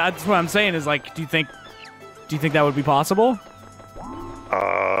 That's what I'm saying is, like, do you think that would be possible?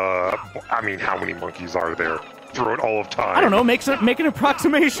 I mean, how many monkeys are there throughout all of time? I don't know. Make an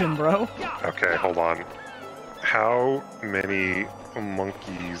approximation, bro. Okay, hold on. How many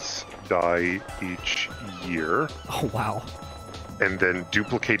monkeys die each year? Oh, wow. And then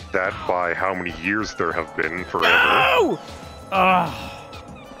duplicate that by how many years there have been forever. No!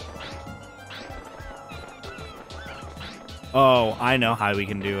 Oh, I know how we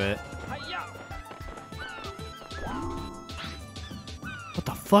can do it. What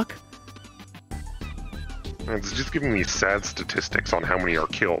the fuck? It's just giving me sad statistics on how many are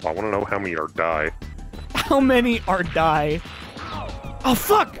killed. I want to know how many are die. How many are die? Oh,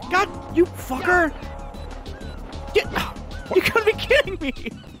 fuck! God, you fucker! You gotta be kidding me!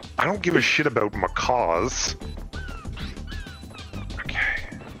 I don't give a shit about macaws.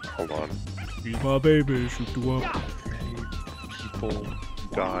 Okay, hold on. He's my baby, shoot you up. How many people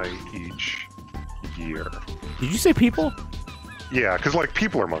die each year? Did you say people? Yeah, because, like,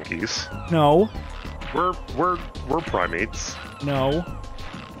 people are monkeys. No. We're primates. No.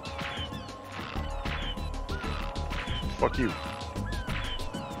 Fuck you.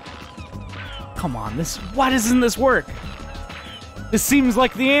 Come on, why doesn't this work? This seems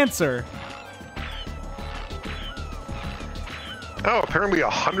like the answer. Oh, apparently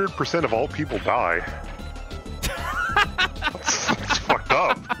 100% of all people die. That's fucked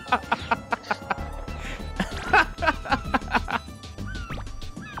up.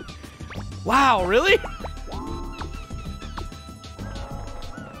 Wow, really?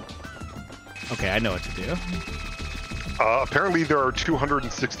 Okay, I know what to do. Apparently there are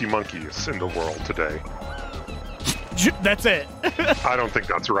 260 monkeys in the world today. That's it. I don't think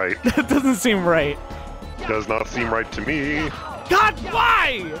that's right. That doesn't seem right. Does not seem right to me. God,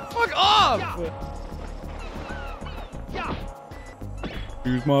 why? Fuck off!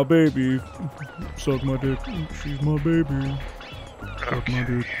 She's my baby. Suck my dick. She's my baby. Suck my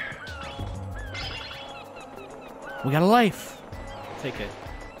dick. We got a life. Take it.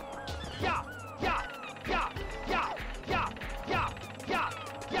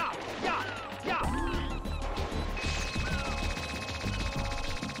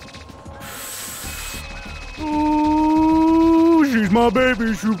 Ooh, she's my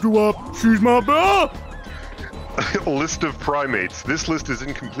baby. Shoot you up. She's my baby. List of primates. This list is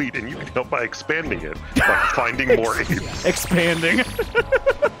incomplete, and you can help by expanding it by finding more apes. Expanding.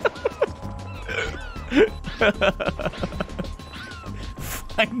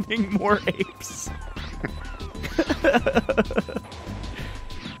 Finding more apes.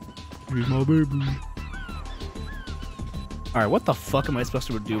 He's my baby. Alright, what the fuck am I supposed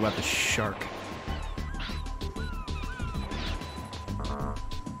to do about the shark?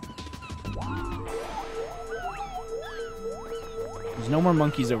 There's no more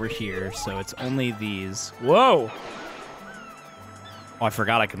monkeys over here, so it's only these. Whoa! Oh, I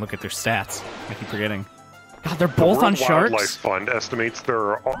forgot I can look at their stats. I keep forgetting. God, they're both on sharks? The World Wildlife Fund estimates there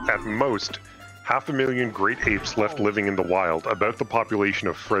are at most 500,000 great apes left living in the wild, about the population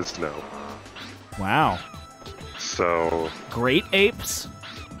of Fresno. Wow. So... Great apes?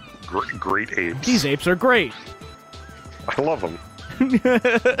 Great apes. These apes are great. I love them.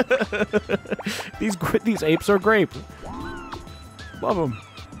 These apes are great. Love them.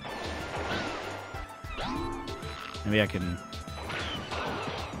 Maybe I can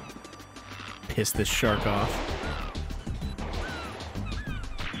piss this shark off.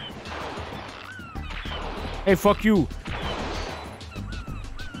 Hey, fuck you.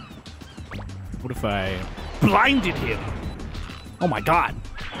 What if I blinded him? Oh my god.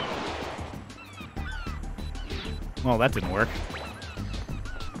 Well, that didn't work.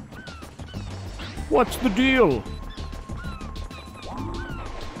 What's the deal?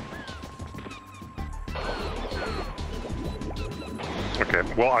 Okay,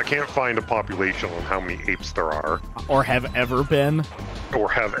 well, I can't find a population on how many apes there are. Or have ever been. Or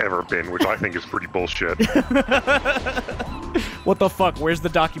have ever been, which I think is pretty bullshit. What the fuck? Where's the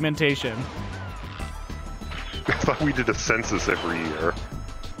documentation? I thought we did a census every year.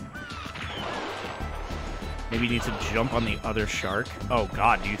 Maybe you need to jump on the other shark? Oh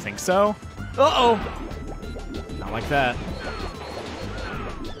god, do you think so? Uh-oh! Not like that.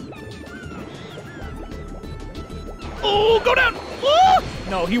 Oh, go down! Ah!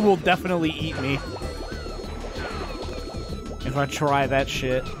 No, he will definitely eat me. If I try that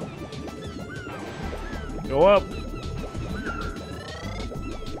shit. Go up.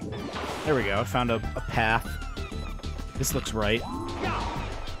 There we go, I found a path. This looks right.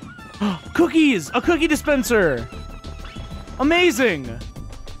 Cookies! A cookie dispenser! Amazing!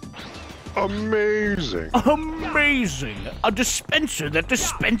 Amazing! Amazing! A dispenser that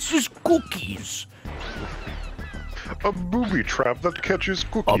dispenses cookies! A booby trap that catches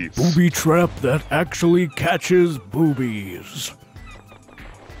cookies. A booby trap that actually catches boobies.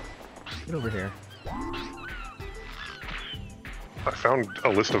 Get over here. I found a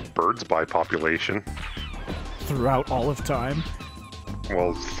list of birds by population. Throughout all of time?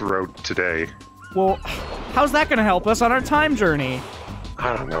 Well, throughout today. Well, how's that gonna help us on our time journey?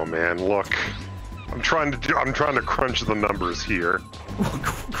 I don't know, man. Look, I'm trying to crunch the numbers here.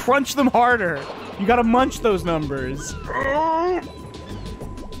 Crunch them harder. You gotta munch those numbers. You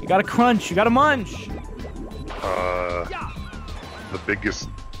gotta crunch. You gotta munch. The biggest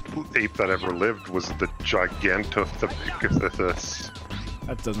ape that ever lived was the Gigantopithecus.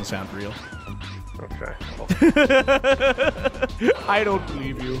 That doesn't sound real. Okay. I don't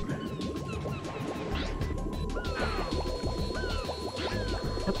believe you.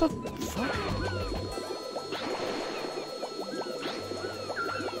 What the fuck?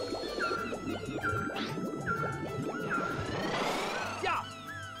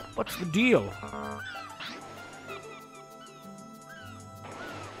 What's the deal?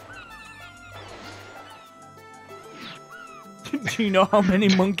 Do you know how many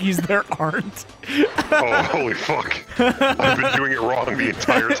monkeys there aren't? Oh, holy fuck. I've been doing it wrong the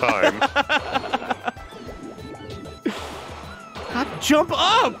entire time. God, jump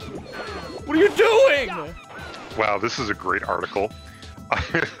up! What are you doing? Wow, this is a great article.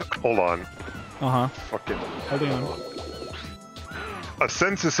 Hold on. Uh-huh. Fucking... Holding on. A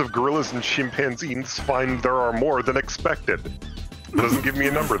census of gorillas and chimpanzees find there are more than expected. Doesn't give me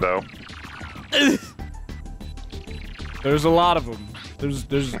a number, though. There's a lot of them. There's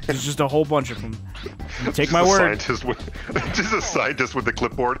just a whole bunch of them. Take my word. Just a scientist with a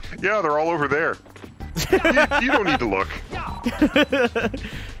clipboard. Yeah, they're all over there. You don't need to look.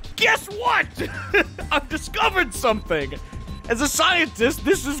 Guess what? I've discovered something. As a scientist,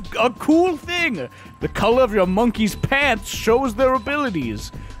 this is a cool thing. The color of your monkey's pants shows their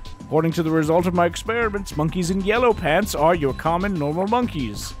abilities. According to the result of my experiments, monkeys in yellow pants are your common normal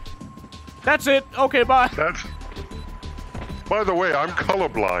monkeys. That's it. Okay, bye. By the way, I'm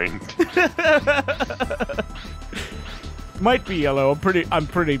colorblind. Might be yellow. I'm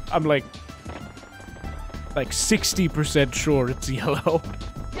like 60% sure it's yellow.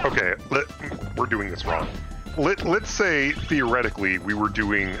 Okay, we're doing this wrong. Let's say, theoretically, we were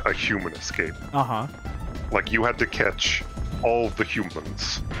doing a human escape. Uh-huh. Like, you had to catch all the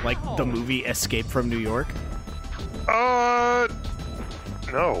humans. Like the movie Escape from New York?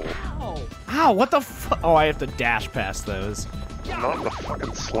 No. Ow, what the fu- Oh, I have to dash past those. Not the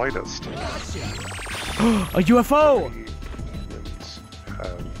fucking slightest. A UFO! Humans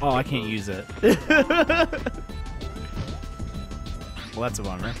have Oh, I can't use it. Well, that's a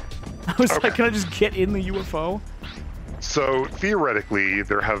bummer. I was like, can I just get in the UFO? So, theoretically,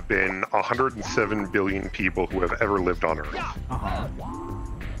 there have been 107 billion people who have ever lived on Earth.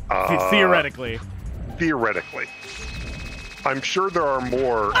 Theoretically. Theoretically. I'm sure there are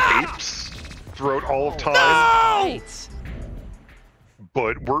more apes throughout all of time. No!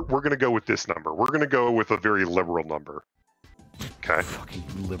 But we're going to go with this number. We're going to go with a very liberal number. Okay. Fucking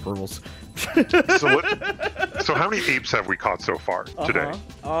liberals. So how many apes have we caught so far today?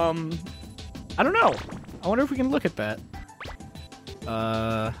 I don't know. I wonder if we can look at that.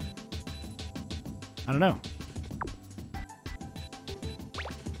 I don't know.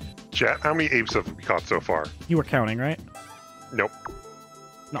 Chat, how many apes have we caught so far? You were counting, right? Nope.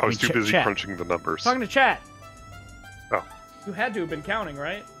 No, I was too busy chat. crunching the numbers. Talking to chat. Oh. You had to have been counting,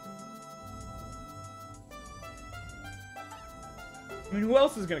 right? I mean, who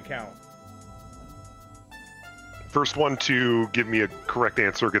else is gonna count? First one to give me a correct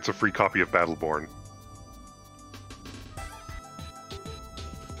answer gets a free copy of Battleborn.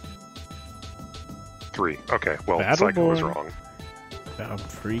 Three. Okay, well, Psycho was Battleborn. wrong. A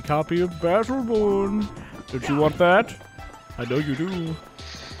free copy of Battleborn. Don't you want that? I know you do.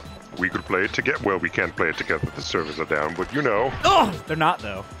 We could play it together. Well, we can't play it together. The servers are down, but you know. Oh, they're not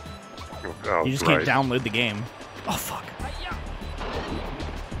though. Oh, You just right. can't download the game. Oh fuck.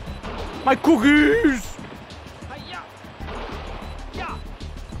 My cookies!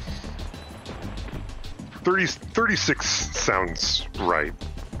 36 sounds right.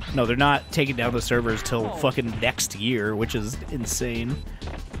 No, they're not taking down the servers till fucking next year, which is insane.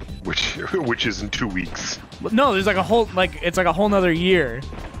 Which is in 2 weeks. But no, there's like a whole it's like a whole nother year,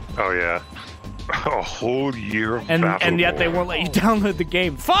 Oh yeah, a whole year of and yet they Battleborn. won't let you download the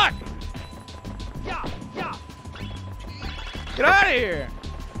game. Fuck! Get out of here!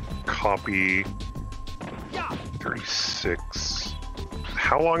 Copy 36.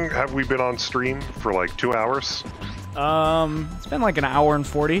 How long have we been on stream? For like 2 hours? It's been like an hour and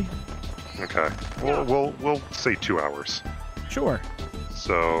 40. Okay. We'll say 2 hours. Sure.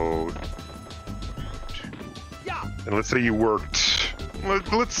 So, and let's say you worked.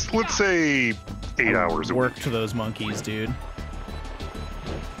 Let's say 8 hours a Work week. to those monkeys, dude.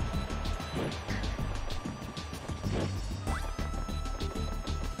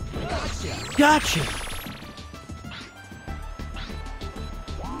 Gotcha.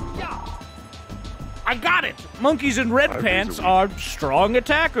 I got it. Monkeys in red 5 days a pants week. are strong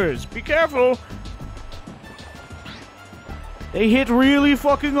attackers. Be careful. They hit really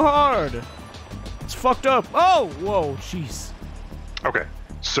fucking hard. It's fucked up. Oh, whoa, jeez. Okay,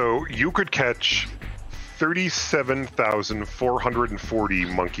 so you could catch 37,440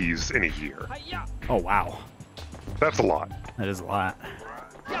 monkeys in a year. Oh, wow. That's a lot. That is a lot.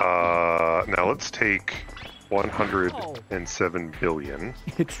 Now let's take 107 billion.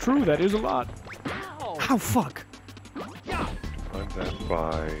 It's true, that is a lot. Ow, fuck. Divide that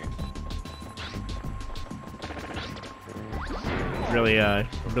by. Really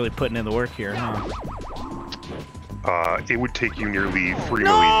putting in the work here, huh? It would take you nearly 3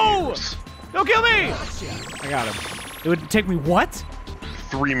 No! million years. Don't kill me! I got him. It would take me what?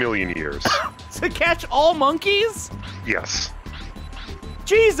 3 million years. To catch all monkeys? Yes,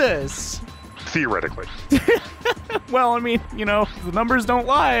 Jesus! theoretically. Well, I mean, you know, the numbers don't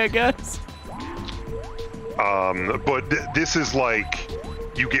lie, I guess. But this is like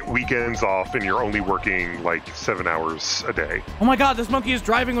you get weekends off and you're only working like 7 hours a day. Oh my god, this monkey is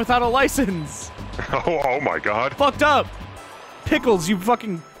driving without a license! Oh my god. Fucked up! Pickles, you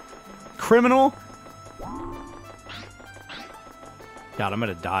fucking criminal! God, I'm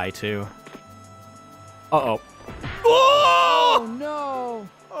gonna die too. Uh-oh. Oh no!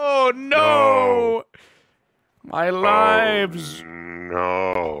 Oh no! My lives!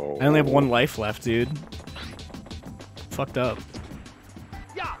 No. I only have 1 life left, dude. Fucked up.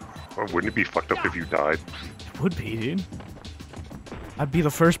 Well, wouldn't it be fucked up if you died? It would be, dude. I'd be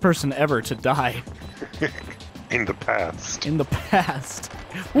the first person ever to die In the past. in the past.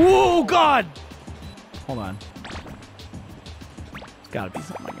 Whoa, God! Hold on. There's gotta be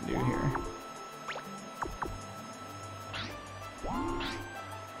something I can do here.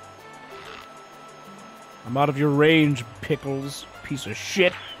 I'm out of your range, Pickles, piece of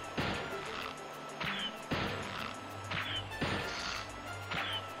shit.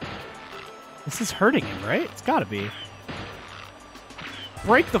 This is hurting him, right? It's gotta be.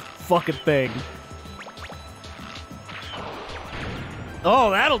 Break the fucking thing.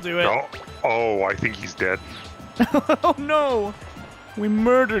 Oh, that'll do it. Oh, I think he's dead. Oh no! We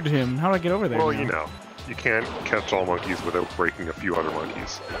murdered him. How do I get over there? Well, now? you know, you can't catch all monkeys without breaking a few other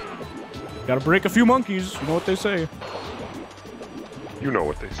monkeys. Gotta break a few monkeys. You know what they say. You know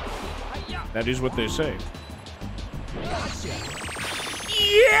what they say. That is what they say.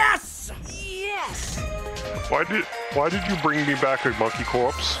 Yes! Yes! Why did you bring me back a monkey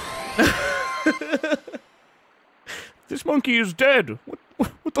corpse? This monkey is dead.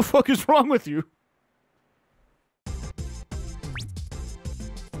 What the fuck is wrong with you?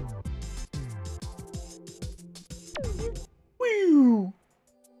 Whew.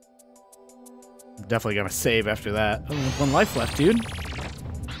 I'm definitely gonna save after that. Only one life left, dude.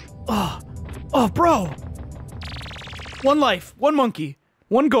 Oh, bro. One life, one monkey,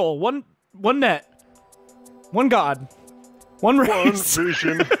 one goal, one net, one god, one race. One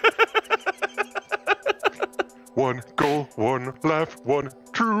vision. One goal, one life, one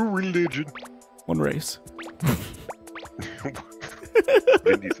true religion. One race.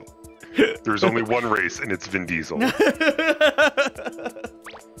 Vin Diesel. There's only one race, and it's Vin Diesel. God,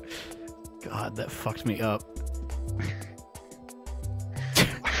 that fucked me up.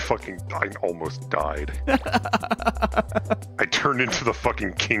 I almost died. I turned into the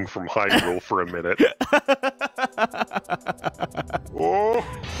fucking king from Hyrule for a minute. Oh!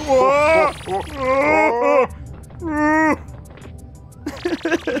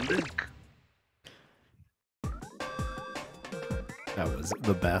 Link. That was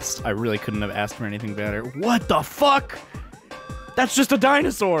the best. I really couldn't have asked for anything better. What the fuck? That's just a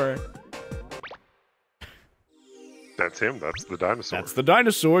dinosaur. That's him. That's the dinosaur. That's the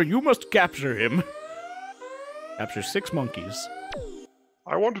dinosaur. You must capture him. Capture 6 monkeys.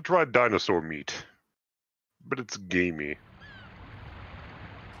 I want to try dinosaur meat, but it's gamey.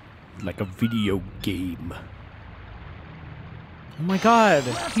 Like a video game. Oh my god,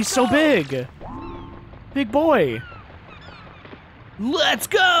 he's so big. Big boy. Let's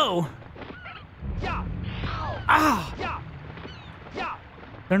go! Ah!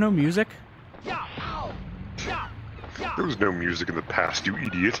 There no music? There was no music in the past, you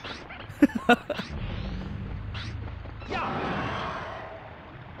idiot.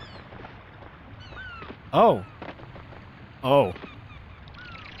 Oh. Oh.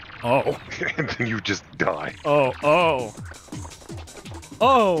 Oh. And then you just die. Oh, oh.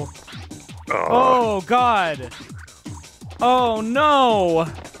 Oh. Oh, God. Oh, no.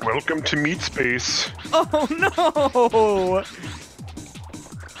 Welcome to Meat Space. Oh, no.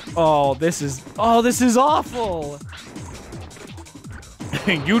 Oh, this is awful.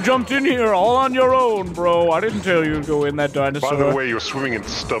 You jumped in here all on your own, bro. I didn't tell you to go in that dinosaur. By the way, you're swimming in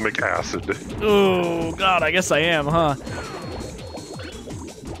stomach acid. Oh, God, I guess I am, huh?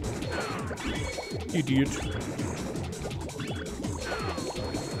 Idiot.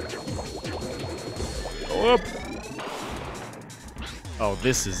 Go up. Oh,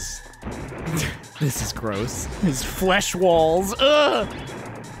 this is... this is gross. His flesh walls. Ugh!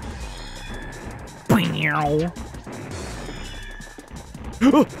 Meow.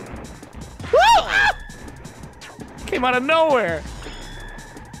 Came out of nowhere.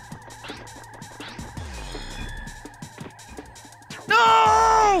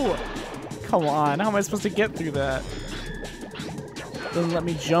 No! Come on, how am I supposed to get through that? Doesn't let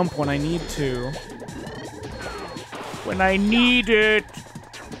me jump when I need to. When I need it.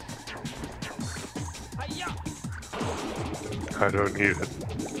 I don't need it.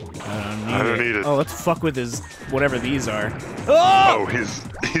 I don't need it. Oh, let's fuck with his whatever these are. Oh! Oh, his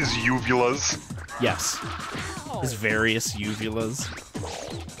uvulas. Yes. His various uvulas.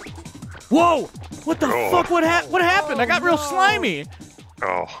 Whoa! What the fuck? What happened? I got real slimy.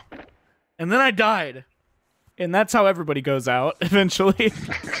 Oh. And then I died. And that's how everybody goes out eventually.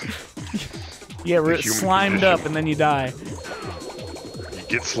 You get slimed up and then you die. You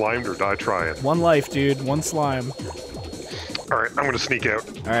get slimed or die trying. One life, dude. One slime. Alright, I'm gonna sneak out.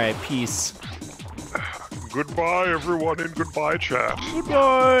 Alright, peace. Goodbye, everyone, and goodbye, chat.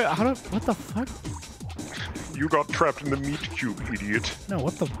 Goodbye. What the fuck? You got trapped in the meat cube, idiot. No,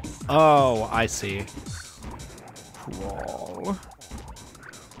 what the... Oh, I see. Crawl.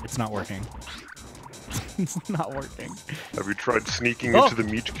 It's not working. It's not working. Have you tried sneaking into the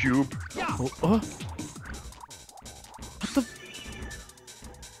meat cube? What the...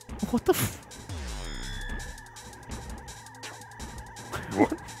 What the...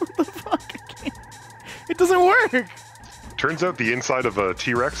 What? What the fuck? I can't... It doesn't work! Turns out the inside of a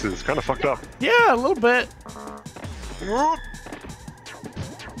T-Rex is kind of fucked up. Yeah, a little bit.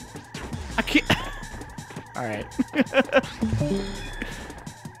 I can't... Alright.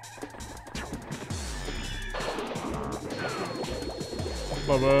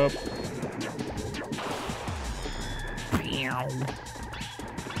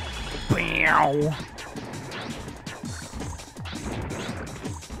 Bow. Bow.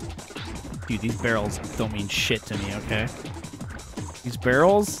 Dude, these barrels don't mean shit to me, okay? These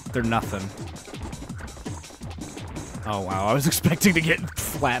barrels, they're nothing. Oh, wow. I was expecting to get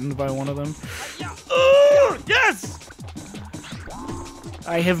flattened by one of them. Yes!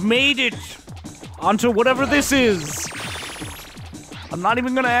 I have made it onto whatever this is. I'm not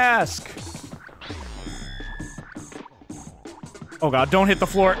even gonna ask. Oh, God. Don't hit the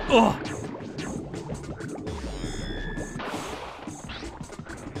floor. Ugh.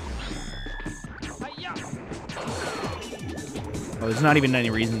 Oh, there's not even any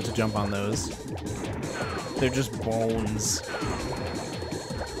reason to jump on those. They're just bones.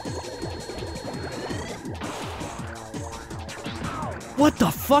 What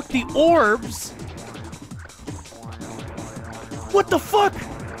the fuck? The orbs? What the fuck?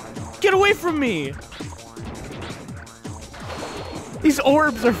 Get away from me! These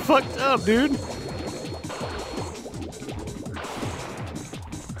orbs are fucked up, dude.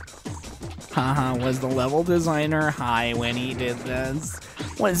 Haha, was the level designer high when he did this?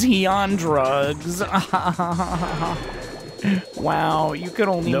 Was he on drugs? Wow, you could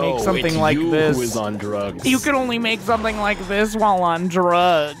only make something like this. Who is on drugs. You could only make something like this while on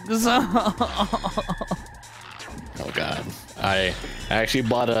drugs. Oh God, I actually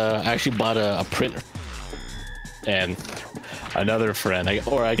bought a printer, and another friend,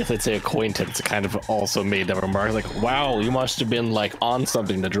 or I guess I'd say acquaintance, kind of also made that remark, like, "Wow, you must have been like on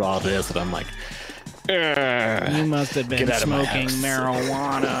something to draw this," and I'm like, you must have been smoking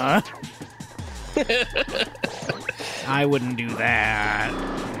marijuana. I wouldn't do that.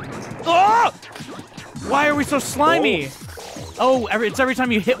 Oh! Why are we so slimy? Oh, it's every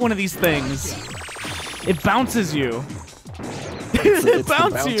time you hit one of these things, it bounces you. It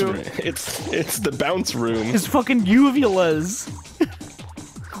bounces you. It's the bounce room. His fucking uvulas.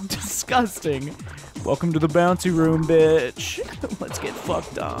 Disgusting. Welcome to the bouncy room, bitch. Let's get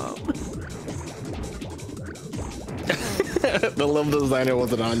fucked up. The level designer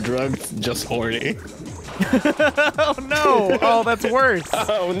wasn't on drugs, just horny. Oh no! Oh, that's worse.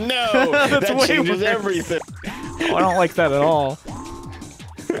 Oh no! That's that way changes worse. everything. Oh, I don't like that at all.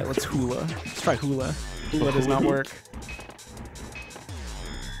 Alright, let's hula. Let's try hula. Hula does not work.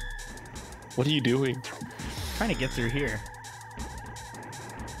 What are you doing? I'm trying to get through here.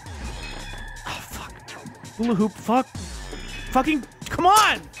 Oh, fuck. Hula hoop, fuck. Fucking, come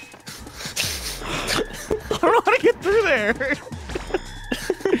on! I don't know how to get through there.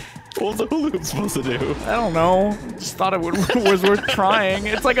 What was the hula hoop supposed to do? I don't know. Just thought it was worth trying.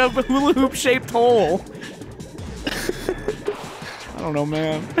 It's like a hula hoop shaped hole. I don't know,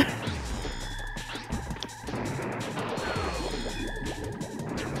 man.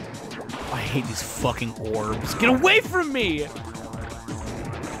 I hate these fucking orbs. Get away from me!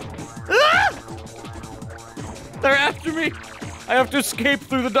 Ah! They're after me! I have to escape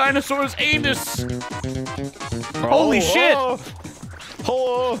through the dinosaur's anus! Holy shit!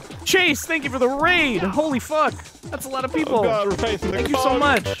 Hello! Chase, thank you for the raid! Holy fuck! That's a lot of people! Oh God, right in the Thank you so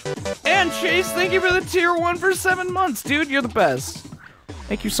much! And Chase, thank you for the tier 1 for 7 months, dude! You're the best!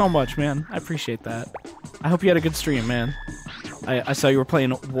 Thank you so much, man. I appreciate that. I hope you had a good stream, man. I saw you were playing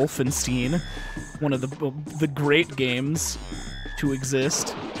Wolfenstein, one of the great games to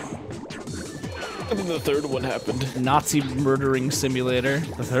exist. And then the third one happened. Nazi murdering simulator.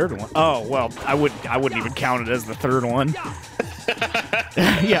 The third one. Oh well, I wouldn't even count it as the third one.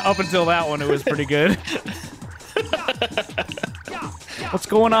 Yeah, up until that one, it was pretty good. What's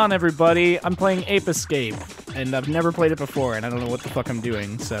going on, everybody? I'm playing Ape Escape, and I've never played it before, and I don't know what the fuck I'm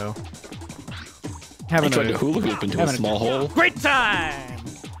doing. So, I tried to hula hoop into a small hole. Great time,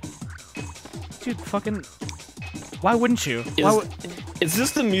 dude. Fucking. Why wouldn't you? Is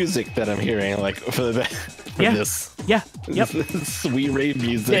this the music that I'm hearing, like, for this? Yeah. Yep. Sweet rave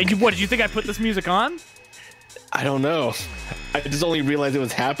music. Yeah. What did you think I put this music on? I don't know. I just only realized it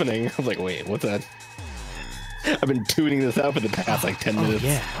was happening. I was like, wait, what's that? I've been tuning this out for the past like 10 minutes.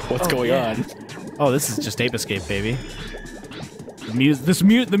 Yeah. What's going on? Oh, this is just Ape Escape, baby.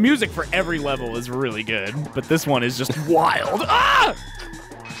 The music for every level is really good, but this one is just wild. Ah!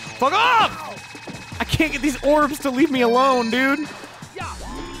 Fuck off! I can't get these orbs to leave me alone, dude.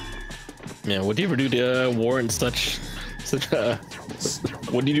 Man, what do you ever do to warrant such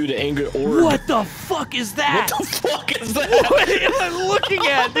what do you do to anger orbs? What the fuck is that? What the fuck is that? What am I looking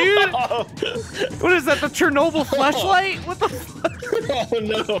at, dude? What is that, the Chernobyl flashlight? What the fuck? Oh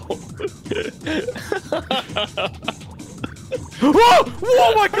no! Whoa!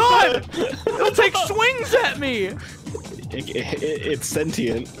 Oh my god! It'll take swings at me! It's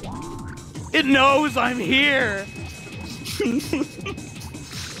sentient. It knows I'm here!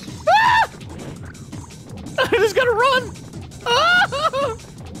 Ah! I just gotta run! Ah!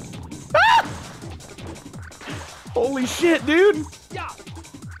 Ah! Holy shit, dude!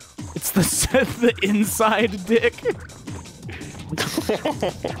 It's the inside dick.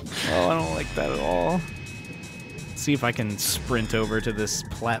 Oh, I don't like that at all. Let's see if I can sprint over to this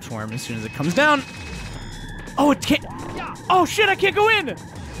platform as soon as it comes down. Oh, it can't. Oh shit, I can't go in!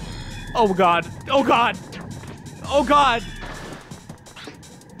 Oh god. Oh god. Oh god.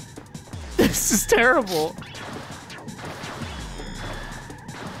 This is terrible.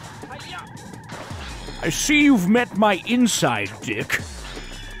 I see you've met my inside dick.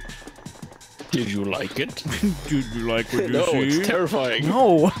 Did you like it? Did you like what you No, see? it's terrifying.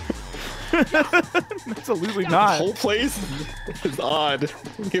 No. Absolutely The not. whole place is odd.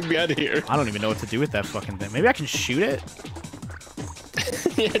 Get me out of here. I don't even know what to do with that fucking thing. Maybe I can shoot it?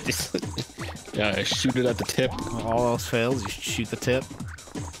 Yeah, just shoot it at the tip. All else fails, you shoot the tip.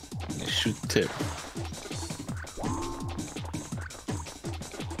 Shoot the tip.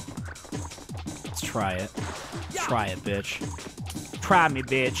 Let's try it. Try it, bitch. Try me,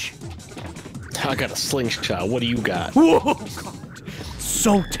 bitch. I got a slingshot. What do you got? Whoa! God.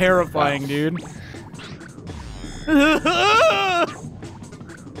 So terrifying, dude.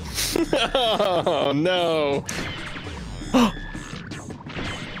 Oh, no.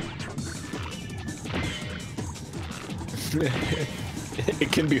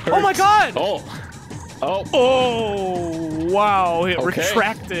 It can be hurt. Oh my god! Oh. Oh. Oh, wow. It Okay.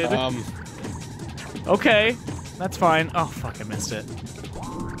 retracted. Okay. That's fine. Oh, fuck, I missed it.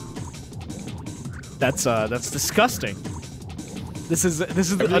 That's disgusting. This is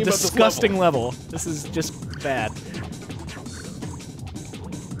Everything a about this disgusting level. This is just bad.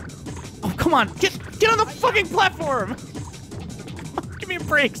 Oh, come on. Get on the fucking platform. Give me a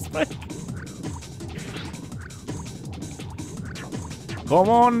break, Spike. Come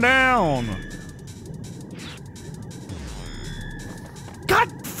on down.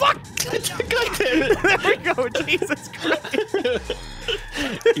 God, fuck. There we go. Jesus Christ.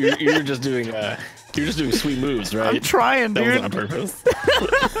 You're just doing sweet moves, right? I'm trying, That dude. was on purpose.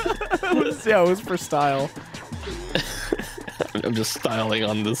 It was for style. I'm just styling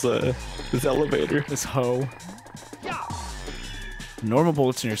on this elevator. This hoe. Normal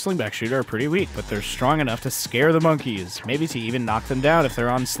bullets in your slingback shooter are pretty weak, but they're strong enough to scare the monkeys. Maybe to even knock them down if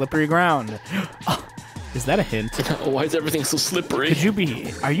they're on slippery ground. Oh, is that a hint? Why is everything so slippery? Could you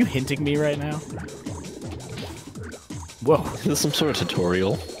be... Are you hinting me right now? Whoa. Is this some sort of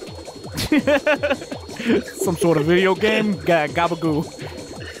tutorial? Some sort of video game? Gabagoo.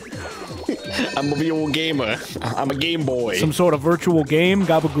 I'm a video gamer. I'm a Game Boy. Some sort of virtual game?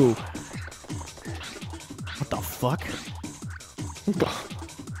 Gabagoo. What the fuck?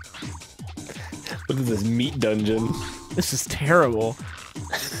 What is this meat dungeon? This is terrible.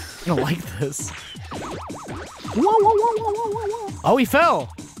 I don't like this. Whoa, whoa, whoa, whoa, whoa, whoa. Oh, he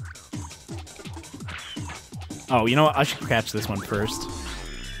fell. Oh, you know what? I should catch this one first.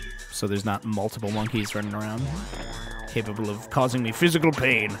 So there's not multiple monkeys running around. Capable of causing me physical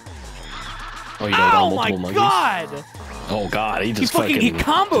pain. Oh, you don't Oh want my multiple monkeys? god! Oh god, he just He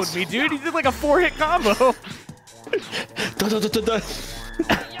comboed me, dude. He did like a 4-hit combo.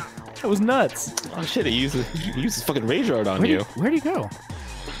 That was nuts. Oh shit, he uses fucking rage art on you. Where'd he go?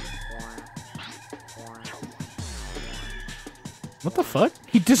 What the fuck?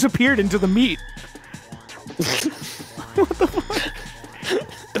 He disappeared into the meat. What the fuck?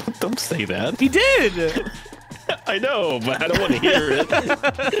 Don't say that. He did! I know, but I don't want to hear it.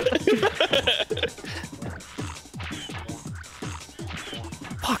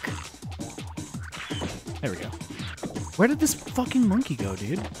 Fuck. There we go. Where did this fucking monkey go,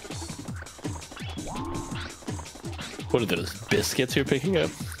 dude? What are those biscuits you're picking up?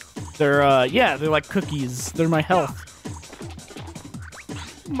 They're, yeah, they're like cookies. They're my health.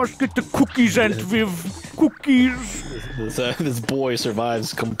 Must get the cookies, Aunt Viv. Cookies. This boy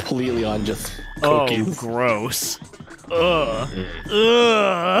survives completely on just cookies. Oh, gross. Ugh.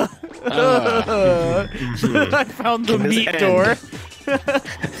 Ugh. I found the Can this meat end? door.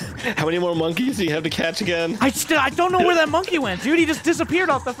 How many more monkeys do you have to catch again? I don't know where that monkey went, dude. He just disappeared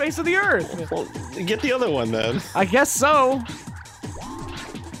off the face of the earth. Well, get the other one then. I guess so.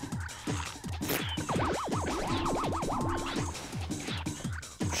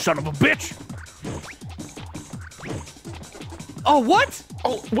 Son of a bitch! Oh, what?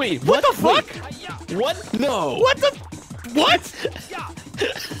 Oh, wait, What the fuck? Wait, what? No. What the? What?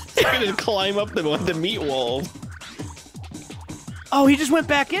 You're gonna climb up the meat wall. Oh, he just went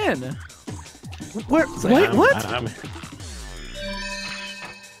back in. Where? Wait, what?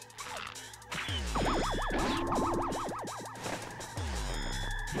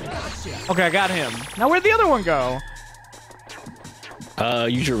 Okay, I got him. Now where'd the other one go?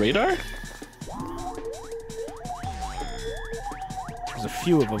 Use your radar? There's a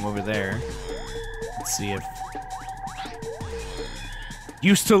few of them over there. Let's see if...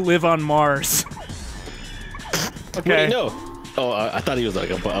 Used to live on Mars. Okay. Wait, no. Oh, I thought he was like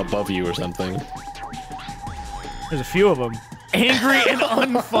above you or something. There's a few of them. Angry and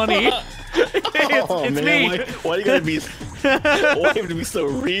unfunny. It's man, me. Why you gotta be? Why you have to be so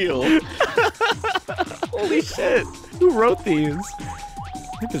real? Holy shit! Who wrote these?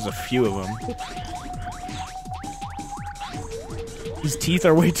 I think there's a few of them. His teeth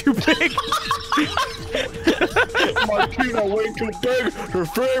are way too big. My teeth are way too big to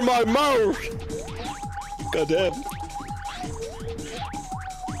fit in my mouth. Goddamn.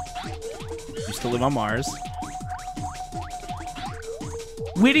 Used to live on Mars.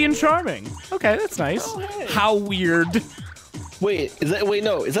 Witty and charming. Okay, that's nice. Oh, hey. How weird. Wait,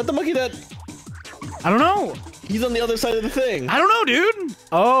 no, is that the monkey that... I don't know. He's on the other side of the thing. I don't know, dude.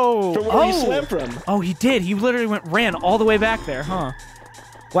 Oh. From where he swam from. Oh, he did. He literally ran all the way back there, huh?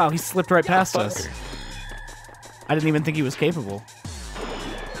 Wow, he slipped right past us. I didn't even think he was capable.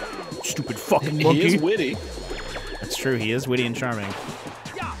 Stupid fucking monkey. He is witty. That's true, he is witty and charming.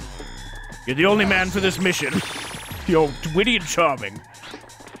 You're the only man for this mission. You're witty and charming.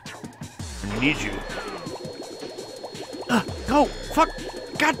 I need you. Go! Fuck!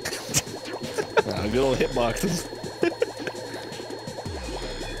 God! Good old hitboxes.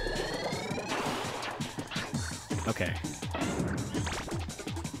 Okay.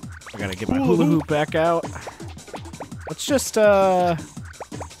 I gotta get my hula hoop back out. Let's just, yeah,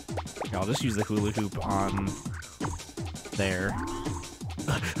 I'll just use the hula hoop on there.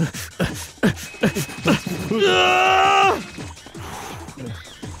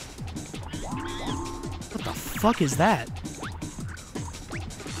 What the fuck is that?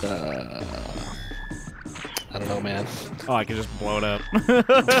 I don't know, man. Oh, I can just blow it up.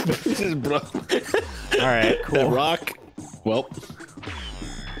 This is bro. Alright, cool. That rock. Well.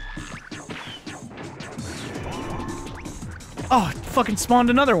 Oh, it fucking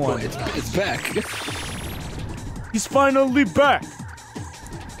spawned another one. It's back. He's finally back.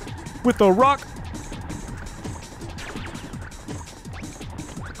 With the rock.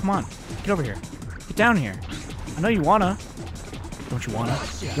 Come on, get over here. Get down here. I know you wanna. Don't you wanna?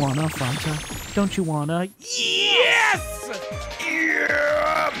 Wanna, Fanta? Don't you wanna? Yes!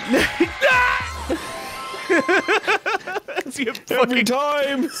 Yeah! See it Every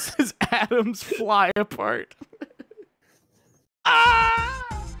time! His atoms fly apart. Ah!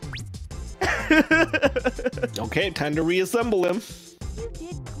 Okay, time to reassemble him. You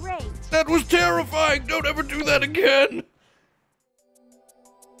did great. That was terrifying! Don't ever do that again!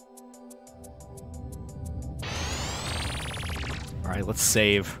 Alright, let's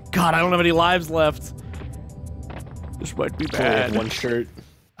save. God, I don't have any lives left. This might be bad. One shirt.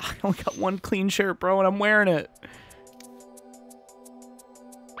 I only got one clean shirt, bro, and I'm wearing it.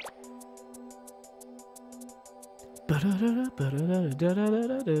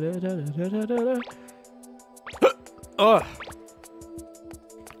 Ugh.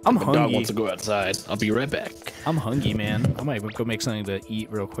 I'm The dog hungry. wants to go outside. I'll be right back. I'm hungry, man. I might go make something to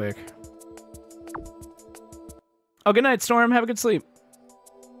eat real quick. Oh, good night, Storm. Have a good sleep.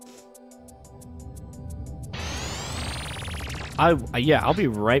 Yeah, I'll be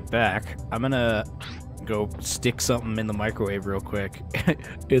right back. I'm gonna go stick something in the microwave real quick.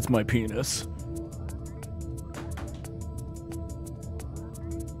 It's my penis.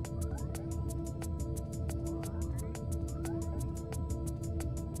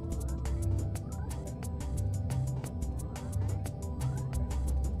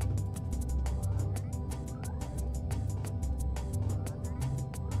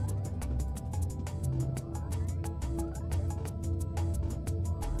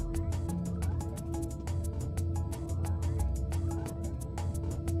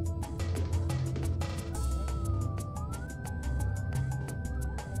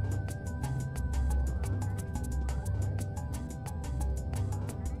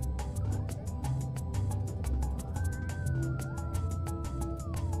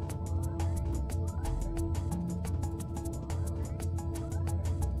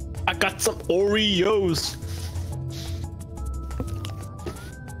 I got some Oreos.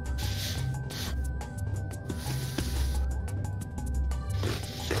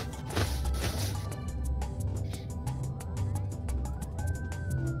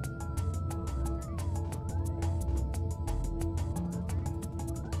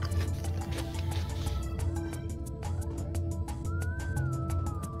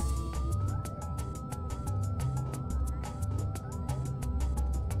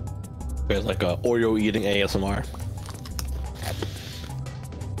 There's like a Oreo eating ASMR.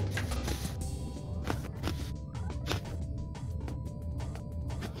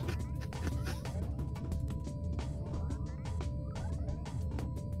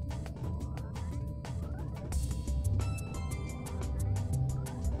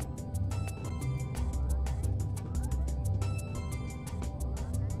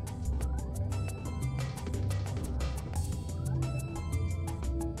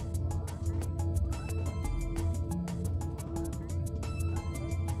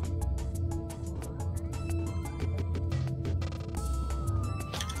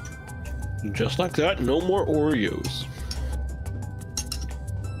 Just like that, no more Oreos.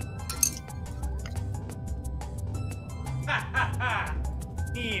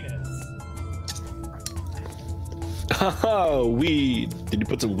 Penis. Haha, weed. Did you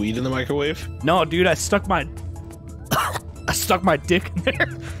put some weed in the microwave? No, dude, I stuck my dick in there.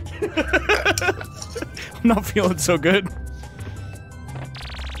 I'm not feeling so good.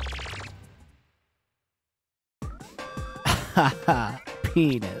 Haha,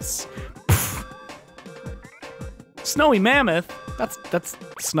 penis. Snowy mammoth? That's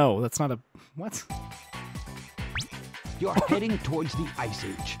snow. That's not a what? You're heading towards the Ice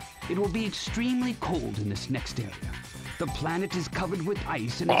Age. It will be extremely cold in this next area. The planet is covered with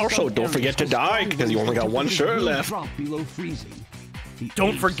ice, and Also, don't forget to die, because you only got one shirt left. Drop below freezing. The Don't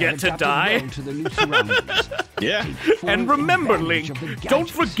apes forget have to adapted die. well to the new surroundings. Yeah. Take full And remember, advantage Link, of the don't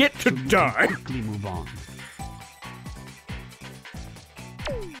gadgets forget to so you can die. quickly move on.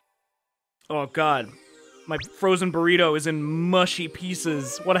 Oh god. My frozen burrito is in mushy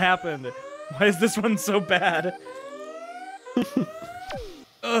pieces. What happened? Why is this one so bad?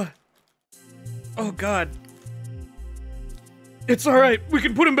 Ugh. Oh god. It's alright. We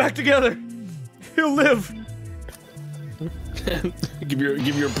can put him back together. He'll live. give your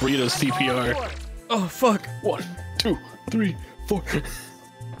burrito CPR. Oh fuck. 1, 2, 3, 4.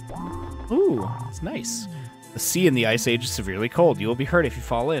 Ooh, it's nice. The sea in the Ice Age is severely cold. You will be hurt if you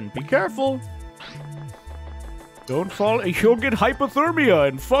fall in. Be careful. Don't fall. You'll get hypothermia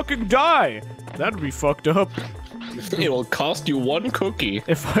and fucking die. That'd be fucked up. It will cost you 1 cookie.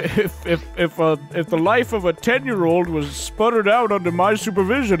 If the life of a 10-year-old was sputtered out under my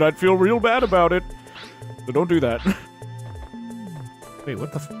supervision, I'd feel real bad about it. So don't do that. Wait,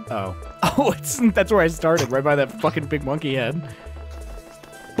 what the oh. Oh, that's where I started, right by that fucking big monkey head.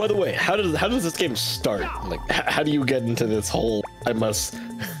 By the way, how does this game start? Like, how do you get into this whole, I must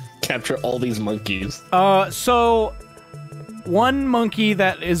capture all these monkeys? So one monkey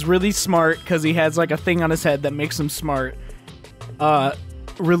that is really smart, because he has like a thing on his head that makes him smart,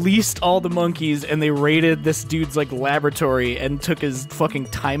 released all the monkeys, and they raided this dude's like laboratory and took his fucking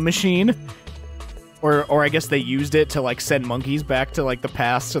time machine. Or I guess they used it to like send monkeys back to like the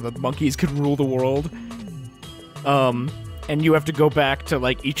past so the monkeys could rule the world. And you have to go back to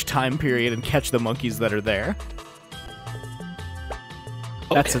like each time period and catch the monkeys that are there.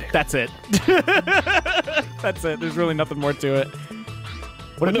 That's Okay. it. That's it. That's it. There's really nothing more to it.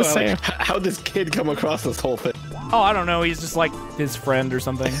 What did No, this say? like, how'd this kid come across this whole thing? Oh, I don't know. He's just like his friend or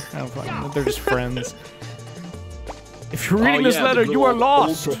something. I don't fucking know. They're just friends. If you're reading this letter, you are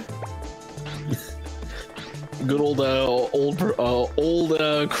lost. Good old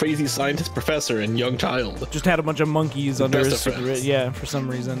crazy scientist professor and young child. Just had a bunch of monkeys under Best his of supervision. friends. Yeah, for some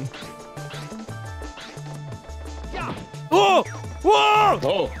reason. Whoa! Whoa!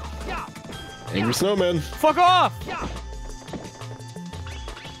 Oh, angry snowman. Fuck off!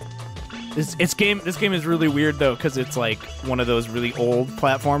 This game is really weird though, because it's like one of those really old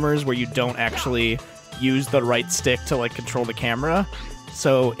platformers where you don't actually use the right stick to like control the camera.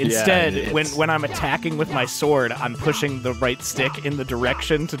 So instead, Yeah, when I'm attacking with my sword, I'm pushing the right stick in the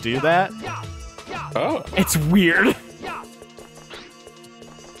direction to do that. Oh, It's weird.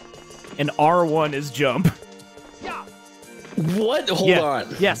 And R1 is jump. what? Hold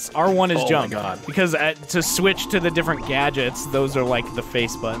on. Yes, R1 is Oh my jump. God. Because to switch to the different gadgets, those are like the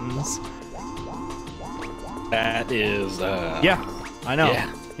face buttons. That is. Yeah, I know.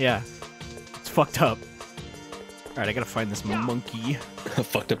 Yeah. Yeah. It's fucked up. Alright, I gotta find this monkey.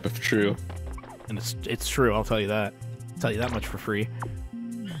 Fucked up if true. And it's true, I'll tell you that. I'll tell you that much for free.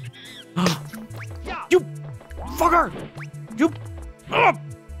 You fucker! You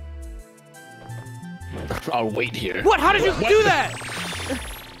I'll wait here. What? How did you do that?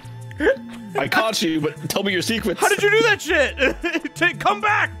 I caught you, but tell me your secrets. How did you do that shit? Come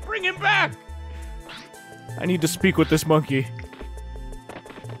back! Bring him back! I need to speak with this monkey.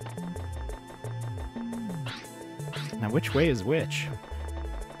 Now, which way is which?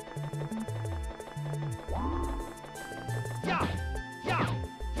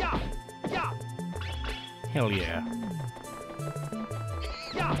 Hell yeah.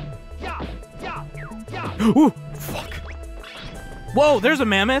 Ooh, fuck. Whoa, there's a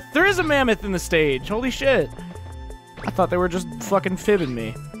mammoth. There is a mammoth in the stage. Holy shit. I thought they were just fucking fibbing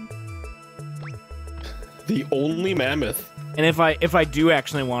me. The only mammoth. And if I do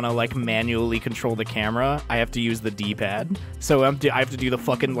actually want to like manually control the camera, I have to use the D-pad. So I have to do the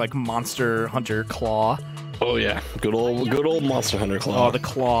fucking like Monster Hunter claw. Oh yeah, good old Monster Hunter claw. Oh, the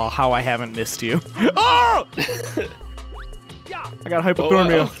claw! How I haven't missed you. Oh! I got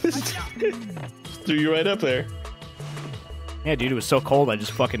hypothermia. Oh, threw you right up there. Yeah, dude, it was so cold. I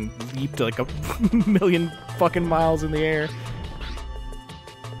just fucking leaped like a million fucking miles in the air.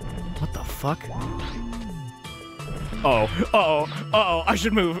 What the fuck? Uh-oh, uh-oh, uh-oh, I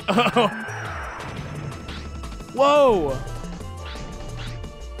should move. Uh-oh. Whoa!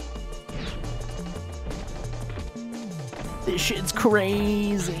 This shit's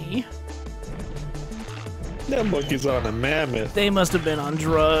crazy. That monkey's on a mammoth. They must have been on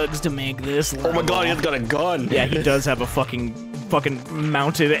drugs to make this level. Oh my god, he's got a gun. Yeah, he does have a fucking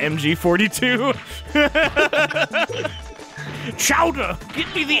mounted MG42. Chowder,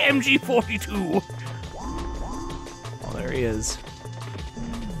 get me the MG42. Oh, there he is.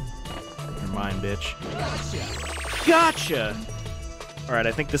 You're mine, bitch. Gotcha. All right,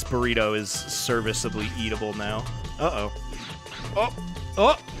 I think this burrito is serviceably eatable now. Uh-oh. Oh,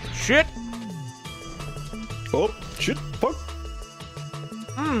 oh, shit. Oh, shit, fuck.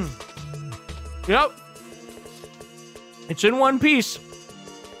 Yep. It's in one piece.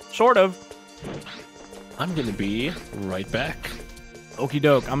 Sort of. I'm gonna be right back. Okie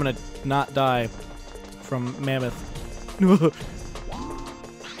doke. I'm gonna not die from mammoth.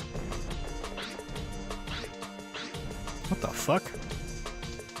 What the fuck?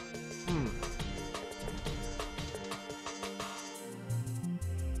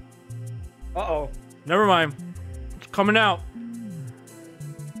 Uh-oh. Never mind. It's coming out.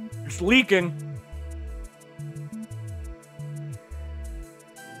 It's leaking.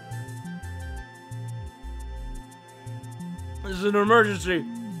 This is an emergency.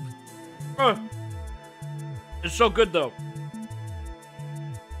 It's so good, though.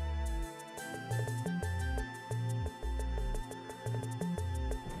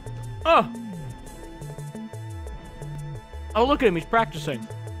 Oh! Oh, look at him. He's practicing.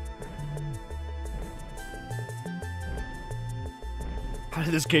 How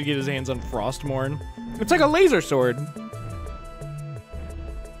did this kid get his hands on Frostmourne? It's like a laser sword.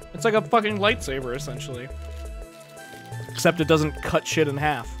 It's like a fucking lightsaber, essentially. Except it doesn't cut shit in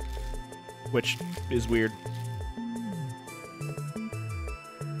half. Which is weird.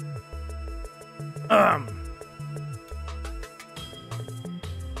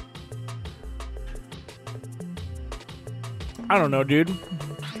 I don't know, dude.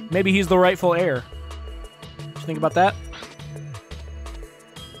 Maybe he's the rightful heir. Did you think about that?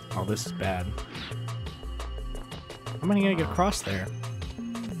 Oh, this is bad. How am I gonna get across there?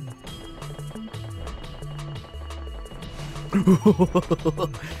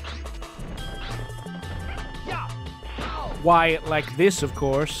 Why, like this, of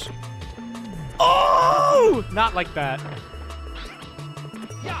course. Oh! Not like that.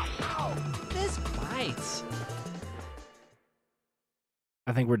 This bites.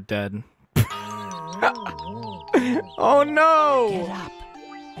 I think we're dead. Oh no! Get up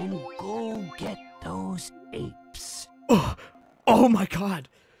and go get those apes. Oh my god.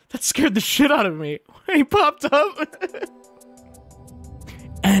 That scared the shit out of me when he popped up.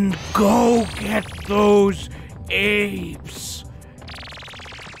 And go get those apes.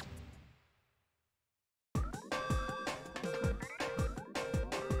 That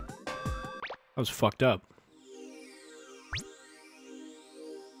was fucked up.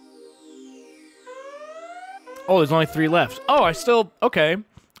 Oh, there's only 3 left. Oh, I still... Okay.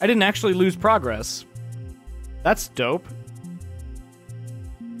 I didn't actually lose progress. That's dope.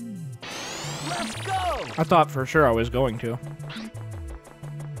 Let's go! I thought for sure I was going to.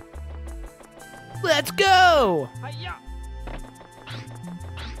 Let's go! Hi-ya!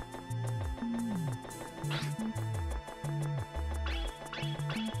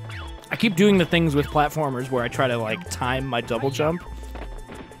 I keep doing the things with platformers where I try to, like, time my double jump.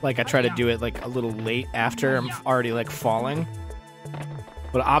 Like, I try to do it, like, a little late after I'm already, like, falling.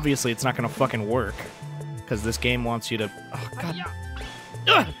 But obviously it's not gonna fucking work. Because this game wants you to... Oh, God.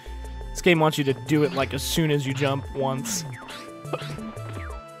 Ugh! This game wants you to do it, like, as soon as you jump once.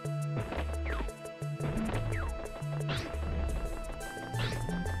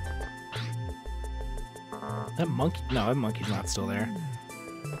 That monkey... No, that monkey's not still there.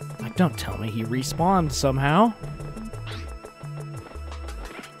 Like, don't tell me he respawned somehow.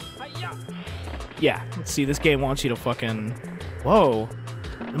 Yeah, see, this game wants you to fucking... Whoa.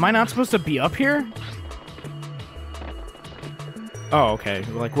 Am I not supposed to be up here? Oh, okay.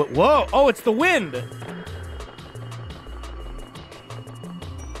 Like, what? Whoa! Oh, it's the wind!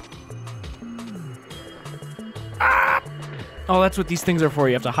 Ah! Oh, that's what these things are for.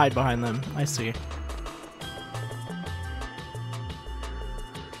 You have to hide behind them. I see.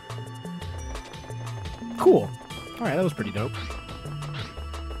 Cool. Alright, that was pretty dope.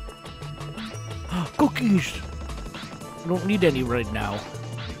 Cookies! I don't need any right now.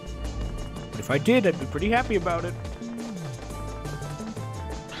 But if I did, I'd be pretty happy about it.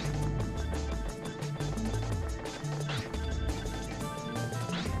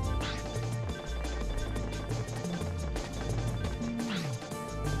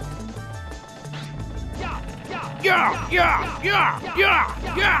 Yeah!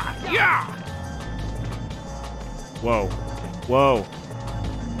 Whoa. Whoa.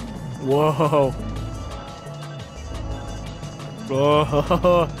 Whoa.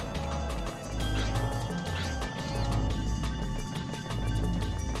 Whoa.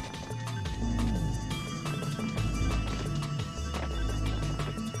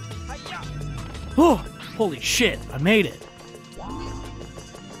 Oh, holy shit, I made it.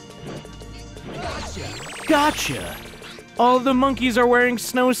 Gotcha. All the monkeys are wearing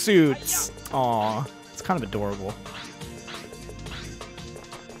snowsuits. Aw, it's kind of adorable.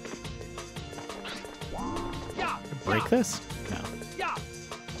 Break this? No.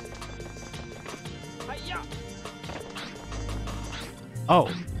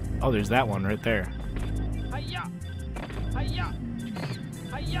 Oh. Oh, there's that one right there.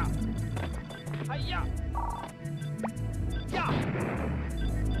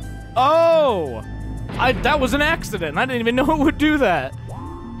 Oh! That was an accident. I didn't even know it would do that.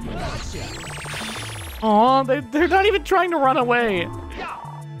 Aw, they're not even trying to run away.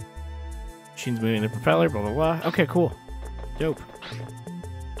 Machine's moving the propeller, blah, blah, blah. Okay, cool. Dope.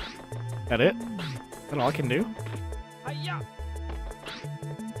 That it? That all I can do?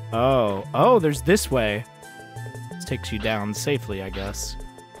 Oh. Oh, there's this way. This takes you down safely, I guess.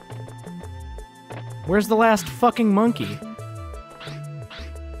 Where's the last fucking monkey?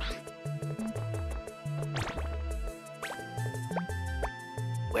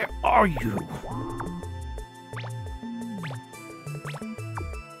 Where are you?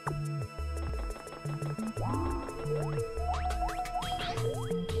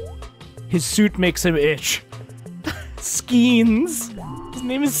 His suit makes him itch. Skeens. His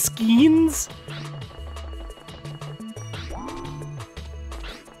name is Skeens.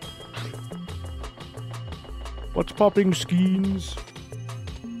 What's popping, Skeens?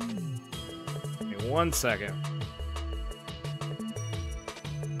 Give me 1 second.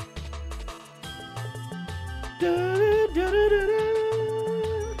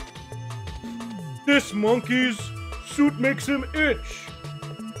 This monkey's suit makes him itch.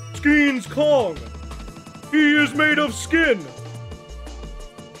 Skeens Kong. He is made of skin.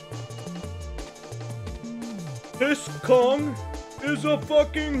 This Kong is a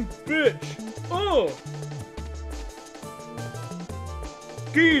fucking bitch. Oh.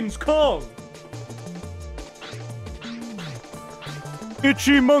 Skeens Kong.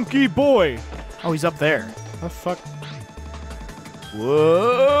 Itchy monkey boy. Oh, he's up there. What the fuck?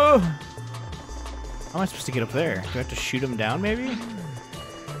 Whoa. How am I supposed to get up there? Do I have to shoot him down, maybe?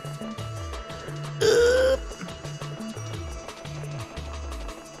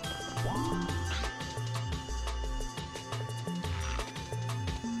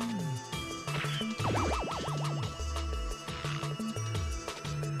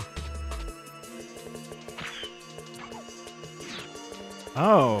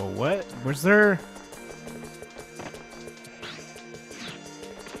 Oh, what? Was there...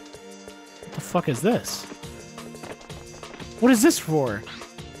 What the fuck is this? What is this for?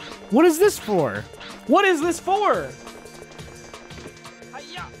 What is this for? What is this for?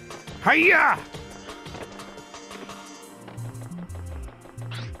 Hiya! Hiya!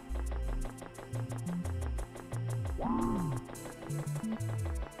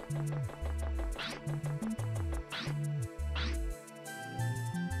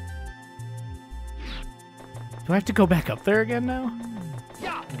 Do I have to go back up there again now?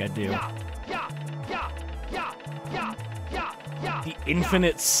 I think I do. The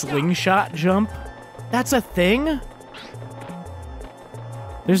infinite slingshot jump? That's a thing?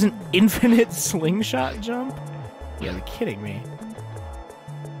 There's an infinite slingshot jump? You gotta be kidding me.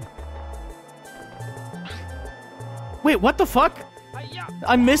 Wait, what the fuck?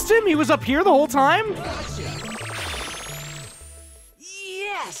 I missed him? He was up here the whole time?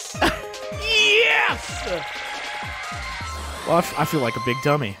 Yes! Yes! Well, I feel like a big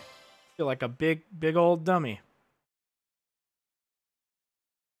dummy. Feel like a big old dummy.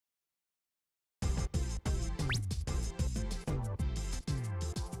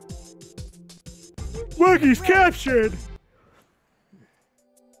 Monkey's captured!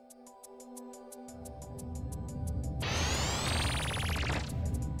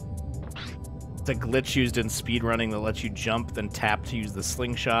 It's a glitch used in speedrunning that lets you jump, then tap to use the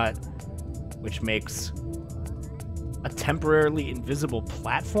slingshot, which makes a temporarily invisible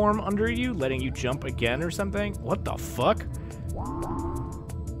platform under you, letting you jump again or something? What the fuck?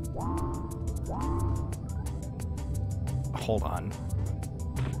 Hold on.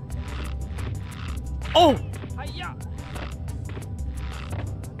 Oh! Hiya!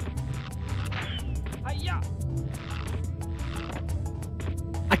 Hiya!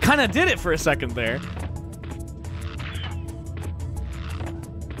 I kind of did it for a second there.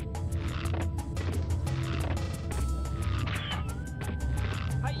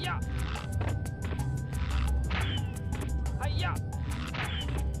 Hiya! Hiya!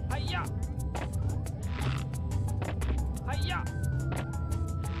 Hiya! Hiya!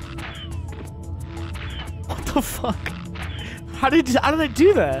 What the fuck? How did I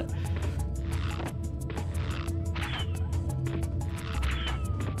do that?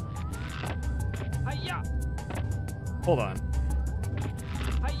 Hiya! Hold on.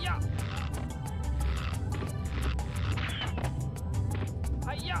 Hiya!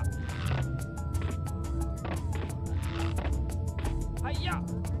 Hiya! Hiya!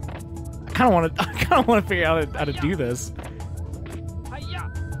 I kind of want to figure out how to do this.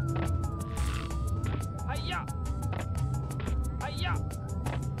 Hiya! Hiya! Hiya!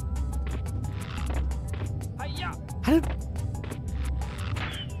 Hiya! How did...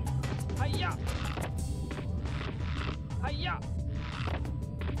 Hiya! Hiya!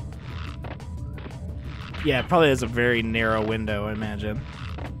 Yeah, it probably has a very narrow window, I imagine.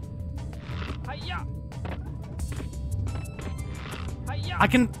 Hiya! Hiya! I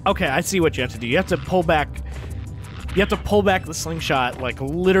can... Okay, I see what you have to do. You have to pull back... You have to pull back the slingshot, like,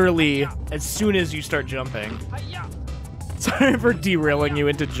 literally as soon as you start jumping. Hiya! Sorry for derailing you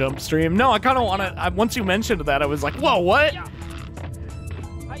into jump stream. No, I kind of want to... Once you mentioned that, I was like, whoa, what? Hiya!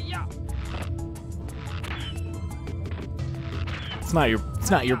 Hiya! It's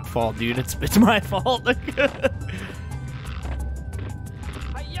not your fault, dude. It's my fault. Hiya!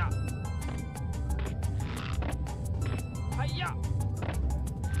 Hiya!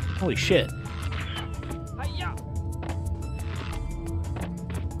 Holy shit. Hiya!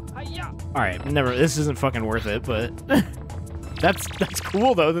 Hiya! All right, never. This isn't fucking worth it, but that's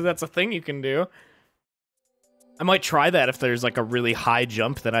cool though that that's a thing you can do. I might try that if there's like a really high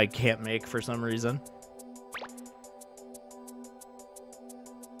jump that I can't make for some reason.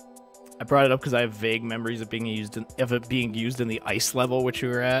 I brought it up because I have vague memories of it being used in the ice level which we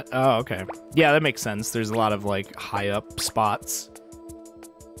were at. Oh, okay. Yeah, that makes sense. There's a lot of like high up spots.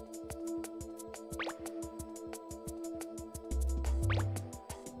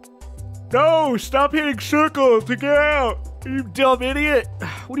 No, stop hitting circle to get out. You dumb idiot.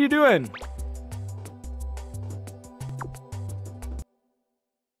 What are you doing?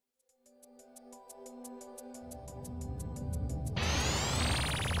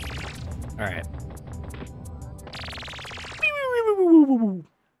 All right.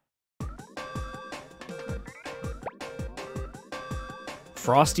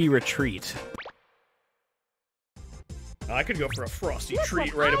 Frosty retreat. I could go for a frosty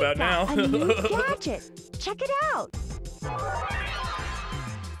treat right about now. A new gadget. Check it out.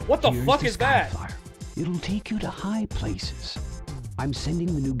 What the Here's fuck the is that? Skyflyer. It'll take you to high places. I'm sending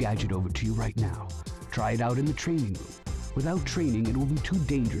the new gadget over to you right now. Try it out in the training room. Without training, it will be too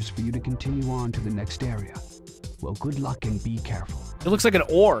dangerous for you to continue on to the next area. Well, good luck and be careful. It looks like an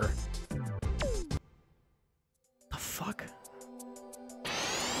ore. The fuck?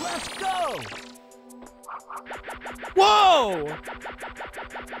 Let's go! Whoa!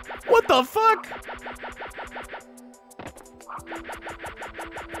 What the fuck?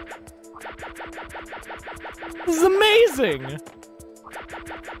 This is amazing!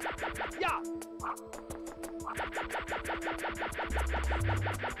 Yeah!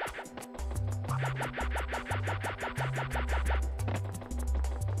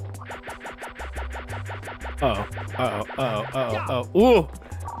 Oh. Ooh!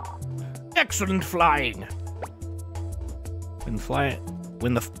 Excellent flying!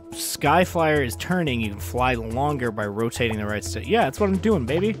 When the Sky Flyer is turning, you can fly longer by rotating the right stick. Yeah, that's what I'm doing,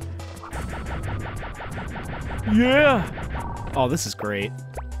 baby. Yeah! Oh, this is great.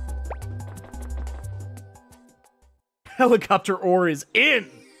 Helicopter ore is in!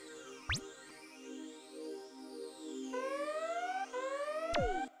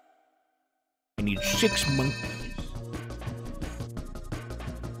 I need 6 monkeys.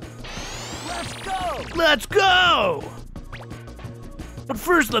 Let's go! Let's go! But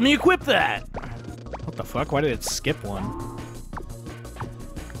first, let me equip that. What the fuck? Why did it skip one?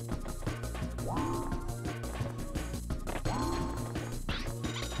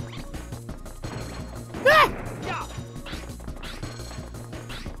 Ah!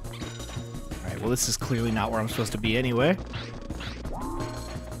 Alright, well this is clearly not where I'm supposed to be anyway.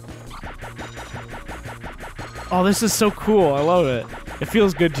 Oh, this is so cool. I love it. It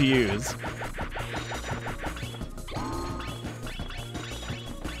feels good to use.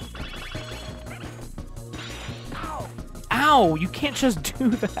 Ow! You can't just do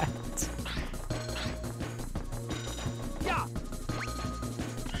that. Yeah.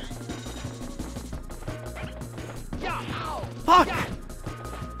 Yeah. Ow. Fuck! Yeah.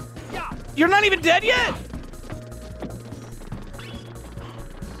 Yeah. You're not even dead yet?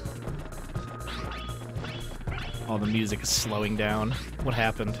 Oh, the music is slowing down. What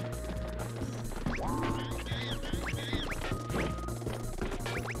happened?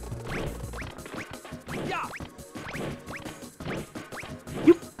 Yeah.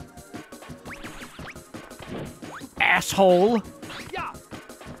 You asshole! Yeah.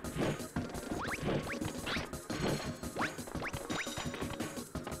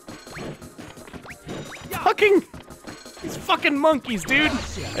 Fucking these fucking monkeys, dude.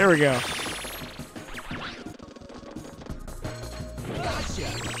 There we go.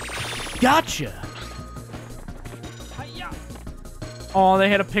 Gotcha. Hi-ya. Oh, they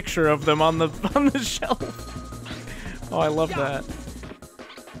had a picture of them on the shelf. Oh, I love that.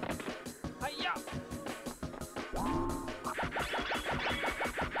 Hi-ya.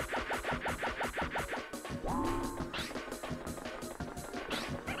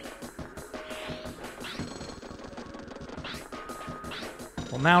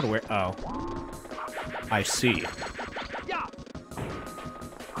 Well, now to where? Oh, I see. Yeah.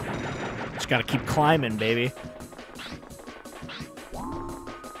 Just gotta keep climbing, baby.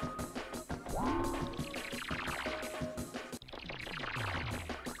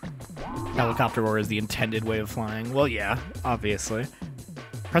 Helicopter roar is the intended way of flying. Well, yeah, obviously.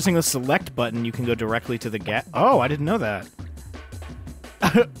 Pressing the select button, you can go directly to the gas. Oh, I didn't know that.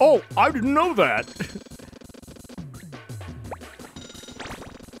 Oh, I didn't know that.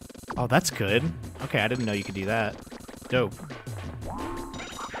 Oh, that's good. Okay, I didn't know you could do that. Dope.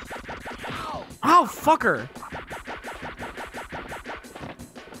 Oh, fucker!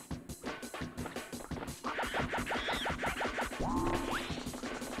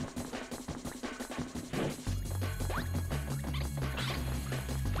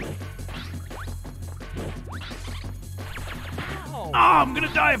 Oh, I'm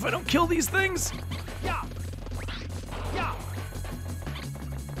gonna die if I don't kill these things! Yeah. Yeah.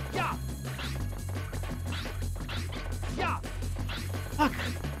 Yeah. Yeah. Fuck.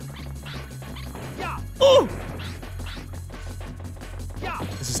 Yeah. Ooh! Yeah.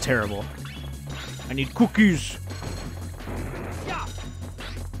 This is terrible. I need cookies. Yeah.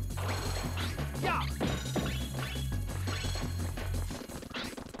 Yeah.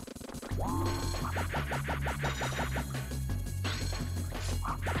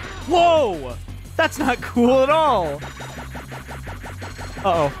 Whoa! That's not cool at all!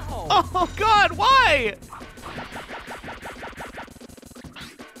 Uh-oh. Oh, God, why?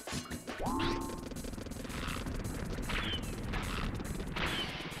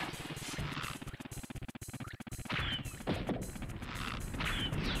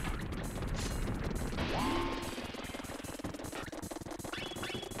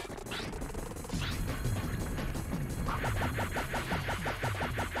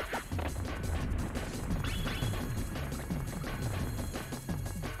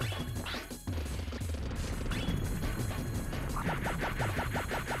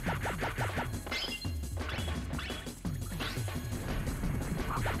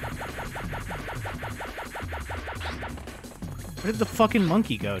 Where did the fucking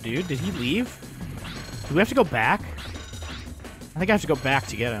monkey go, dude? Did he leave? Do we have to go back? I think I have to go back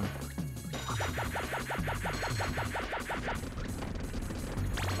to get him.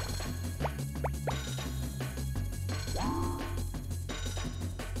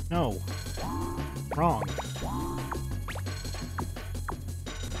 No. Wrong.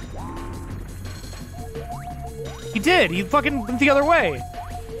 He did! He fucking went the other way!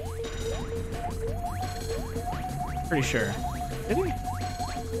 Pretty sure. Did he?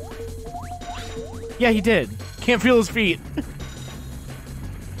 Yeah, he did. Can't feel his feet.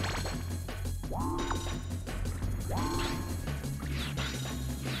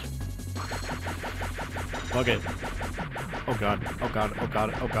 Fuck it. Oh god. Oh god. Oh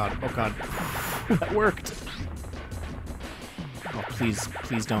god. Oh god. Oh god. That worked. Oh, please,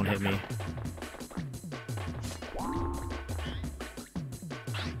 please don't hit me.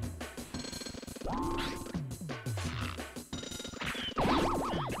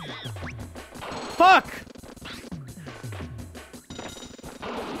 Fuck!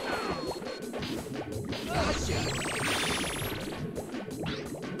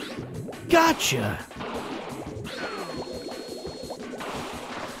 Gotcha!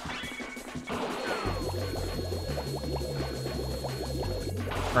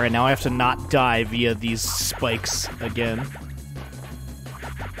 Alright, now I have to not die via these spikes again.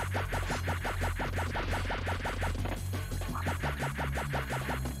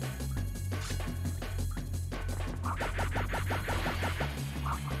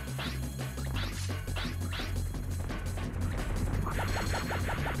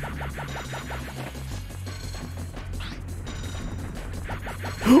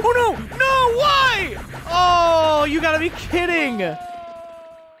 Oh no! No! Why? Oh, you gotta be kidding!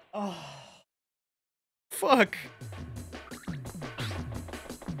 Oh. Fuck.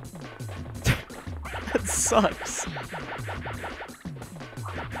 That sucks.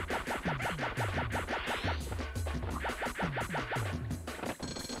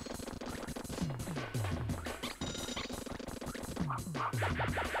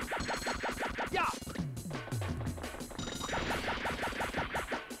 Yeah.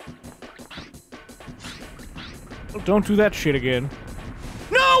 Don't do that shit again.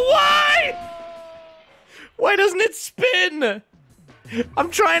 No, why? Why doesn't it spin? I'm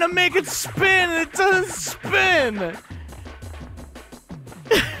trying to make it spin and it doesn't spin.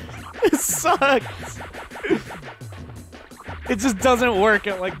 It sucks. It just doesn't work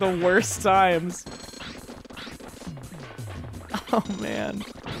at like the worst times. Oh man.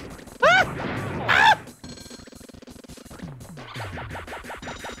 Ah! Ah!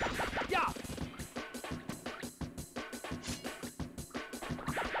 Yeah.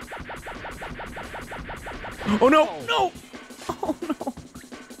 Oh no! No! Oh no!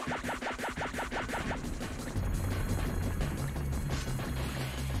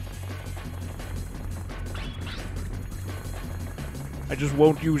 I just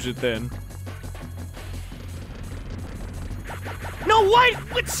won't use it then. No, why?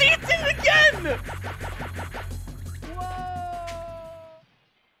 See, it did it again!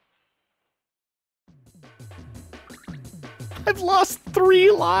 I've lost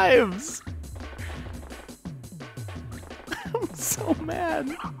 3 lives! I'm so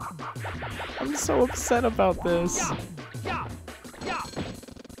mad. I'm so upset about this. Yeah. Yeah.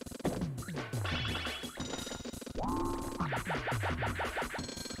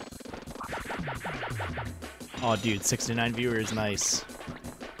 Oh, dude, 69 viewers, nice.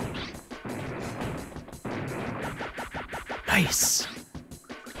 Nice!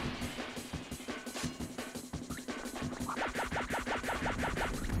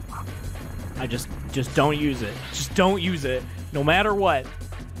 I just don't use it. Just don't use it. No matter what.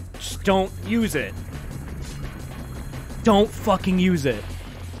 Just don't use it. Don't fucking use it.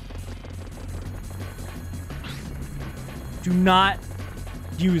 Do not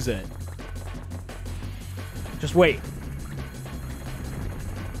use it. Just wait.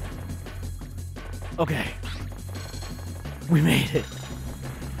 Okay. We made it.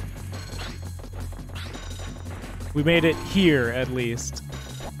 We made it here, at least.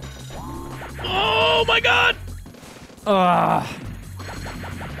 Oh my god!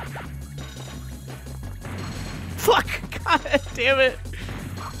 Fuck! God damn it!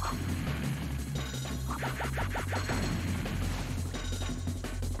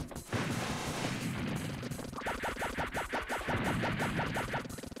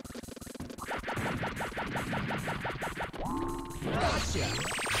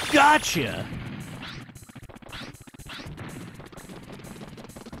 Gotcha!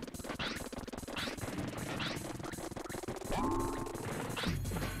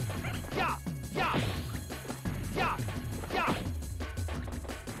 Yeah. Yeah. Yeah. Yeah.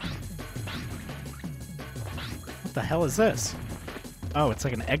 What the hell is this? Oh, it's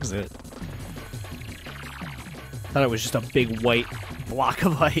like an exit. Thought it was just a big white block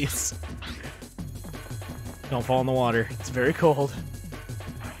of ice. Don't fall in the water. It's very cold.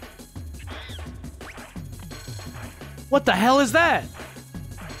 What the hell is that?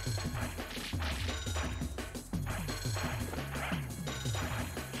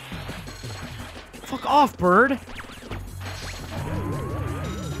 Fuck off, bird.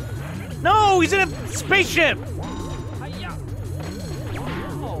 No, he's in a spaceship.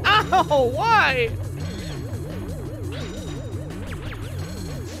 Ow, why?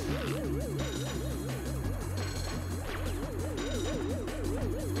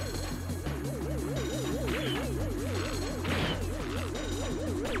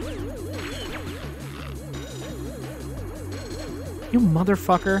 You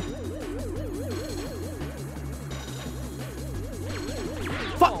motherfucker.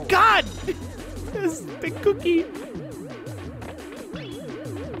 Fuck, God! This big cookie.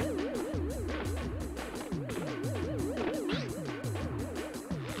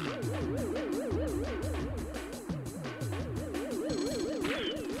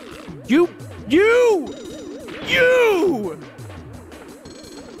 You!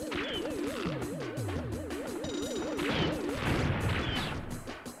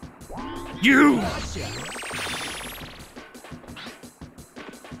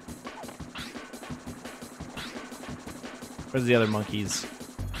 Where's the other monkeys?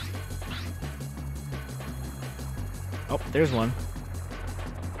 Oh, there's one.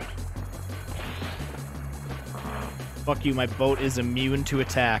 Fuck you, my boat is immune to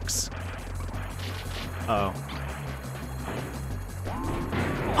attacks. Uh oh.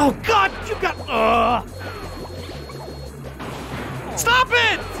 Oh God, you got. Stop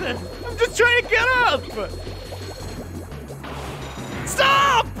it! I'm just trying to get up!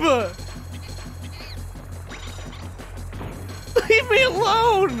 Stop! Leave me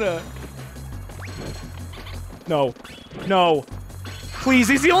alone! No. No. Please,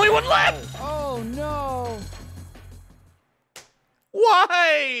 he's the only one left! Oh no!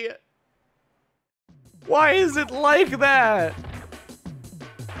 Why? Why is it like that?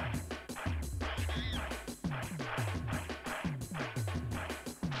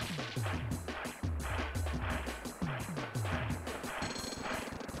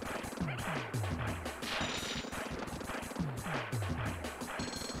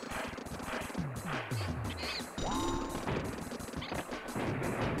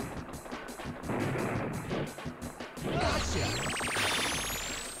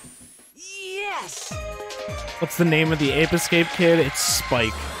 Yes! What's the name of the Ape Escape kid? It's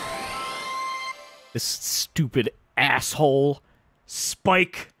Spike. This stupid asshole.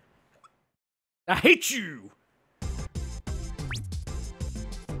 Spike. I hate you!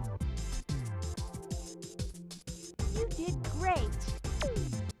 You did great.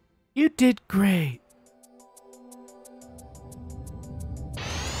 You did great.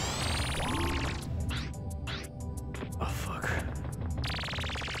 Oh, fuck.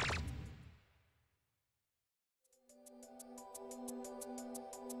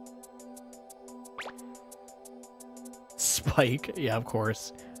 Spike. Yeah, of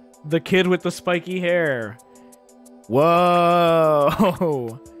course. The kid with the spiky hair.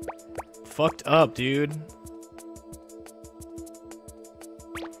 Whoa. Fucked up, dude.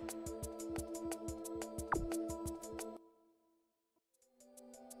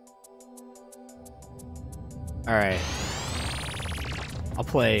 Alright. I'll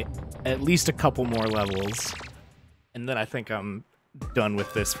play at least a couple more levels. And then I think I'm done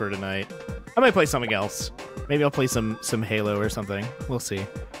with this for tonight. I might play something else. Maybe I'll play some Halo or something. We'll see.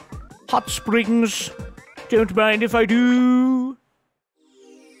 Hot Springs. Don't mind if I do.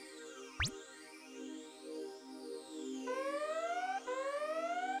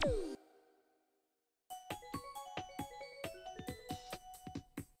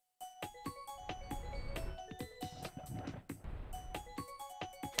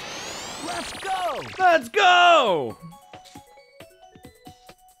 Let's go! Let's go!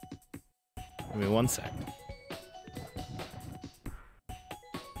 Give me 1 sec.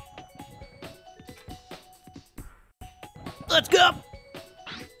 Let's go!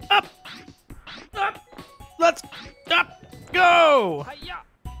 Up! Up! Let's up! Go!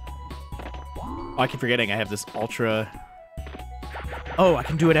 Oh, I keep forgetting I have this ultra... Oh, I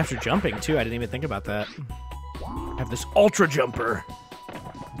can do it after jumping, too. I didn't even think about that. I have this ultra jumper.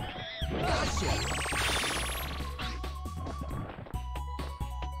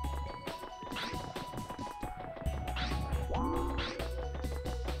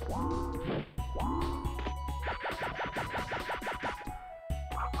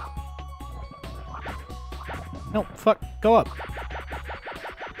 No, fuck, go up.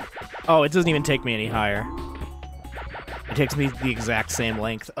 Oh, it doesn't even take me any higher. It takes me the exact same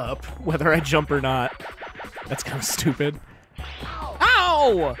length up, whether I jump or not. That's kind of stupid.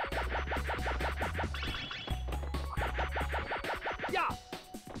 Ow!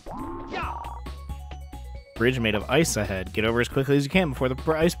 Bridge made of ice ahead. Get over as quickly as you can before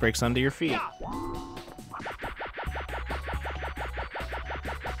the ice breaks under your feet.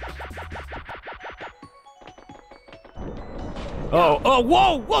 Oh, oh,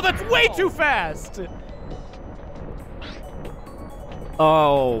 whoa, whoa, that's way too fast!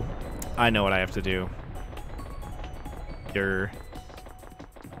 Oh, I know what I have to do. Durr.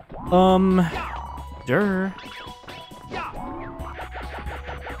 Durr.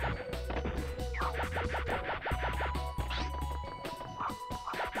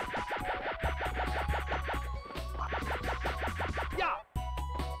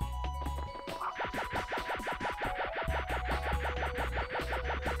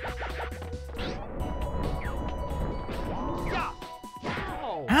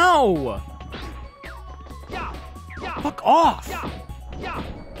 No! Yeah, yeah, Fuck off! yeah, yeah,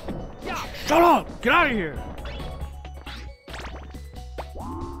 yeah. Shut up! Get out of here!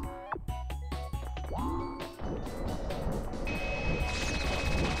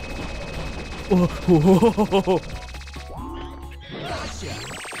 Oh.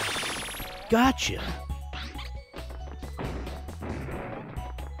 Gotcha.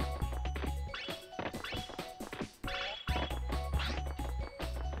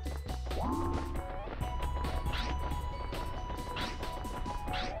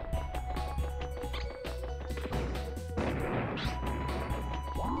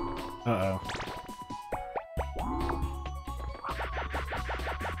 Uh-oh.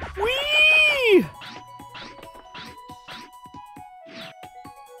 Whee!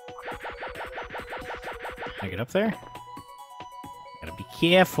 Can I get up there? Gotta be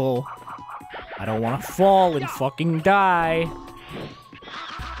careful. I don't want to fall and fucking die.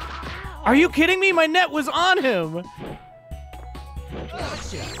 Are you kidding me? My net was on him!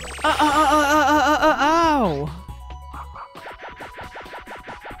 Ow!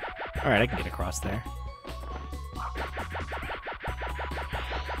 Alright, I can get across there.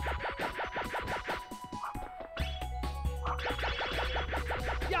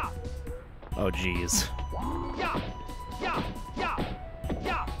 Yeah, Oh, jeez. yeah, yeah, yeah,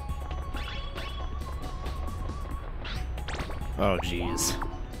 yeah. Oh, jeez.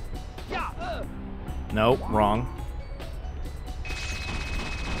 Yeah, Nope, wrong.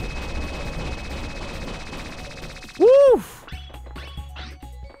 Woo!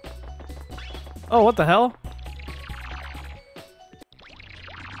 Oh, what the hell?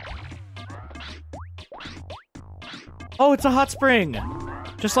 Oh, it's a hot spring!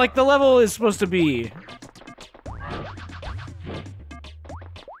 Just like the level is supposed to be.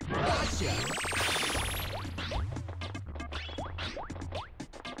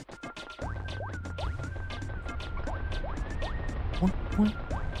 Boing, boing.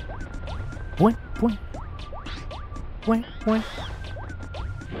 Boing, boing. Boing, boing.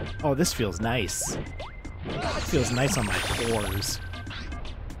 Oh, this feels nice. Feels nice on my pores.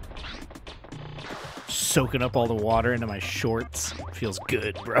 Soaking up all the water into my shorts. Feels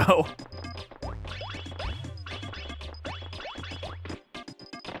good, bro.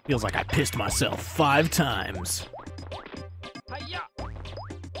 Feels like I pissed myself 5 times. hi-ya.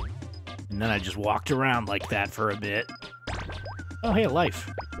 And then I just walked around like that for a bit. Oh, hey, a life.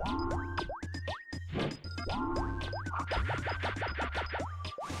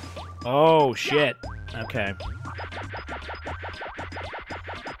 Oh, shit. Okay.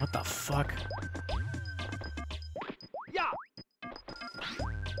 What the fuck? Yeah,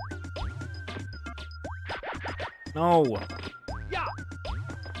 No. yeah.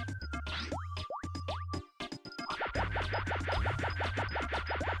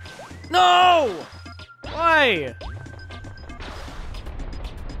 No! Why?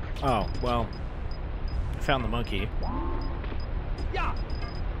 Oh, well. I found the monkey. Yeah,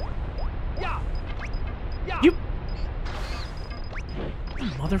 yeah, yeah. You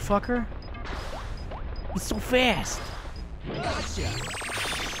motherfucker. He's so fast.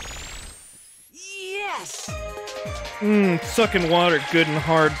 Yes! Sucking water good and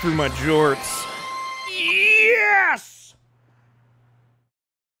hard through my jorts. Yes!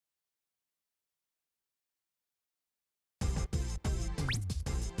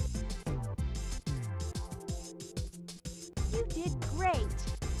 You did great.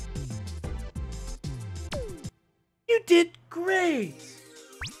 You did great!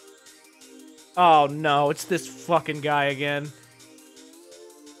 Oh no, it's this fucking guy again.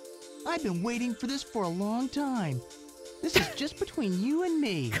 I've been waiting for this for a long time. This is just between you and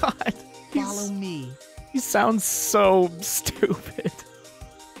me. God, Follow me. he sounds so stupid.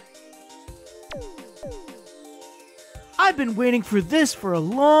 I've been waiting for this for a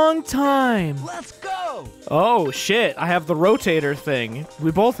long time. Let's go! Oh shit, I have the rotator thing.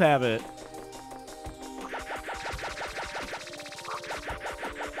 We both have it.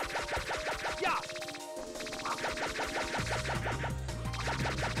 Yeah,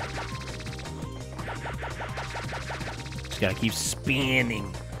 Just gotta keep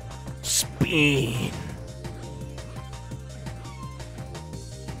spinning. Spin.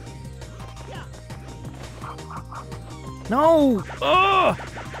 No! Ugh!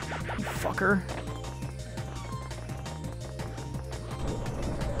 You fucker.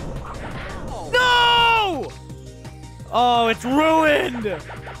 No! Oh, it's ruined!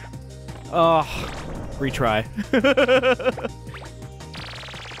 Ugh. Retry.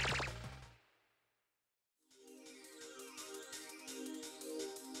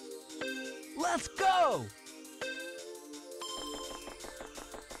 Let's go!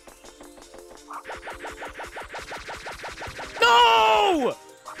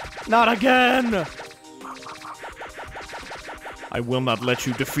 Not again! I will not let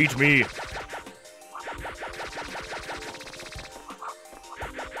you defeat me.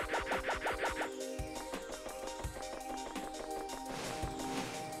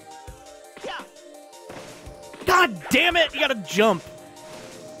 God damn it! You gotta jump.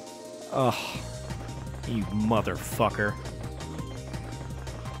 Ugh. You motherfucker.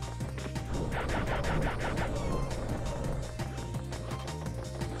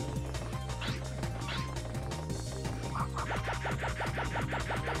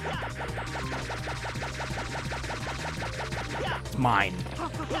 It's mine.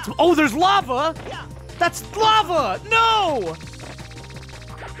 Oh, there's lava! That's lava! No!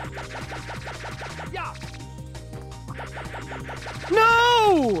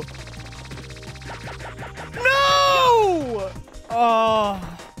 No! No!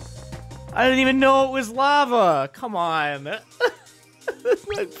 Oh. I didn't even know it was lava. Come on.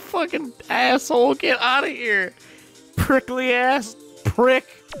 That fucking asshole, get out of here. Prickly ass prick.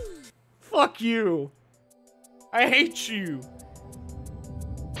 Fuck you. I hate you.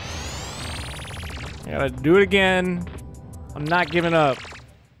 I gotta do it again. I'm not giving up.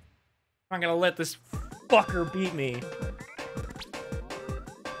 I'm not gonna let this fucker beat me.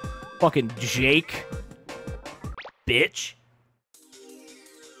 Fucking Jake. Bitch.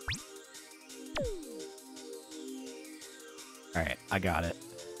 Alright, I got it.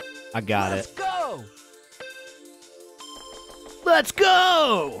 I got Let's it. go! Let's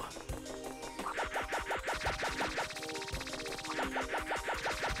go!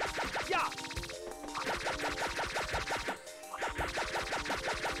 Yeah.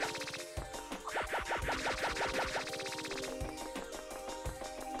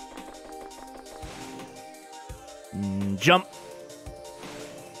 Jump.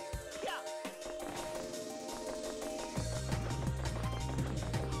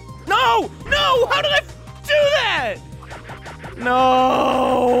 No! No! How did I do that?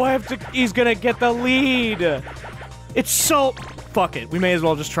 No! I have to. He's gonna get the lead. It's so. Fuck it. We may as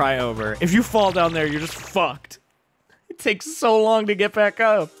well just try over. If you fall down there, you're just fucked. It takes so long to get back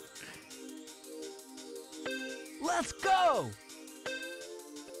up. Let's go!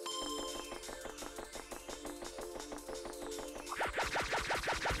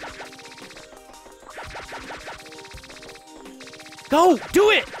 Go!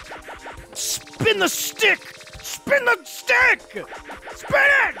 Do it! Spin the stick! Spin the stick! Spin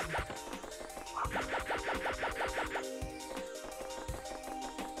it!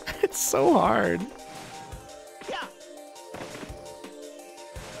 It's so hard. Yeah.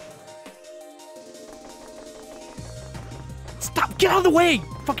 Stop! Get out of the way!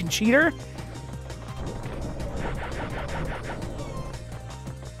 Fucking cheater!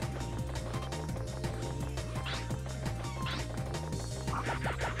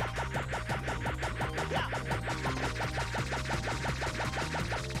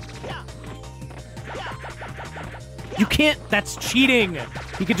 You can't. That's cheating.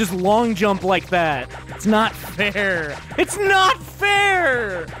 You could just long jump like that. It's not fair. It's not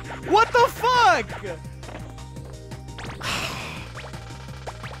fair. What the fuck?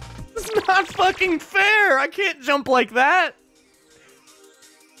 It's not fucking fair. I can't jump like that.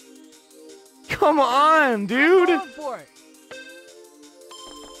 Come on, dude. Go for it.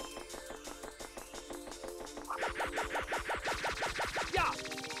 Yeah.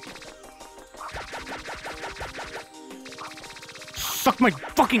 Suck my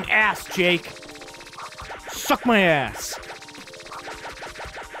fucking ass, Jake. Suck my ass.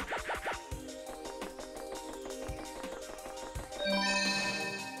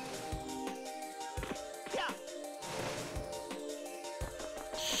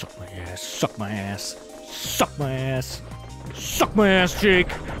 Suck my ass. Suck my ass. Suck my ass. Suck my ass, Jake.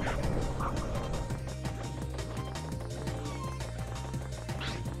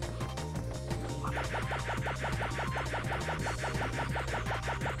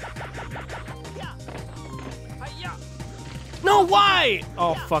 No, why?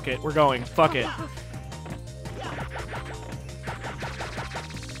 Oh, fuck it. We're going. Fuck it.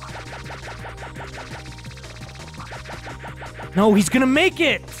 No, he's gonna make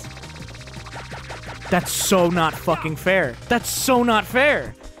it! That's so not fucking fair. That's so not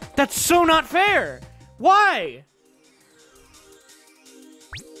fair. That's so not fair. Why?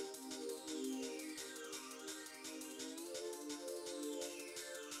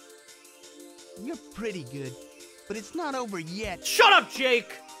 You're pretty good, but it's not over yet. Shut up,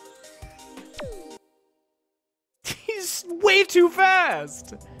 Jake! He's way too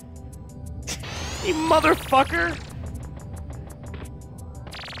fast! You motherfucker!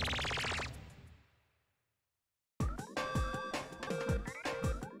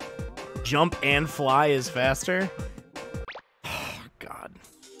 jump and fly is faster? Oh, God.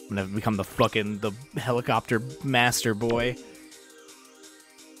 I'm gonna become the helicopter master boy.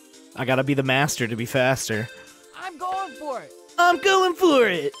 I gotta be the master to be faster. I'm going for it. I'm going for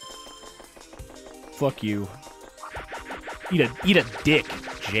it! Fuck you. Eat a dick,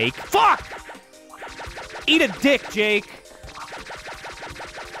 Jake. Fuck! Eat a dick, Jake!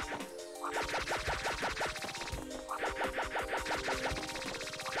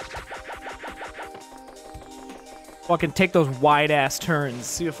 Fucking take those wide-ass turns.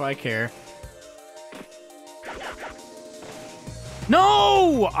 See if I care.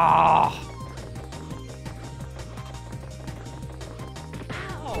 No! Ah!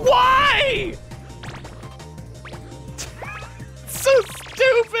 Why? So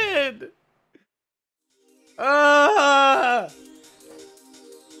stupid!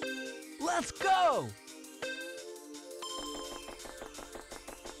 Let's go!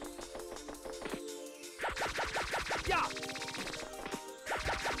 Yeah.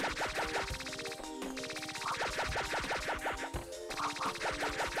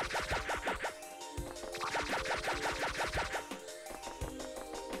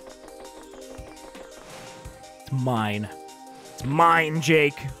 It's mine. It's mine,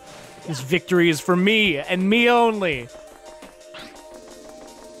 Jake. This victory is for me, and me only.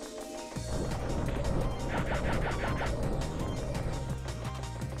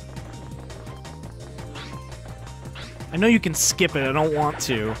 I know you can skip it, I don't want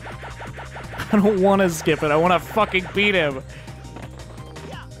to. I don't want to skip it, I want to fucking beat him.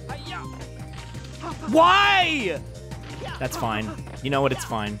 Why? That's fine. You know what, it's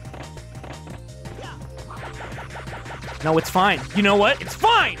fine. No, it's fine. You know what? It's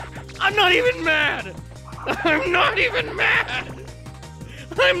fine! I'm not even mad! I'm not even mad!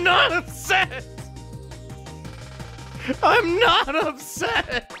 I'm not upset! I'm not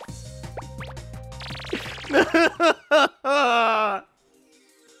upset!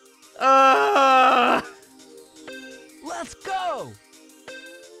 Let's go!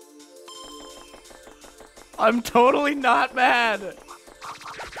 I'm totally not mad!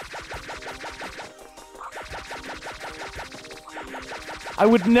 I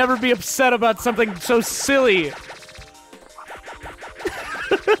would never be upset about something so silly.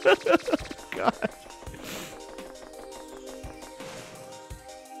 God.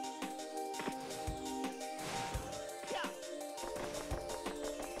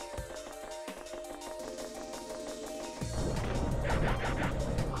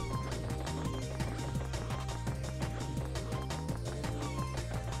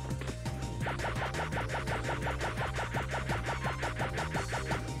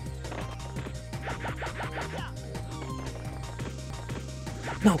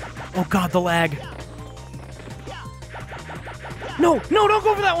 No! Oh god, the lag. No! No, don't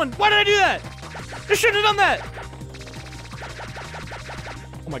go for that one! Why did I do that? I shouldn't have done that!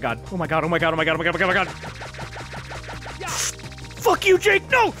 Oh my god. Oh my god, oh my god, oh my god, oh my god, oh my god, oh my god. Fuck you, Jake!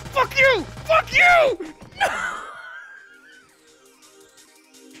 No! Fuck you! Fuck you! No!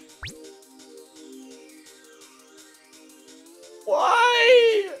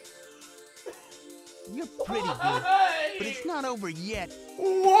 Why? You're pretty good, but it's not over yet.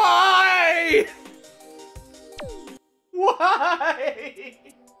 Why? Why?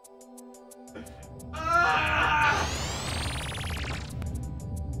 Ah!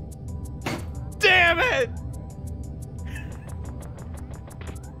 Damn it!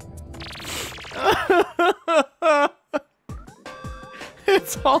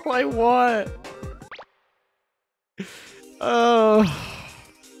 It's all I want. Oh.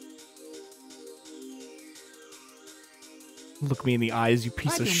 Look me in the eyes, you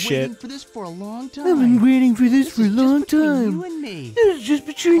piece of shit. I've been waiting for this for a long time. I've been waiting for this for a long time. You and me. This is just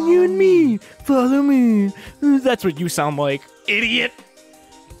between you and me. Follow me. That's what you sound like, idiot.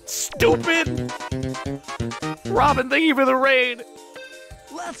 Stupid. Robin, thank you for the raid.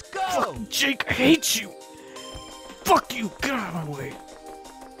 Let's go. Fuck, Jake, I hate you. Fuck you. Get out of my way.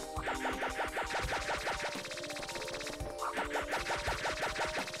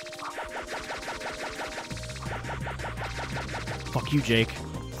 Fuck you, Jake.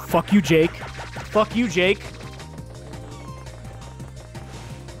 Fuck you, Jake. Fuck you, Jake.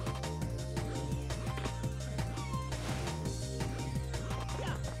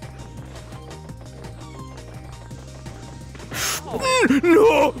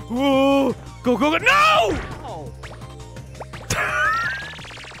 No! Oh. Go, go, go! No!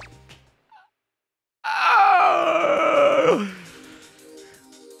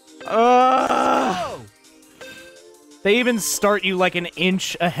 They even start you like an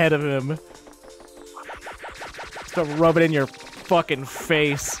inch ahead of him. Start rubbing in your fucking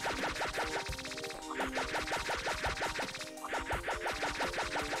face.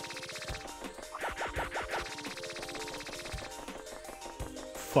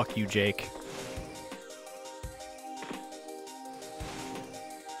 Fuck you, Jake.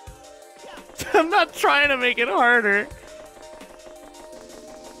 I'm not trying to make it harder.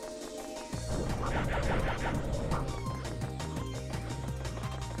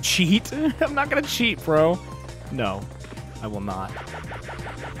 Cheat? I'm not gonna cheat, bro. No, I will not.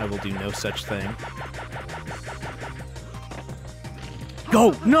 I will do no such thing.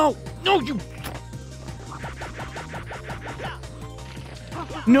 Go! No! No, you...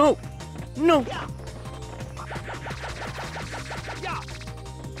 No! No!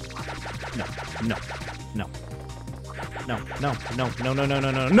 No, no, no. No, no, no, no, no, no, no, no,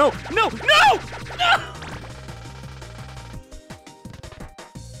 no, no, no! No!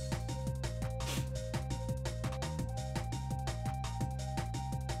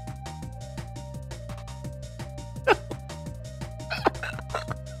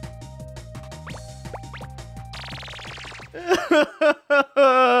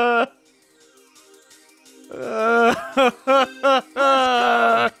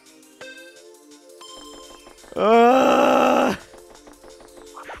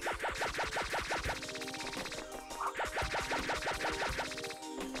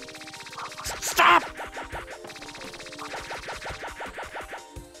 Stop!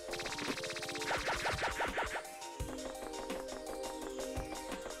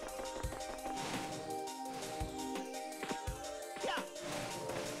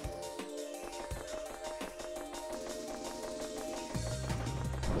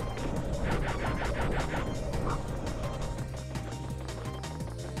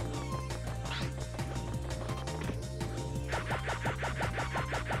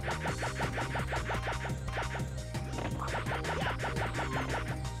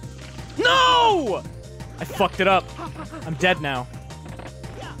 No! I fucked it up. I'm dead now.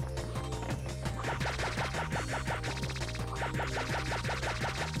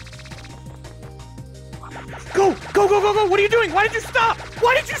 Go! Go, go, go, go! What are you doing? Why did you stop?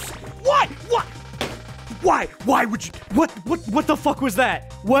 Why did you... Why? What? Why? Why would you... What the fuck was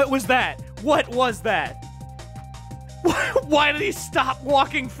that? What was that? What was that? Why did he stop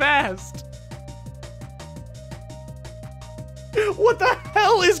walking fast? What the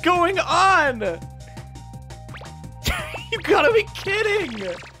hell is going on? You gotta be kidding!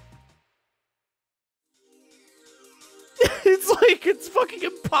 It's like, it's fucking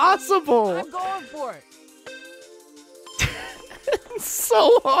impossible! I'm going for it. It's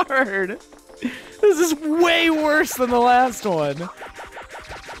so hard! This is way worse than the last one.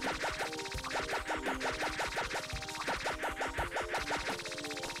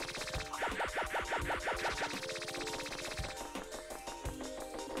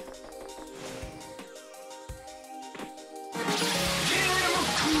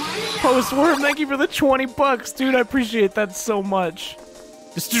 Postworm, thank you for the 20 bucks, dude. I appreciate that so much.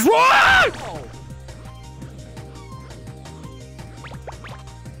 Just run!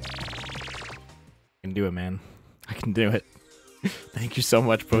 I can do it, man. I can do it. Thank you so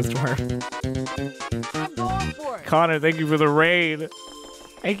much, Postworm. I'm going for it. Connor, thank you for the raid.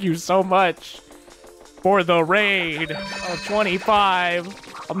 Thank you so much for the raid of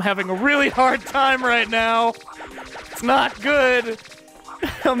 25. I'm having a really hard time right now. It's not good.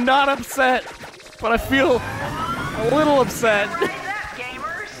 I'm not upset, but I feel a little upset.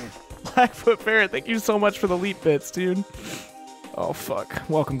 Blackfoot Ferret, thank you so much for the leap bits, dude. Oh, fuck.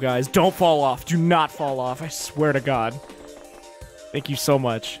 Welcome, guys. Don't fall off. Do not fall off. I swear to God. Thank you so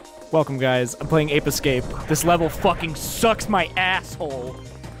much. Welcome, guys. I'm playing Ape Escape. This level fucking sucks my asshole.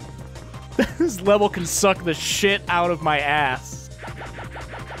 This level can suck the shit out of my ass.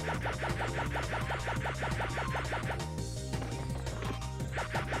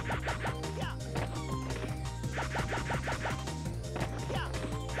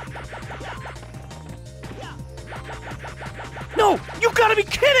 No! You gotta be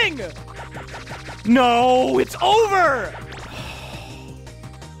kidding! No, it's over!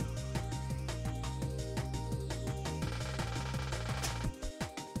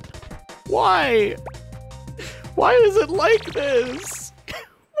 Why? Why is it like this?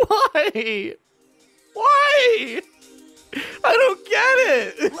 Why? Why? I don't get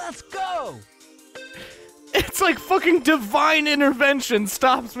it! Let's go! It's like fucking divine intervention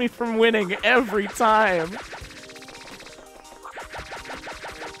stops me from winning every time.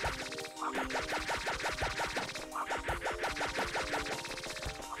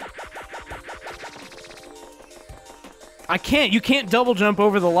 I can't. You can't double jump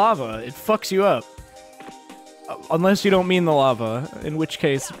over the lava. It fucks you up. Unless you don't mean the lava. In which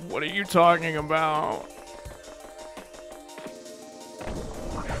case, what are you talking about?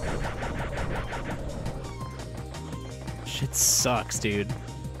 Shit sucks, dude.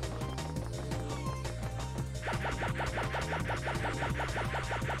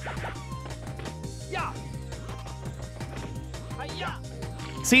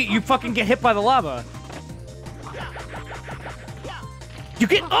 See, you fucking get hit by the lava. You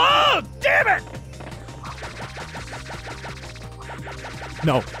get. Oh, damn it!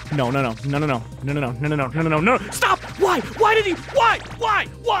 No, no, no, no, no, no, no, no, no, no, no, no, no, no, no, stop! Why? Why did he? Why? Why?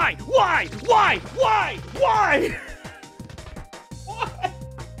 Why? Why? Why? Why? Why? Why?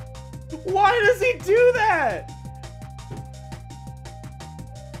 Why does he do that?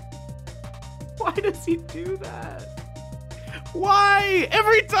 Why does he do that? Why?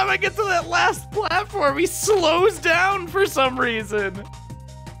 Every time I get to that last platform, he slows down for some reason.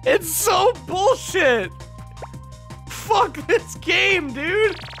 It's so bullshit. Fuck this game,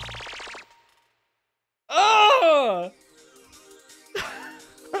 dude. Oh!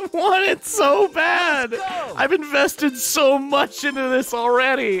 I want it so bad. I've invested so much into this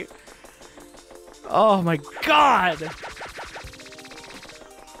already. Oh my god.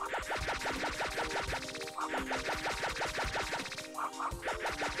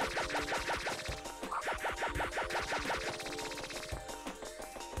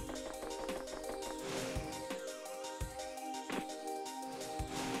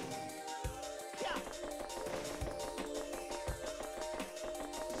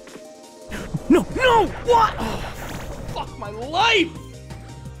 No, no, what? Oh, fuck my life!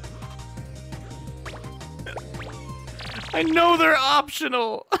 I know they're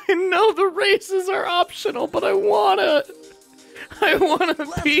optional. I know the races are optional, but I wanna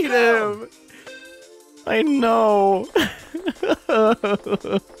beat him. I know.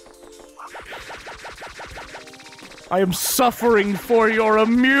 I am suffering for your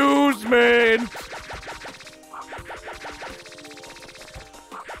amusement.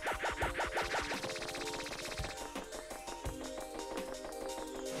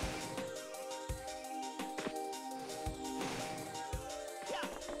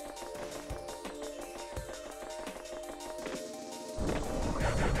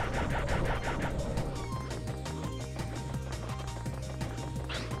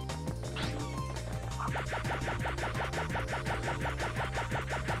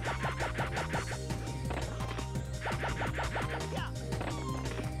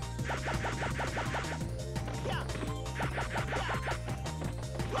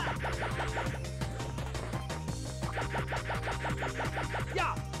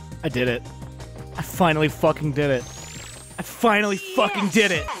 I did it. I finally fucking did it. I finally fucking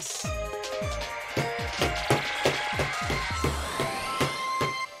did it.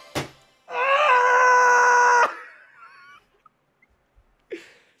 Ah!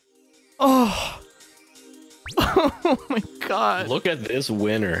 Oh. Oh my god. Look at this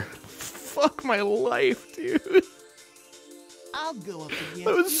winner. Fuck my life, dude. I'll go up against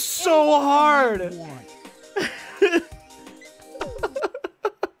That was so hard.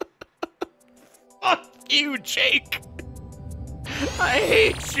 Fuck you, Jake. I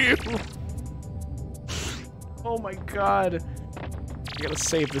hate you. Oh my god. I gotta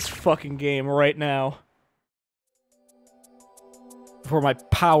save this fucking game right now. Before my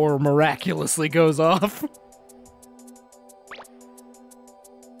power miraculously goes off.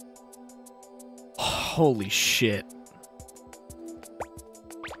 Holy shit.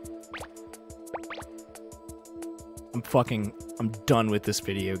 I'm done with this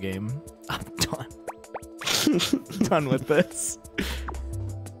video game. I'm done. Done with this.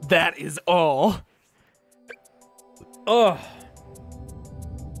 That is all. Ugh.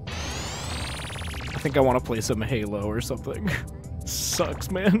 I think I want to play some Halo or something. Sucks,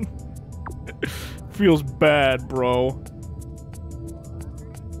 man. Feels bad, bro.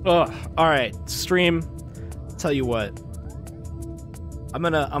 Ugh. Alright, stream. Tell you what. I'm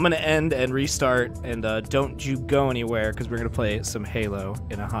gonna end and restart, and don't you go anywhere, because we're gonna play some Halo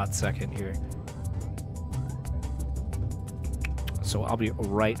in a hot second here. So I'll be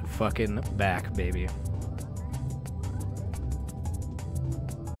right fucking back, baby.